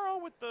tomorrow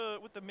with the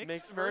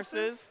mixed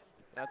versus.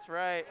 That's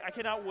right. I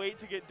cannot wait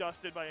to get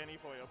dusted by any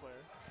Puyo player.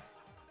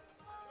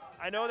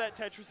 I know that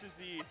Tetris is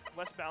the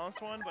less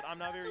balanced one, but I'm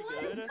not very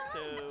good, so...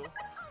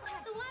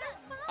 The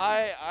water's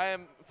fine. I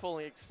am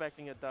fully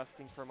expecting a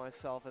dusting for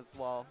myself as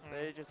well.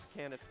 They just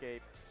can't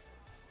escape.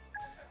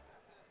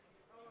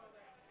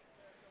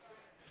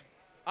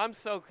 I'm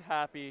so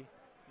happy,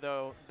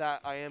 though, that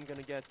I am going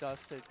to get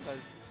dusted, because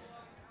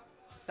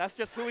that's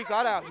just who we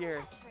got out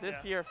here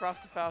this year,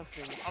 Frosty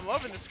Faustings. I'm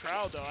loving this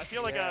crowd, though. I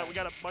feel like Yeah. we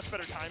got a much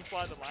better time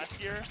slot than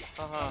last year.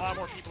 A Uh-huh. lot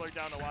more people are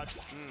down to watch.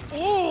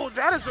 Ooh,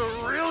 that is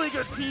a really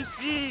good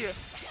PC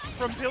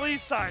from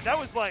Billy's side. That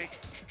was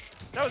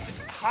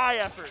high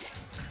effort.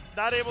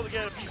 Not able to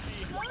get a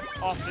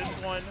PC off this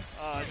one.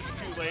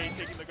 Just too late,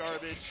 taking the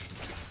garbage.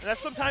 And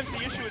that's sometimes the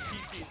issue with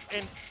PCs.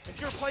 And if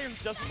you're a player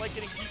who doesn't like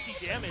getting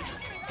PC damage,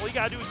 all you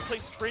gotta do is play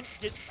Sprint,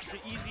 get the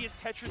easiest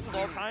Tetris of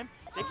all time.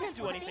 They can't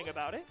do anything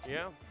about it.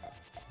 Yeah.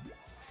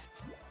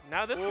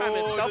 Now this time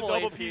it's double, the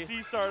double AC.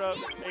 PC startup.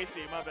 AC,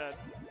 my bad.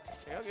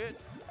 Yeah, good.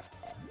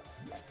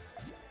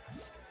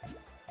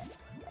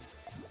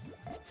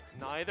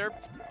 Neither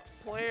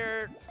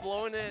player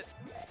blowing it.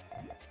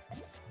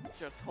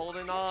 Just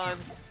holding on.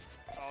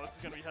 Oh, this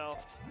is gonna be hell.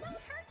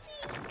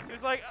 He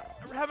was like,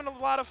 we're having a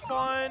lot of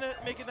fun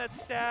making that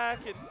stack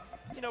and,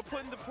 you know,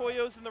 putting the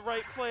Puyos in the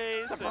right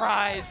place.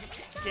 Surprise!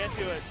 Can't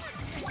do it.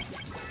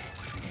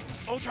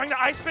 Oh, trying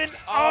to ice spin.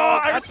 Oh, Oh,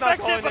 I that's not respect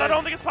it, going but I in.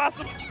 don't think it's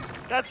possible.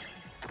 That's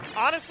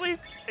honestly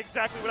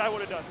exactly what I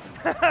would have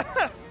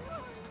done.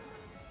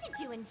 Did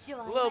you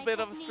enjoy A little my bit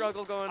of a technique?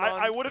 struggle going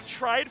on. I would have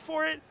tried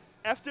for it,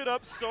 effed it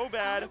up so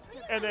bad,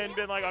 and then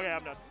been like, okay,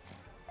 I'm done.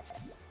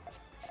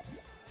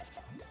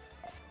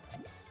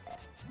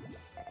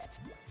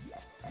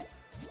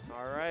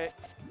 All right.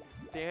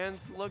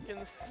 Dan's looking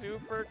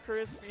super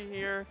crispy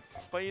here,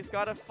 but he's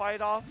got to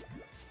fight off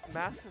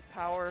massive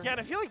power. Yeah,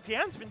 and I feel like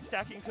Dan's been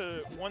stacking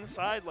to one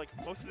side like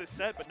most of this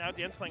set, but now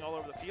Dan's playing all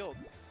over the field.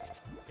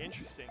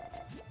 Interesting.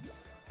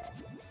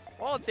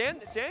 Well,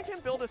 Dan can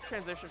build his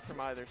transition from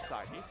either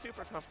side. He's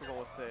super comfortable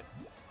with it.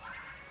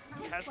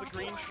 He has the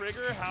green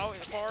trigger. How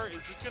far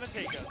is this going to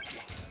take us?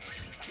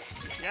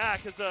 Yeah,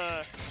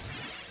 because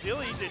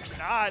Billy did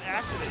not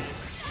activate.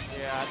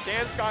 Yeah,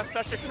 Dan's got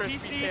such a crispy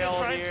PC to tail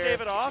try and here.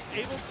 save it off.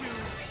 Able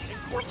to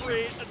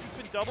incorporate a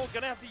two-spin double.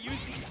 Going to have to use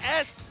the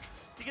S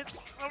to get...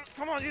 Oh,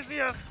 come on, use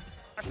the S.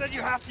 I said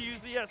you have to use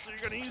the S, so you're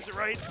going to use it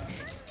right.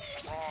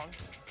 Wrong.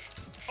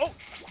 Oh,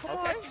 come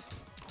Okay. on. Just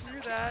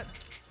clear that.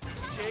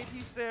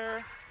 JP's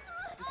there.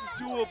 This is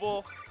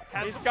doable.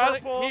 Has He's the got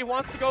it. purple. He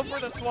wants to go for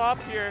the swap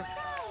here.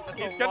 That's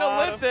He's a gonna lot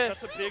live of-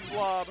 this. That's a big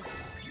blob.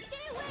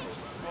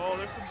 Oh,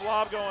 there's some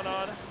blob going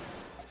on.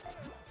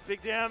 It's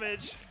big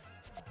damage.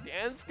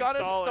 Dan's got to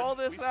stalling. stall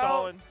this We out.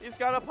 stalling. He's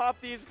got to pop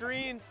these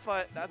greens,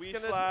 but that's We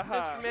going to fly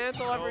high.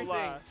 dismantle No everything.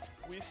 lie.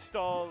 We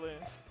stalling.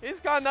 He's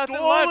got nothing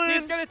Stalling. left.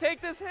 He's going to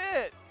take this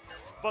hit.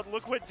 But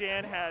look what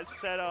Dan has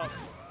set up.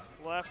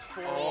 Left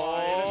 4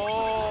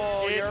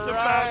 Oh, wide. It's you're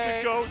about right.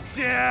 to go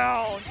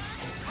down.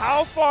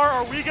 How far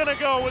are we going to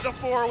go with a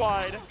 4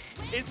 wide?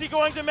 Is he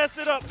going to mess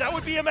it up? That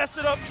would be a mess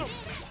it up. So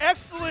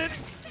excellent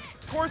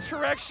course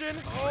correction.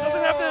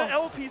 Doesn't have the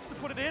L piece to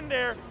put it in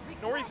there.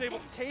 Nori's able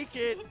to take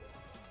it.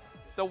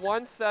 The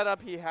one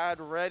setup he had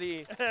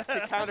ready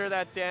to counter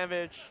that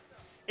damage.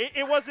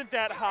 It wasn't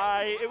that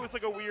high. It was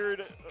like a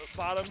weird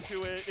bottom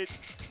to it.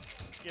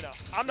 You know,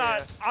 I'm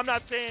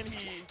not saying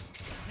he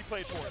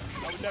played for it.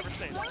 I would never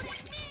say that.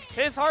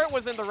 His heart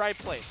was in the right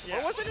place. Yeah.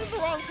 Or was it in the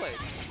wrong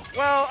place?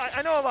 Well,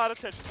 I know a lot of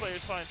Tetris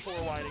players find 4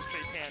 widing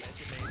satanic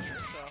in nature,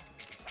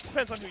 so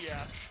depends on who you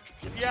ask.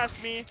 If you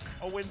ask me,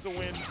 a win's a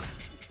win.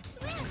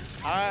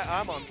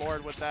 I'm on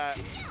board with that.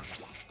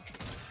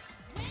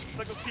 It's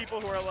like those people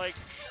who are like,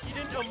 you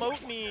didn't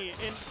emote me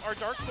in our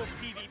Dark Souls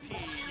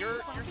PvP.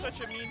 You're such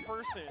a mean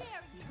person.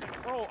 It's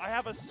like, bro, I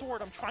have a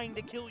sword. I'm trying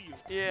to kill you.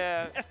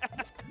 Yeah.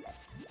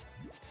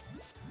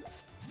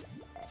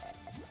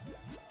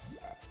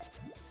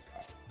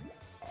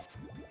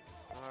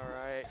 All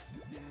right.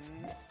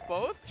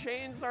 Both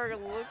chains are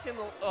looking.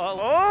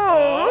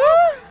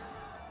 Oh!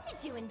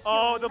 Did you enjoy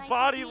Oh, the my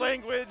body technique?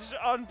 language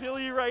on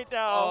Billy right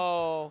now.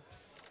 Oh.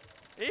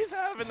 He's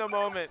having a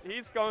moment.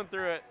 He's going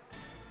through it.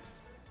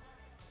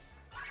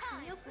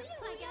 Puyo,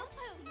 Puyo,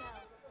 Puyo.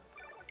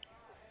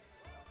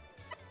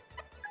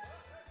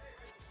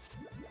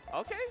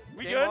 Okay.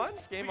 We Game good? on.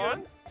 Game We on.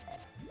 good?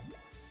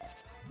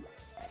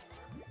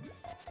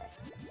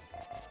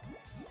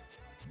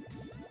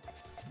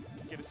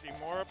 Get to see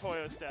more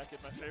Puyo stack it.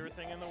 My favorite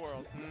thing in the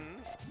world.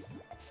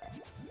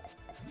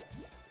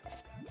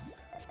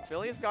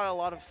 Billy's got a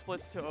lot of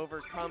splits to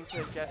overcome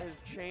to get his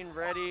chain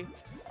ready.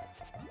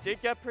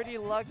 Did get pretty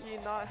lucky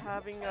not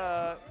having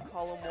a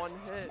column 1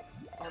 hit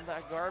on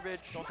that garbage.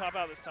 Don't top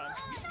out this time.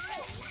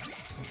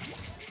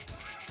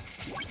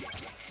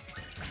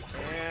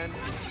 And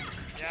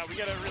Yeah, we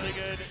got a really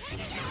good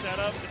easy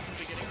setup. This is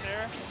the beginning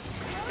there.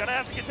 Gonna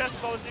have to contest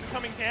with all this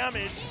incoming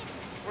damage.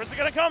 Where's it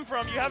gonna come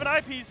from? You have an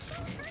eyepiece.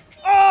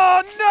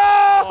 Oh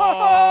no!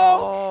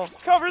 Oh.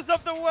 Covers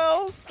up the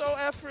well so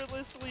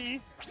effortlessly.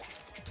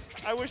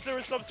 I wish there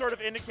was some sort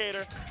of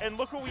indicator. And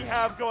look what we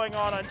have going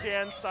on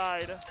Dan's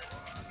side.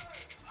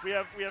 We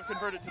have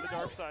converted to the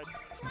dark side.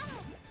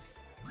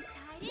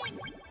 Tied in.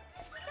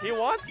 He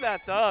wants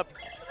that dub.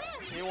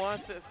 He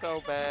wants it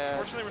so bad.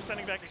 Fortunately, we're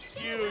sending back a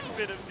huge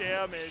bit of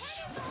damage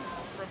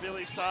from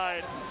Billy's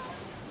side.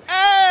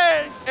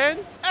 Hey! And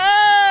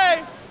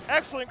hey!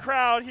 Excellent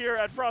crowd here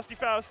at Frosty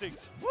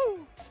Faustings.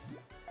 Woo!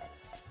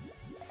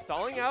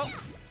 Stalling out.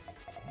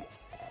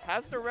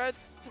 Has the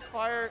reds to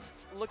fire.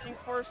 Looking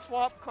for a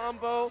swap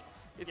combo.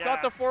 He's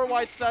got the 4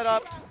 wide set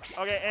up.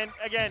 Okay, and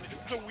again,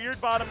 this is a weird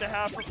bottom to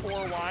have for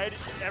 4 wide.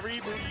 Every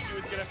move you do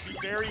is going to be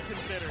very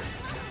considered.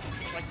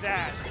 Like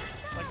that.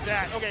 Like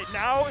that. Okay,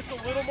 now it's a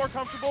little more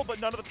comfortable, but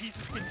none of the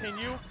pieces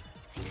continue.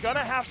 He's going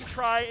to have to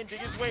try and dig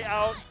his way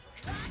out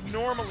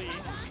normally.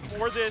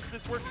 Or this.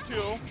 This works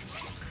too.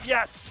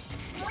 Yes!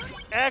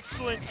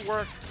 Excellent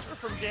work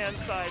from Dan's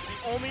side.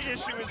 The only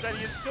issue is that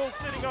he is still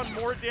sitting on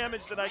more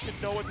damage than I can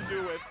know what to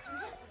do with.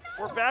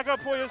 We're back up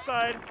Puyo's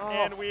side,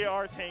 and we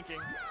are tanking.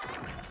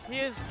 He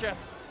is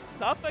just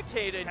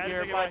suffocated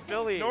here by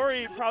Billy.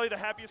 Nori, probably the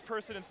happiest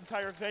person in this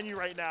entire venue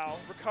right now,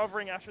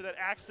 recovering after that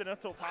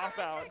accidental top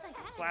out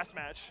last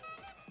match.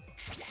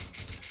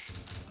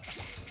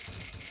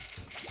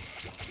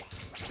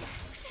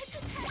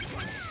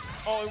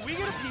 Oh, and we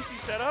get a PC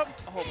setup.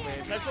 Oh,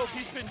 man. Nice little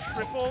T-spin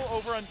triple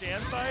over on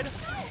Dan's side.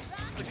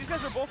 So these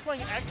guys are both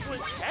playing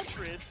excellent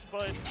Tetris,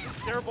 but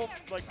they're both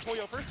like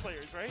Puyo first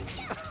players, right?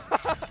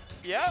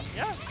 Yeah.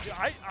 Yeah,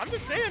 I'm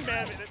just saying,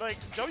 man, like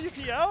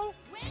WPL,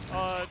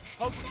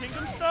 Puzzle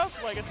Kingdom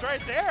stuff, like it's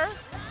right there.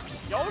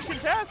 Y'all would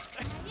contest.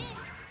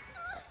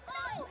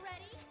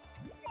 Already.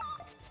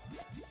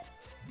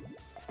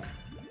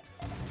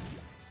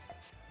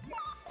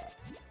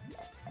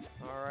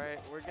 All right,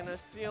 we're gonna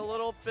see a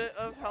little bit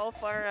of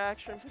Hellfire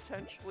action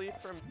potentially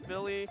from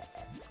Billy.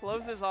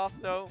 Closes off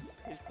though.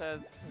 He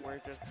says we're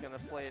just gonna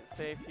play it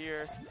safe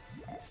here,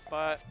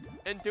 but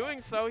in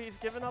doing so, he's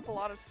given up a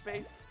lot of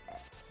space.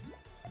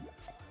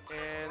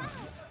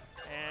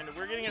 And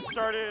we're getting it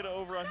started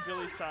over on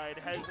Billy's side.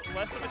 Has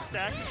less of a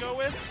stack to go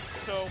with,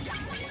 so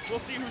we'll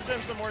see who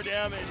sends the more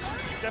damage.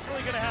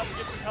 Definitely gonna have to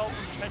get some help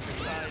from the Tetris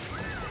side.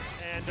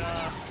 And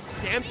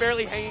Dan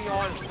barely hanging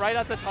on right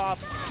at the top.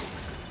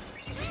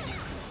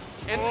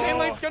 And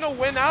Chainlink's gonna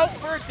win out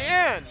for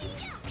Dan.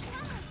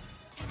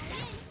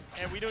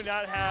 And we do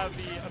not have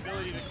the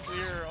ability to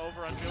clear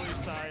over on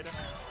Billy's side.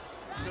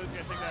 Billy's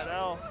gonna take that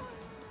L.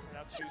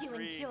 Now Did you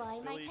 2-3,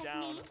 enjoy my Billy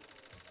down. technique?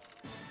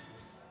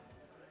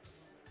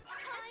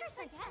 Time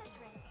for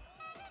Tetris.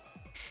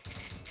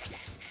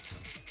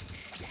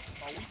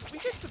 Oh, we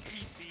get some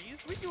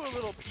PCs. We do a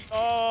little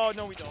oh,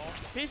 no we don't.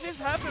 PCs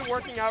have been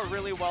working out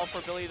really well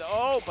for Billy though.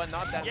 Oh, but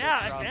not that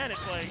Yeah, disrupt. again,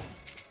 it's like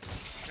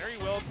very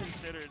well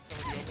considered, some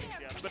of the openings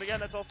he has. But again,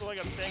 that's also like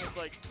I'm saying, it's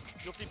like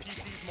you'll see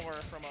PCs more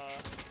from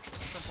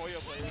Puyo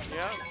players.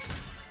 Yeah.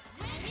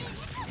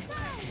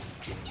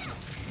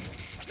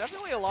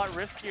 Definitely a lot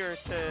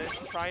riskier to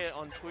try it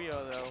on Puyo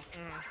though.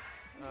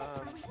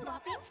 Are we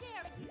swapping?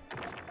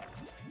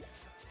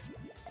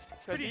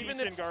 Pretty even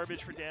decent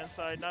garbage for Dan's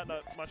side, not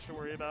much to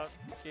worry about.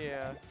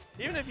 Yeah.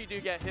 Even if you do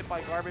get hit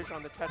by garbage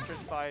on the Tetris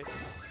side,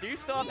 do you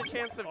still have the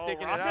chance of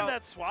digging it rocking out?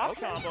 that swap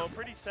combo,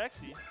 pretty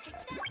sexy.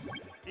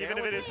 Even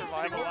if it is a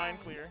single line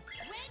clear.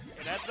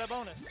 It adds that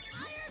bonus.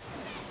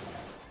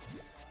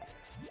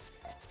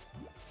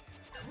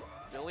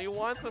 Billy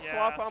wants a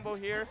swap combo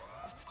here.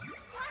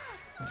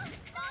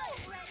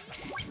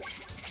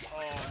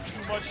 Oh,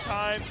 too much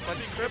time.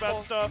 Thinking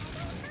about stuff.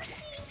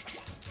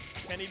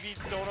 Kenny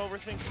beats, don't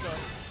overthink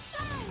stuff.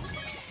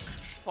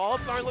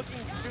 Follow-ups aren't looking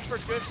super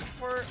good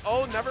for...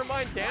 Oh, never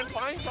mind. Dan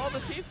finds all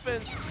the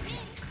T-spins.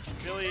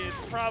 Billy is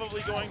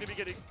probably going to be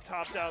getting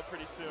topped out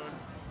pretty soon.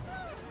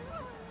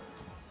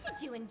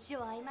 Did you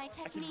enjoy my I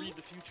can read technique?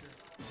 the future.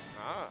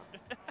 Ah.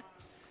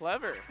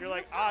 Clever. You're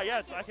like,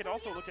 yes, I can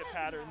also look at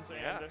patterns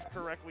and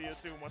correctly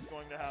assume what's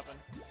going to happen.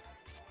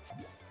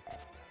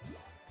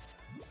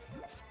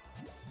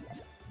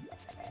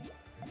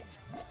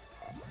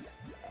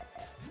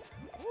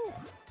 Whew.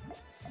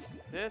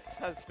 This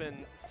has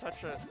been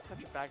such a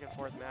back and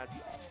forth match.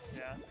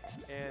 Yeah.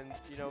 And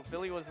you know,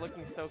 Billy was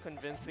looking so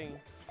convincing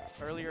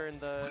earlier in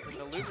the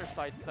loser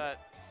side set.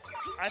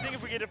 I think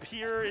if we get a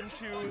peer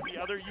into the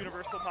other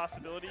universal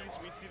possibilities,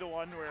 we see the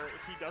one where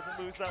if he doesn't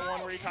lose that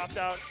one where he topped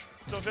out.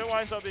 So if it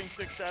winds up being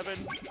 6-7,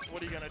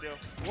 what are you gonna do?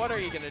 What are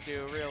you gonna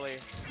do, really?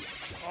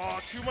 Oh,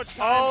 too much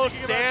time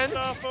thinking Dan.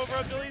 about stuff over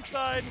on Billy's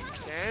side.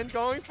 Dan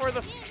going for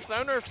the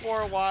center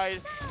 4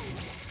 wide.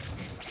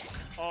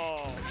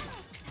 Oh.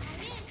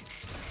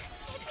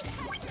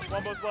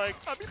 Wombo's like,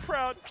 I'll be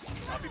proud.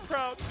 I'll be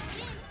proud.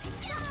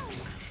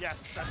 Yes,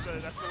 that's the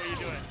way you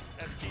do it.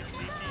 That's piece, C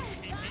piece,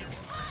 B piece,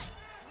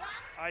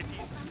 I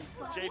piece,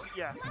 J piece,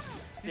 yeah.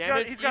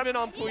 Damage even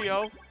on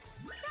Puyo.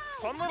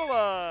 Fun little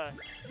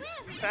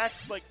fact,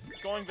 like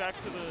going back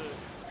to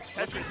the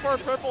Looking Tetris. for a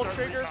just purple start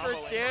trigger for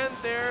recomboing. Dan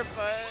there,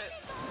 but...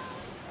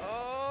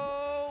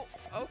 Oh,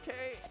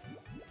 okay.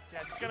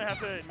 Yeah, just gonna have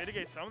to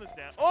mitigate some of this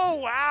down. Oh,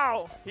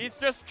 wow! He's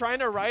just trying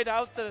to ride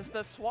out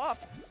the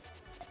swap.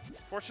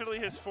 Fortunately,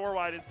 his 4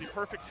 wide is the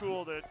perfect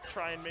tool to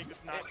try and make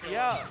this not kill him.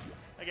 Yeah.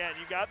 Again,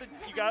 you got the,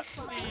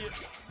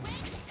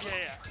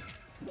 yeah.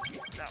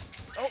 No.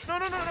 Oh, no.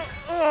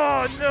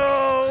 Oh,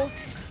 no.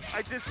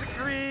 I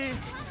disagree.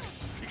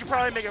 You can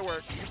probably make it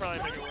work. You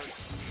can make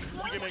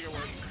it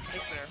work.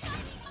 It's there.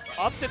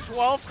 Up to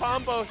 12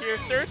 combo here,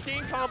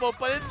 13 combo,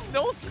 but it's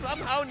still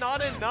somehow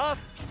not enough.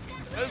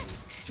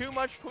 There's too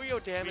much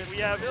Puyo damage. We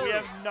have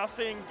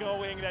nothing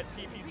going. That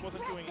T-piece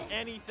wasn't doing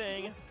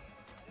anything.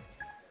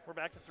 We're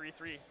back to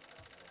 3-3.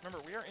 Remember,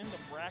 we are in the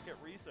bracket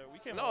reset. We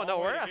came No,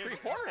 we're at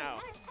 3-4 now.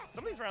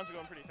 Some of these rounds are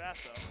going pretty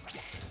fast, though.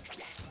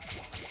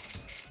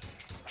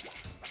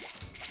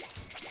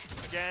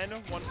 Again,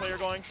 one player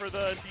going for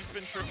the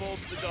T-spin triple,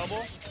 the double.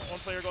 One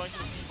player going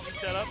for the T-spin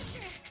setup.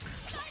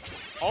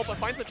 Oh, but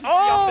finds the TC Oh,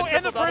 off the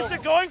and the triple person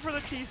double. going for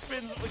the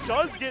T-spin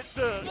does get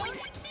the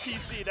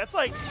TC. That's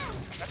like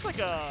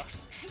a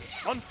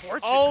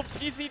unfortunate. Oh,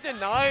 PC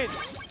denied.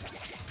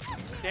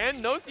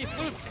 Dan knows he's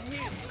loose, and he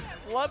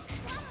clubs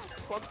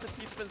the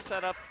T-spin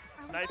setup.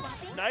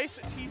 Nice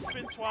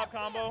T-spin swap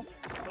combo.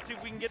 Let's see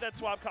if we can get that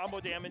swap combo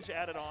damage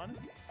added on.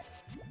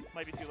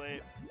 Might be too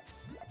late.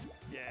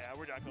 Yeah,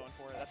 we're not going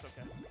for it. That's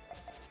okay.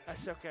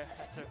 That's okay.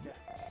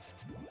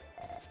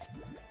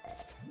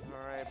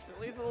 All right,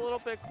 Billy's a little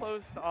bit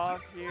closed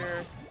off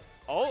here.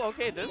 Oh,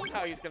 okay, this is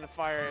how he's gonna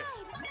fire it.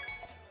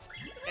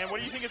 And what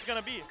do you think it's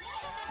gonna be?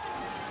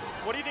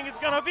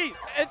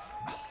 It's.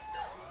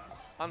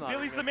 I'm not.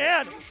 Billy's the gonna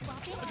man.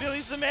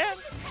 Billy's the man.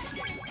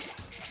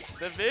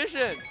 The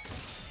vision,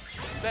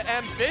 the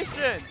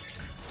ambition,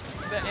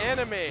 the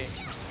anime.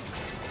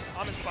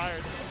 I'm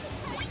inspired.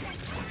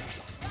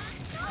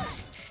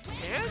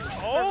 And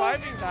Oh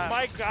surviving that.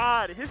 my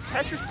God, his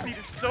Tetris speed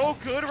is so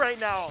good right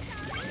now.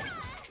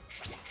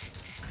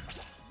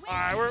 All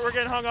right, we're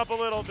getting hung up a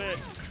little bit.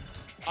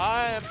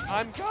 I'm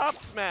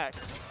gobsmacked.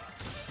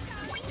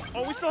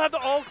 Oh, we still have the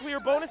all clear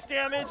bonus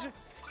damage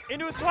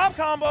into a swap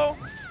combo.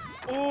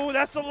 Ooh,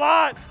 that's a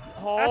lot.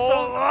 That's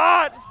a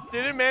lot.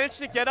 Didn't manage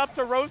to get up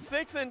to row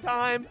 6 in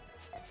time.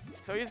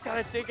 So he's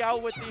got to dig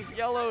out with these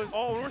yellows.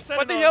 Oh, we're setting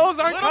But the a yellows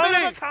aren't little bit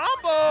coming. of a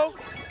combo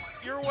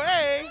your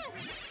way.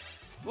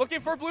 Looking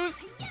for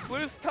blues.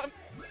 Blues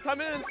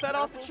come in and set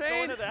off the Purple's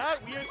chain. going to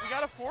that. We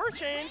got a 4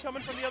 chain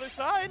coming from the other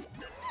side.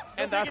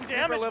 Still And that's taking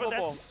super damage, but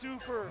livable. that's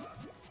super.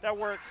 That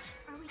works.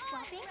 Are we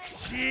swapping?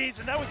 Jeez,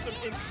 and that was some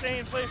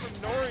insane play from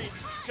Nori.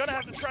 Gonna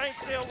have to try and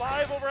stay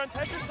alive over on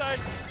Tetris side.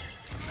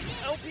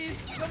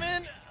 LPs come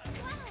in.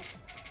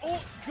 Oh,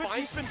 good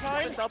T-spin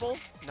find. Double.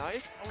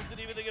 Nice. I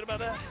wasn't even thinking about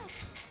that.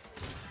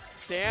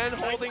 Dan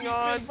holding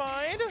on.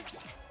 Find.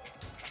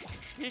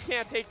 He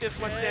can't take this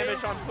much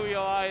damage on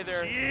Puyo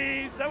either.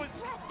 Jeez, that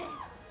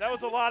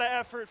was a lot of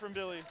effort from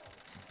Billy.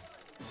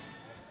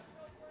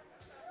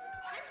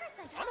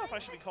 I don't know if I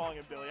should be calling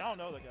him Billy. I don't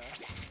know the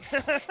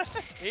guy.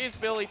 He's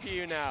Billy to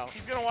you now.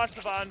 He's gonna watch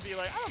the VOD and be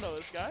like, I don't know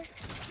this guy.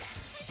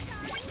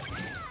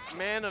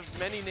 Man of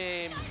many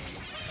names.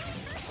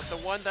 But the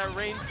one that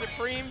reigns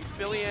supreme,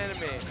 Billy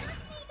Anime.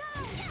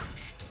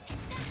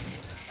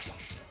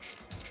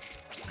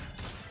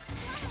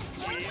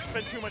 He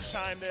spent too much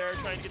time there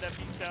trying to get that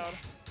piece down.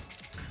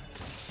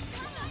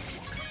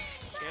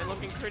 Dan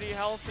looking pretty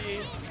healthy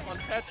on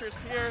Tetris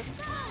here.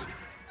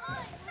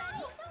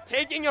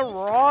 Taking a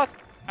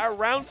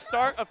round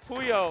start of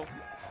Puyo.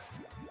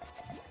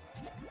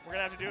 We're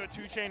gonna have to do a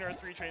 2-chain or a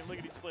 3-chain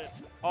lickety split.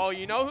 Oh,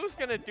 you know who's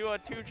gonna do a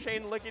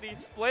 2-chain lickety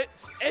split?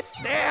 It's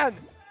Dan!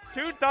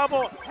 2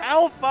 double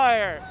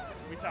Hellfire!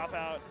 We top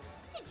out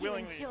Did you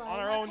willingly enjoy on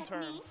our my own technique?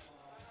 terms.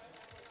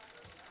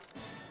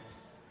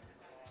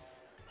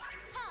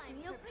 Time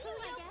for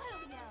Puyo.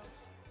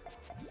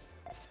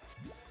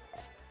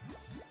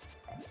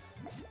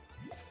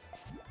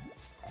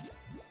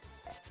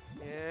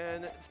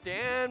 And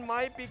Dan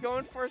might be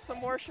going for some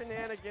more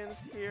shenanigans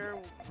here.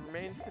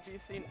 Remains to be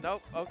seen.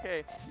 Nope,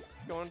 okay.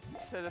 He's going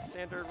to the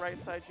standard right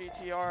side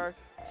GTR.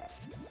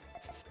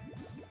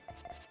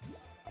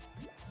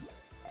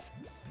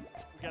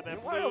 We got that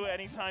Meanwhile, blue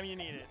anytime you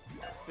need it.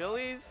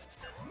 Billy's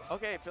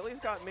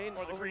got main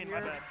Or the over green, here.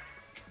 my bad.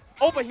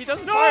 Oh, but he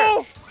doesn't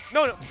fire.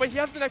 No, but he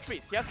has the next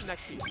piece. His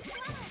next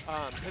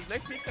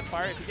piece can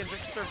fire if he can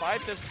just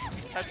survive this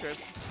Tetris.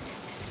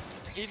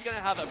 He's gonna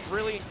have a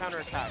brilliant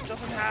counterattack.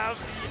 Doesn't have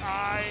the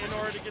eye in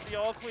order to get the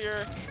all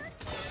clear.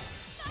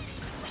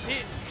 He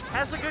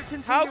Has a good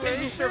continuation. How can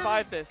he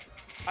survive this?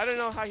 I don't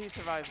know how he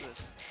survives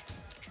this.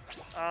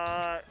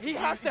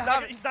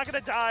 He's not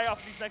gonna die off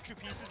of these next 2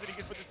 pieces, and he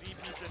can put the Z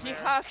piece in He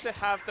there. has to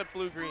have the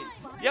blue-green.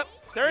 Yep,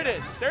 there it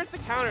is. There's the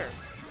counter.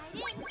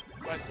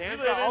 But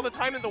Dan's got all the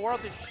time in the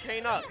world to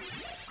chain up.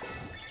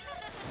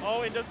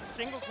 Oh, and does the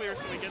single clear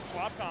so he gets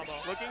swap combo.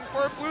 Looking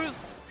for blues.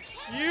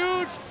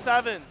 Huge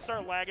 7.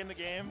 Start lagging the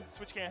game.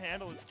 Switch can't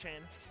handle his chain.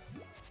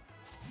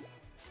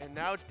 And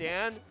now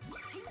Dan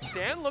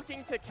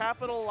looking to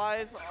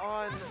capitalize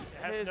on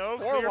Has his no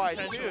clear 4-wide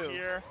potential too.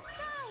 here.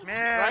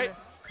 Man, Right?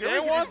 Billy Dan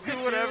can wants just to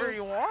do whatever do- he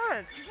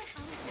wants.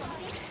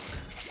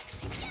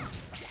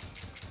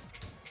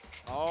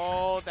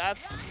 Oh,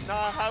 that's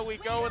not how we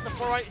go with the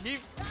 4-wide.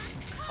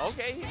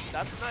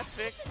 That's a nice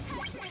fix.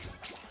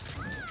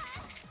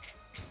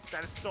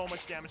 That is so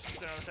much damage to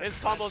send on the His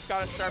Tetris combo's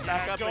got to start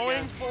back up going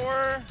again.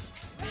 for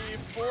the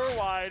 4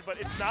 wide, but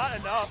it's not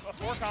enough. A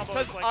 4 combo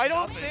Because is like I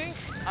don't nothing.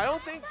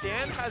 think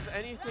Dan has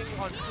anything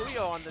on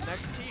Puyo on the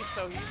next key,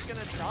 so he's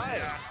gonna die.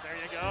 Yeah, there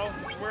you go.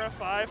 We're a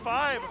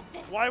 5-5.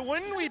 Why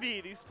wouldn't we be?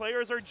 These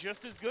players are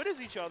just as good as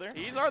each other.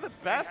 These are the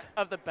best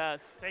of the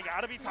best. They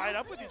gotta be tied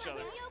up with each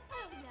other. Puyo,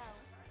 Puyo.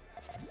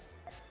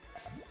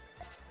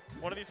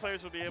 One of these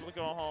players will be able to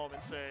go home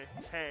and say,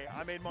 hey,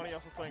 I made money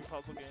off of playing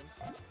puzzle games.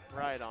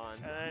 Right on.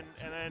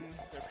 And then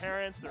their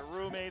parents, their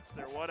roommates,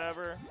 their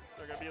whatever,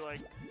 they're gonna be like,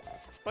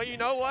 But you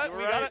know what? You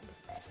We were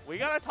right.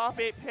 got a top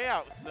 8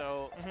 payout,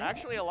 so Mhm.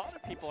 actually a lot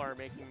of people are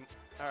getting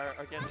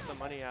some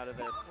money out of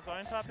this. was I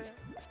in top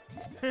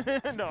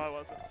 8? No, I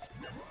wasn't.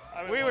 I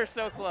went We one- were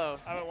so close.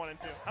 I went 1 and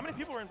 2. How many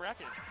people were in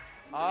bracket?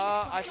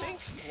 I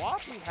think swap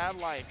we had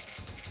like,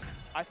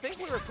 I think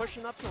we were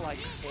pushing up to like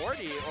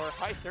 40 or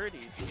high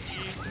 30s.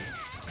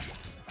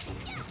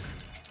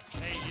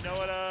 Hey, you know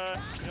what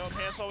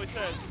Pants always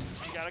says?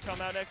 You gotta come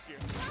out next year.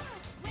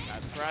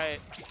 That's right.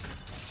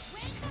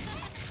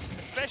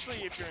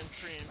 Especially if you're in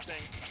stream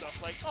saying some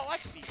stuff like, oh, I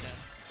could beat them.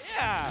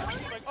 Yeah.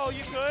 It's like, oh,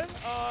 you could?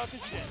 Because you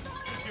didn't.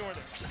 Because you weren't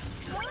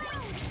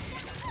there.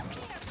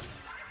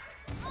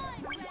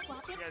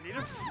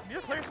 Yeah,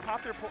 neither players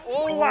pop their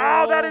Oh,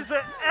 wow, that is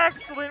an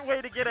excellent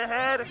way to get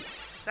ahead.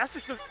 That's a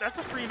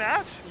free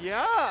match.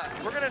 Yeah.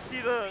 We're going to see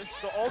the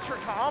ultra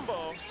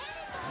combo.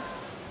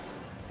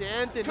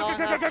 Dan did not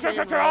have chain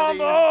ready.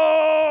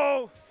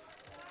 Combo!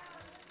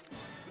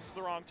 This is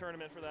the wrong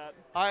tournament for that.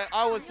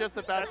 I was just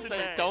about That's to in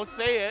say, May. don't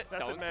say it.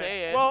 That's Don't in May.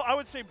 say it. Well, I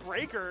would say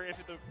breaker if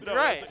no,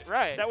 Right,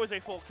 right. That was a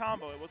full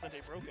combo. It wasn't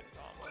a broken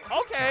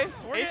combo. Okay.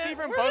 We're AC getting-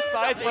 from we're both getting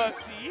sides, the but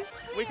AC.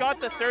 we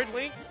got the third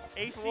link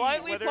AC,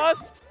 slightly whether-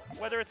 plus.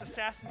 Whether it's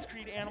Assassin's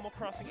Creed, Animal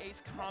Crossing,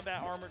 Ace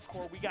Combat, Armored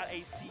Core, we got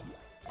AC.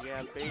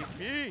 Yeah,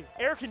 baby.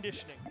 Air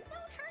conditioning.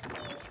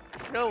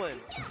 Chillin'.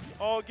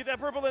 Oh, get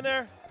that purple in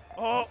there.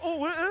 Oh,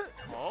 Oh.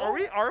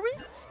 Are we?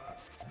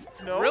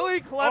 No.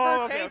 Really clever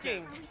Oh, okay,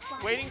 okay. tanking.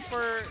 Waiting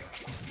for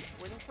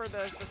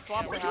the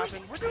swap to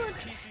happen. We're doing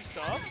PC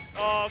stuff.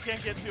 Oh,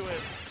 can't get to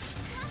it.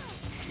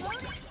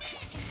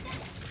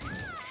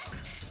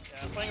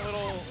 Yeah, playing a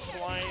little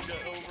blind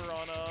over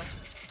on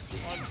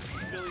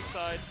Billy's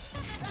side.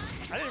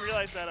 I didn't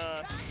realize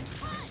that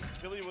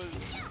Billy was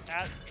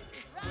at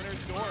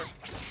winner's door.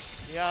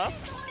 Yeah.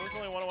 It was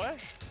only 1 away.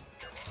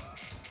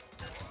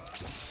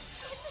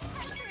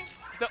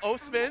 The O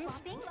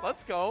spins.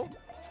 Let's go.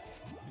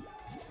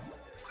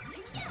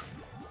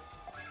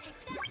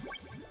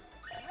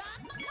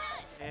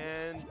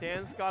 And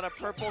Dan's got a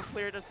purple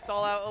clear to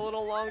stall out a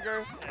little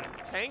longer. Yeah.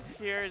 Tanks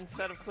here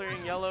instead of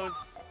clearing yellows.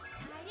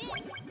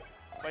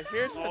 But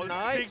here's the Oh, this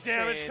nice is big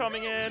damage chain.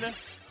 coming in.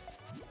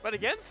 But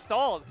again,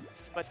 stalled.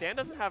 But Dan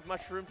doesn't have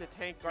much room to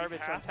tank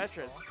garbage on have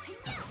to Tetris.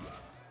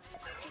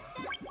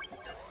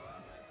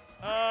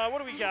 What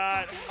do we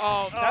got?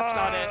 Oh, that's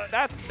not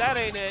it. That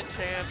ain't it,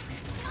 champ.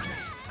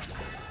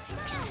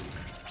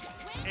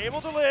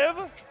 Able to live,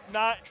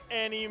 not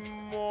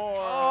anymore.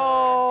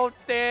 Oh,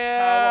 How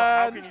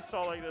Dan. can you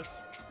stall like this?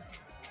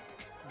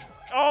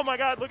 Oh my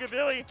God! Look at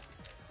Billy.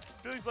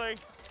 Billy's like,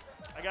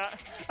 I got.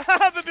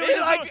 But Billy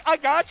doesn't, I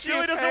got you,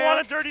 Billy doesn't fam.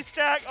 want a dirty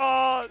stack.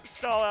 Oh,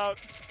 stall out.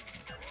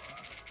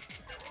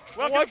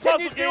 Welcome What to can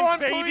Puzzle you do Games, on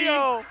baby.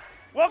 Puyo?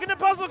 Welcome to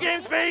Puzzle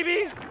Games,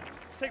 baby.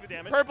 Take the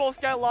damage. Purples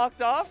get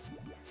locked off.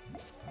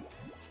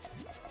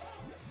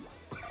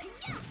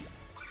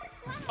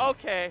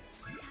 Okay,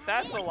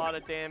 that's a lot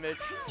of damage.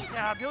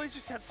 Yeah, Billy's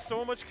just had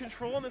so much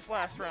control in this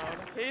last round.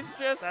 He's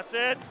just That's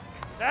it.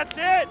 That's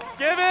it.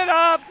 give it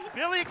up.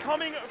 Billy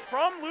coming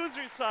from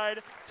loser's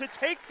side to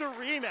take the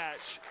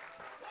rematch.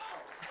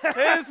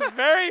 His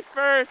very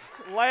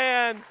first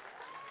LAN,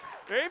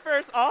 very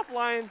first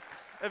offline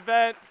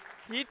event.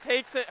 He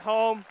takes it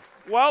home.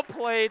 Well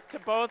played to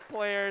both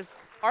players.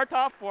 Our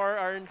top 4,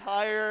 our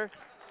entire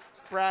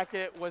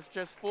bracket was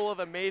just full of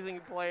amazing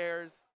players.